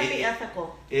thing. You gotta be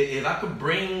ethical. If I could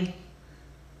bring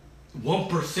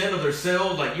 1% of their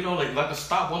sales, like if I could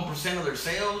stop 1% of their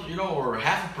sales, or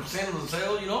 0.5% of the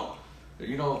sales,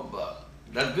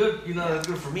 that's good. That's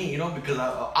good for me, because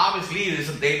obviously it's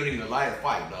a David and Goliath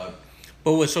fight, dog.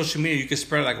 But with social media, you can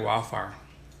spread it like wildfire.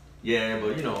 Yeah,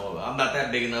 but I'm not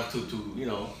that big enough to do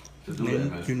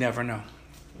that, man. You never know.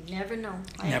 You never know.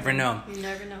 Never know. You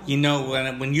never know. You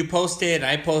know, when you post it,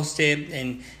 I post it,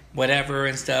 and whatever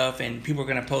and stuff, and people are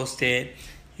gonna post it.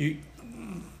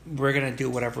 We're gonna do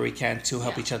whatever we can to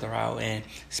help each other out and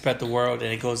spread the word,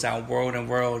 and it goes out world,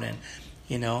 and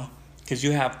because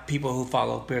you have people who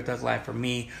follow Beer Thug Life or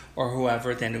me or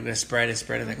whoever, then they're gonna spread it,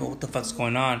 like, oh, what the fuck's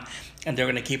going on? And they're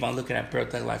gonna keep on looking at Beer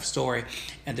Thug Life story,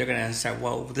 and they're gonna understand,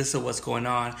 well, this is what's going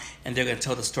on, and they're gonna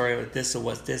tell the story of this is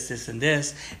what's this, and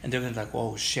this, and they're gonna be like,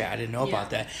 oh shit, I didn't know about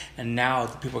that. And now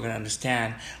the people are gonna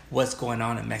understand what's going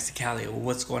on in Mexicali, or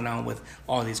what's going on with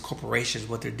all these corporations,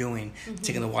 what they're doing,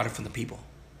 taking the water from the people.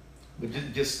 But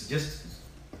just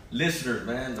listeners,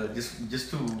 man,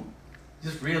 just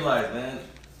realize, man,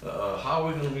 how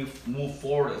are we gonna move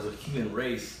forward as a human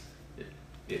race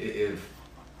if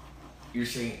you're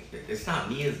saying it's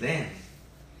not me, it's them?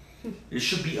 It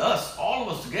should be us, all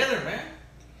of us together, man.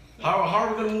 How are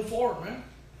we gonna move forward, man?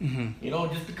 Mm-hmm. You know,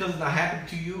 just because it's not happening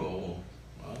to you,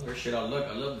 well, there's shit I look.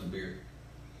 I love this beer.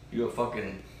 You're a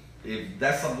fucking. If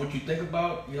that's something what you think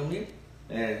about, you know what I mean?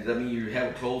 And I mean, you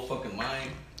have a closed fucking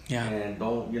mind. Yeah. And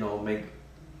don't, make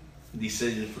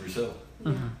decisions for yourself.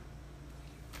 Mm-hmm.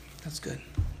 That's good.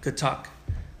 Good talk.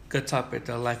 Good talk with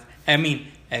the life. I mean,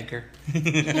 Edgar.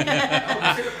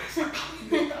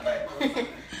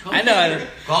 I know.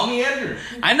 Call me Edgar.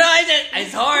 I know.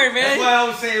 It's hard, man. That's why I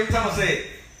always say every time I say it.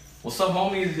 What's up,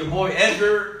 homie? It's your boy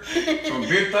Edgar from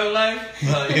Beer Thug Life.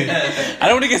 I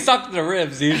don't want to get stuck in the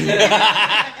ribs, dude.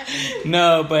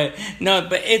 No, but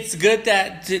it's good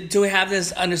that to have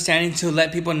this understanding to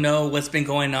let people know what's been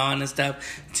going on and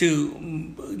stuff to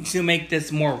make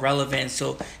this more relevant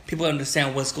so people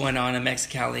understand what's going on in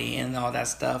Mexicali and all that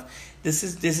stuff. This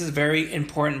is very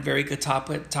important, very good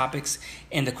topics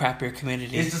in the craft beer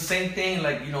community. It's the same thing,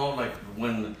 like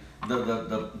when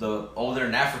the over there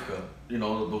in Africa,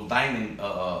 those diamond,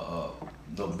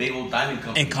 the big old diamond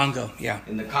companies in Congo, yeah.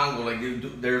 In the Congo, like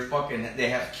they're fucking, they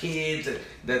have kids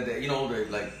that they're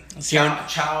like Sierra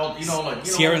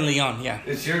Leone, yeah.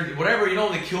 It's whatever,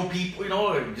 they kill people,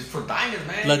 just for diamonds,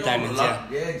 man. Blood diamonds, yeah.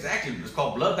 Yeah, exactly. It's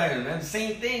called blood diamonds, man. The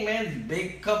same thing, man. These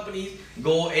big companies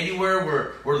go anywhere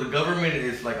where the government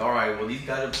is like, all right, well, these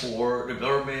guys are poor. The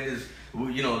government is,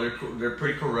 they're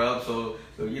pretty corrupt. So,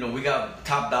 we got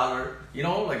top dollar.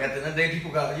 Like at the end of the day,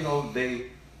 people got,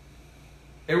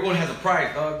 everyone has a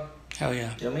price, dog. Hell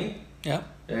yeah. You know what I mean? Yeah.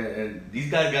 And these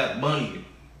guys got money,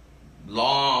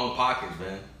 long pockets,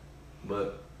 man.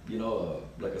 But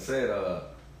like I said, I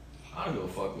don't give a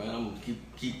fuck, man. I'm gonna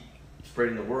keep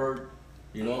spreading the word,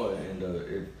 and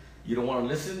if you don't want to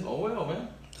listen, oh well, man.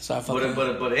 So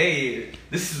but hey,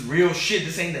 this is real shit.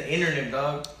 This ain't the internet,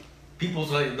 dog.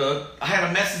 People's like I had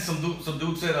a message. Some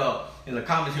dude said in the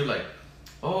comments, he was like,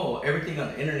 "Oh, everything on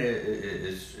the internet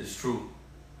is true."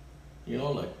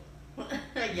 Like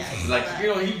yeah, like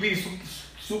he'd be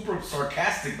super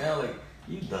sarcastic, man. Like,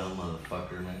 you dumb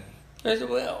motherfucker, man.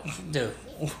 Well, dude,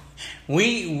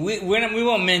 we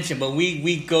won't mention, but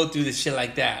we go through this shit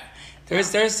like that.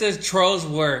 There's trolls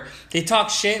where they talk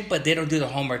shit, but they don't do the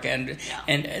homework, and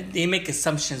they make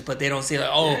assumptions, but they don't say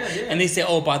and they say,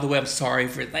 oh, by the way, I'm sorry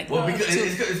for like. Well,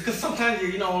 because sometimes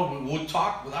we'll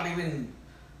talk without even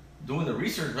doing the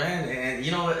research, man, and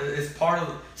it's part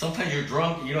of. Sometimes you're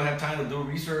drunk, you don't have time to do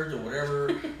research or whatever.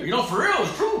 For real,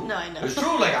 it's true. No, I know. It's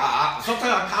true. Like sometimes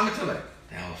I comment to like,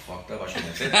 damn, I was fucked up. I shouldn't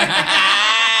have said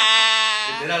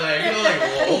that. And then I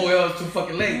well, it's too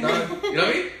fucking late, dog. You know what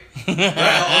I mean?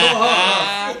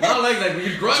 Not like when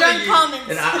you're drunk. Drunk comments.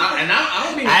 And I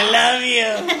don't mean. I love you.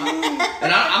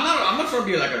 And I'm not trying to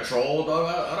be like a troll, dog.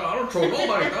 I don't troll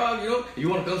nobody, dog. You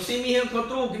want to come see me? Come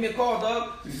through. Give me a call,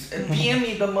 dog. And PM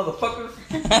me, dumb motherfucker.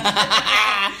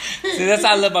 See, that's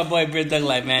how I love my boy Beer Thug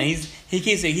Life, man. He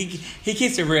keeps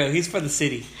it real. He's for the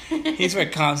city. He's for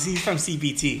comps. He's from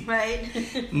CBT. Right.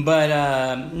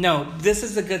 But no, this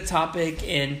is a good topic,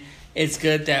 and it's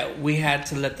good that we had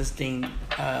to let this thing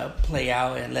play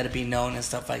out and let it be known and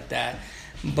stuff like that.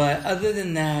 But other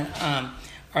than that,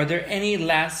 are there any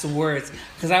last words?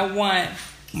 Because I want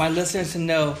my listeners to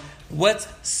know, what's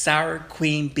Sour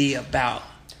Queen Bee about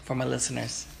for my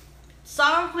listeners?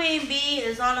 Sour Queen Bee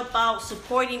is all about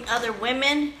supporting other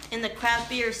women in the craft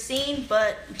beer scene,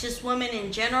 but just women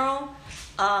in general.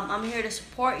 I'm here to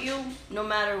support you no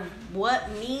matter what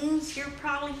means you're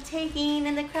probably taking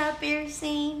in the craft beer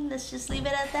scene. Let's just leave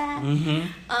it at that.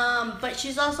 Mm-hmm. But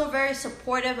she's also very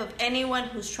supportive of anyone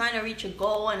who's trying to reach a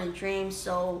goal and a dream.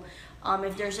 So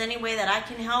if there's any way that I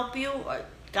can help you or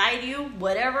guide you,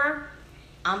 whatever,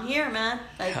 I'm here, man.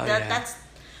 Like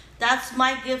that's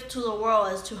my gift to the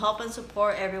world, is to help and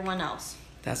support everyone else.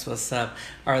 That's what's up.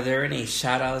 Are there any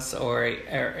shout outs or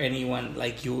anyone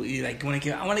like you want to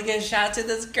give? I want to give a shout out to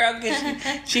this girl because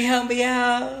she helped me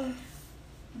out.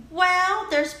 Well,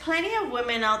 there's plenty of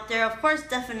women out there. Of course,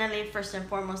 definitely, first and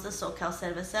foremost, the SoCal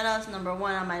Cerveceras, number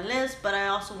one on my list. But I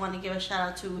also want to give a shout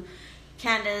out to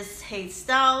Candace Hayes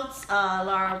Stouts,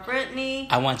 Laura Brittany.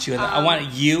 I want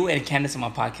you and Candace on my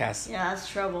podcast. Yeah, that's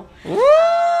trouble. Woo!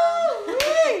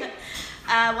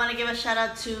 I want to give a shout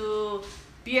out to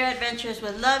Beer Adventures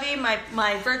with Lovey,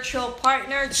 my virtual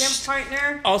partner, gym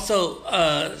partner. Also,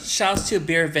 shouts to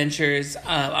Beer Adventures.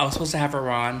 I was supposed to have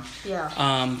her on.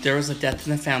 Yeah. There was a death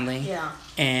in the family. Yeah.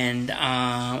 And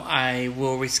I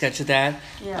will reschedule that.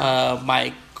 Yeah.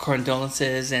 My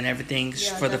condolences and everything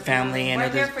for the family. And we're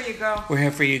here for you, girl. We're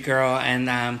here for you, girl.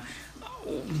 And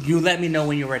you let me know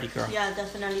when you're ready, girl. Yeah,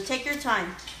 definitely. Take your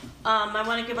time. I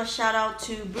want to give a shout out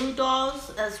to Brew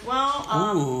Dolls as well.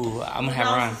 Ooh, I'm gonna have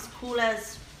her on. Cool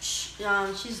as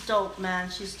she's dope,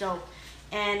 man. She's dope.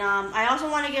 And I also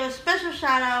want to give a special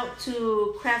shout out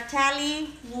to Craft Tally,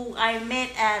 who I met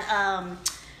at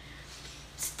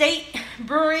State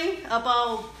Brewery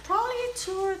about probably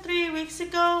 2 or 3 weeks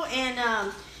ago.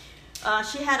 And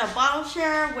she had a bottle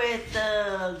share with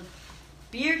the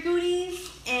beer goodies.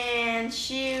 And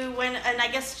I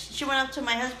guess she went up to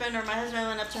my husband, or my husband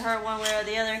went up to her, one way or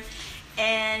the other.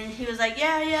 And he was like,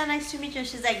 yeah, nice to meet you. And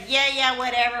she's like, yeah,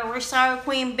 whatever. We're sorry,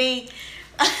 Queen Bee.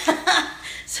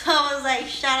 So I was like,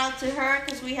 shout out to her,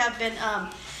 because we have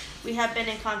been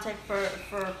in contact for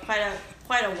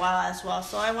quite a while as well.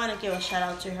 So I want to give a shout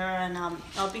out to her, and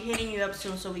I'll be hitting you up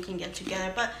soon so we can get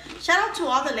together. But shout out to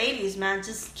all the ladies, man.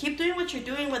 Just keep doing what you're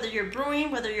doing, whether you're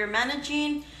brewing, whether you're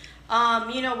managing,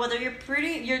 whether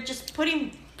you're just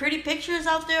putting pretty pictures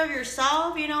out there of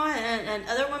yourself, and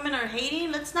other women are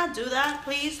hating. Let's not do that,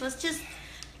 please. Let's just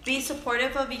be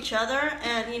supportive of each other.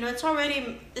 And it's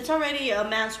already a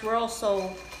man's world,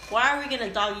 so why are we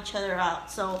gonna dog each other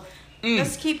out? So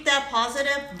let's keep that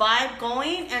positive vibe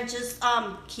going, and just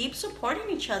keep supporting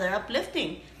each other,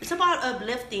 uplifting. It's about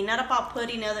uplifting, not about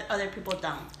putting other people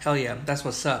down. Hell yeah, that's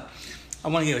what's up. I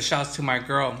want to give a shout out to my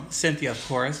girl Cynthia, of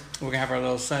course. We're gonna have our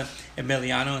little son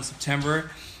Emiliano in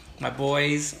September. My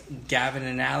boys Gavin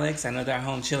and Alex, I know they're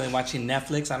home chilling watching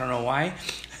Netflix. I don't know why.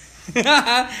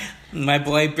 My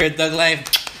boy Bear Thug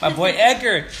Life. My boy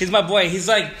Edgar. He's my boy. He's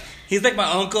like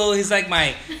my uncle. He's like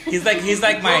my He's my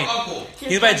drunk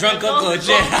uncle.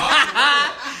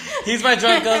 He's my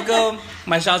drunk uncle.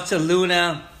 My shouts to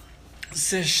Luna.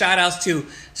 Shout outs to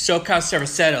SoCal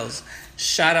Cerveceros.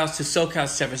 Shout outs to SoCal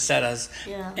Cerveceros.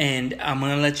 Yeah. And I'm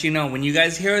gonna let you know, when you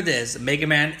guys hear this, Mega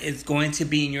Man is going to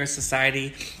be in your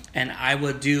society, and I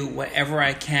will do whatever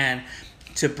I can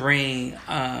to bring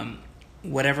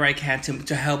whatever I can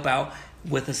to help out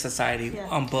with the society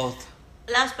on both.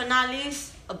 Last but not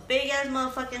least, a big ass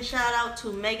motherfucking shout out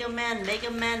to Mega Man. See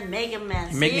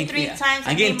you 3 times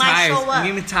and he might show up. I'm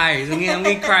getting tired. I'm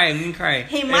gonna cry.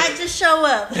 He might just show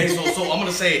up. Hey, so I'm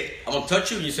gonna touch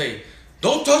you, and you say,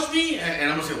 "Don't touch me," and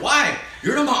I'm gonna say, "Why?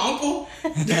 You're not my uncle."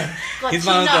 He's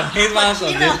my uncle. He's my uncle.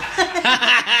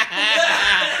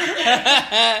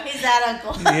 He's that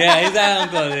uncle. Yeah, he's that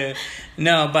uncle, dude.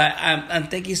 No, but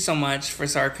thank you so much for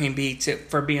Sour Cream Bee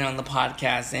for being on the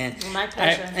podcast, and my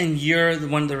pleasure. And you're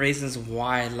one of the reasons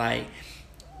why, like,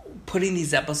 putting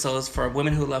these episodes for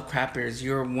women who love craft beers.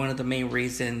 You're one of the main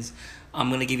reasons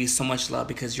I'm gonna give you so much love,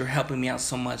 because you're helping me out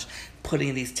so much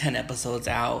putting these 10 episodes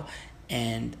out,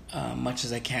 and much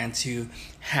as I can to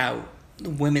have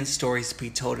women's stories to be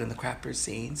told in the craft beer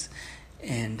scenes.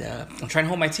 And I'm trying to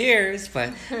hold my tears,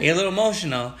 but I get a little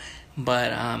emotional.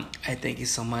 But I thank you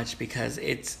so much, because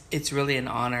it's really an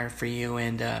honor for you,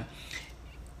 and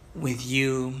with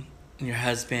you and your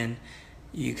husband,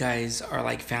 you guys are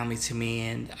like family to me,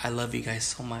 and I love you guys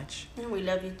so much. And we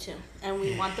love you too, and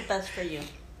we want the best for you,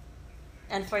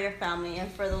 and for your family,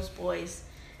 and for those boys,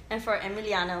 and for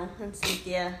Emiliano and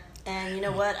Cynthia. And you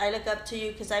know what? I look up to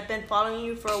you because I've been following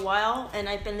you for a while, and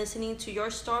I've been listening to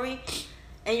your story.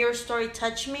 And your story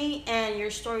touched me, and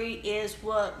your story is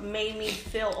what made me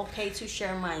feel okay to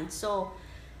share mine. So,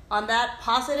 on that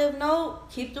positive note,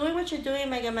 keep doing what you're doing,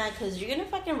 Mega Man, because you're going to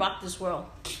fucking rock this world.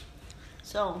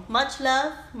 So, much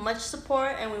love, much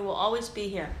support, and we will always be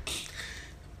here.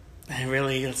 I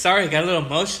got a little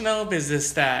emotional, because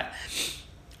it's that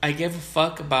I give a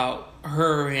fuck about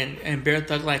her and Bear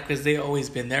Thug Life, because they've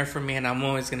always been there for me, and I'm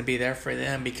always going to be there for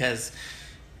them, because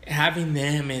having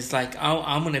them is like,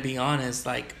 I'm going to be honest,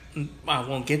 like, I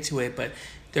won't get to it, but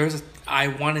I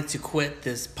wanted to quit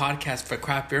this podcast for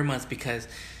Craft Beer Month, because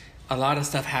a lot of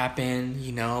stuff happened,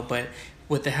 but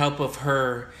with the help of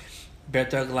her, Bear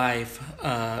Thug Life,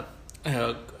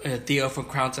 Theo from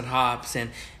Crowns and Hops, and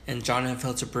John and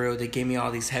Filter Brew, they gave me all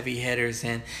these heavy hitters,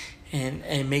 and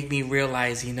make me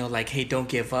realize, like, hey, don't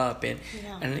give up, and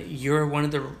you're one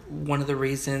of the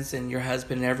reasons, and your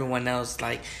husband and everyone else,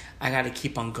 like, I got to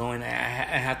keep on going. I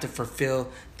have to fulfill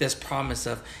this promise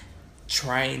of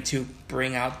trying to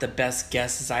bring out the best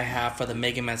guests I have for the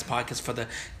Mega Man's podcast for the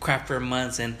Craft Beer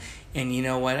Months, and you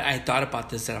know what? I thought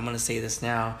about this, and I'm gonna say this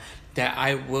now, that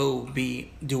I will be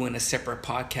doing a separate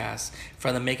podcast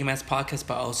for the Mega Man's podcast,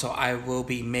 but also I will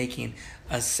be making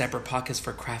a separate podcast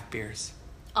for craft beers.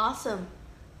 Awesome.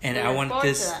 And I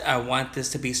want this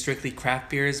to be strictly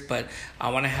craft beers, but I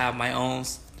want to have my own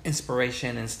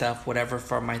inspiration and stuff, whatever,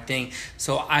 for my thing.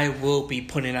 So I will be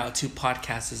putting out 2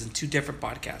 podcasts and 2 different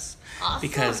podcasts. Awesome.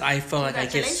 Because I feel like I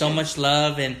get so much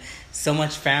love and so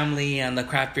much family on the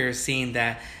craft beer scene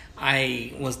that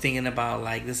I was thinking about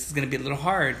like this is gonna be a little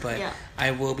hard, but Yeah.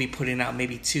 I will be putting out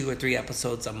maybe 2 or 3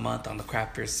 episodes a month on the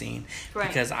craft beer scene Right.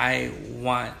 because I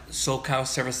want SoCal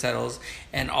Cerveceros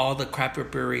and all the craft beer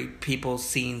brewery people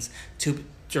scenes to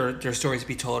their stories to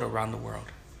be told around the world.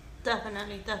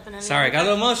 Definitely. Sorry, I got a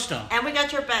little emotional. And we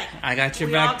got your back. I got your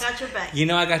we back. all got your back. You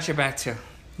know I got your back too,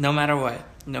 no matter what,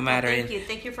 no matter.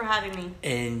 Thank you for having me,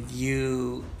 And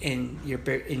you and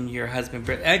your husband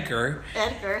Edgar.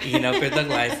 Edgar. You know, Beer Thug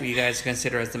Life, you guys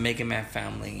consider us the Mega Man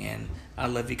family, and I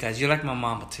love you guys. You're like my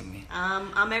mama to me.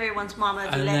 I'm everyone's mama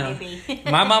if I you know. let me be.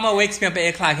 My mama wakes me up at 8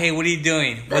 o'clock. Hey, what are you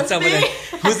doing? What's That's up with me.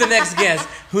 it? Who's the next guest?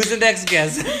 Who's the next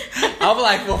guest? I'm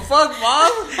like, well, fuck,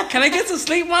 mom. Can I get some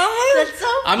sleep, mama? That's so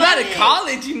I'm not in funny.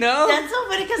 college, you know. That's so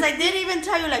funny because I didn't even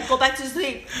tell you like go back to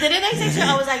sleep. Didn't I say so?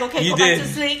 I was like, okay, You go did. back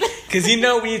to sleep. Because you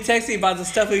know when you text me about the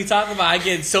stuff we talk about, I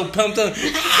get so pumped up.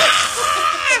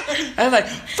 I'm like,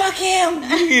 fuck him,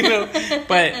 you know.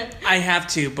 But I have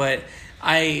to. But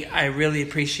I really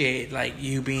appreciate like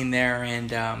you being there,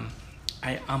 and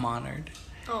I'm honored.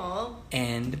 Oh,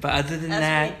 But other than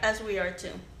that, as we are too.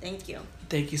 Thank you.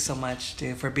 thank you so much,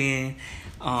 dude, for being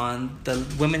on the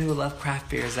Women Who Love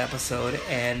Craft Beers episode,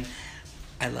 and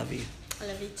I love you. I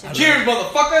love you too. Cheers,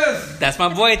 motherfuckers! That's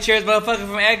my boy. Cheers, motherfucker,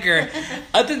 from Edgar.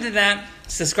 Other than that,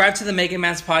 subscribe to the Mega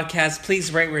Man's podcast.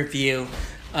 Please rate, review.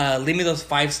 Leave me those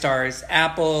 5 stars.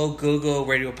 Apple, Google,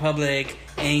 Radio Public,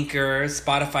 Anchor,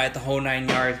 Spotify, the whole 9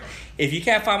 yards. If you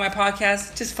can't find my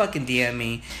podcast, just fucking DM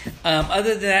me.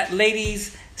 Other than that,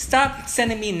 ladies, stop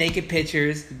sending me naked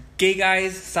pictures. Gay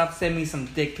guys, stop sending me some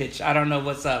dick pics. I don't know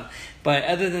what's up. But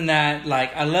other than that,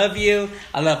 like, I love you.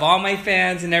 I love all my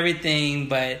fans and everything.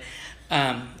 But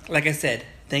like I said,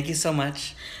 thank you so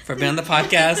much for being on the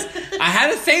podcast. I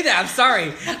had to say that. I'm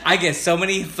sorry. I get so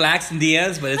many flacks and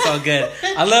DMs, but it's all good.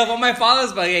 I love all my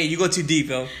followers, but hey, you go too deep,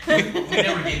 yo. We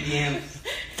never get DMs.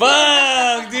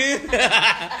 Fuck, dude.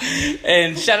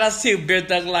 And shout outs to Beer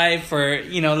Thug Life for,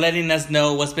 letting us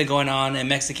know what's been going on in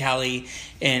Mexicali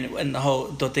and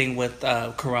the thing with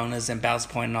Coronas and Ballast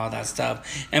Point and all that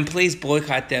stuff. And please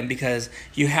boycott them because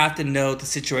you have to know the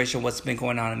situation, what's been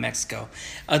going on in Mexico.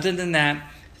 Other than that,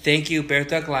 thank you, Bear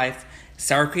Thug Life,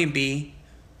 Sour Cream B,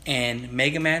 and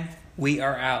Mega Man. We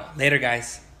are out. Later,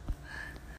 guys.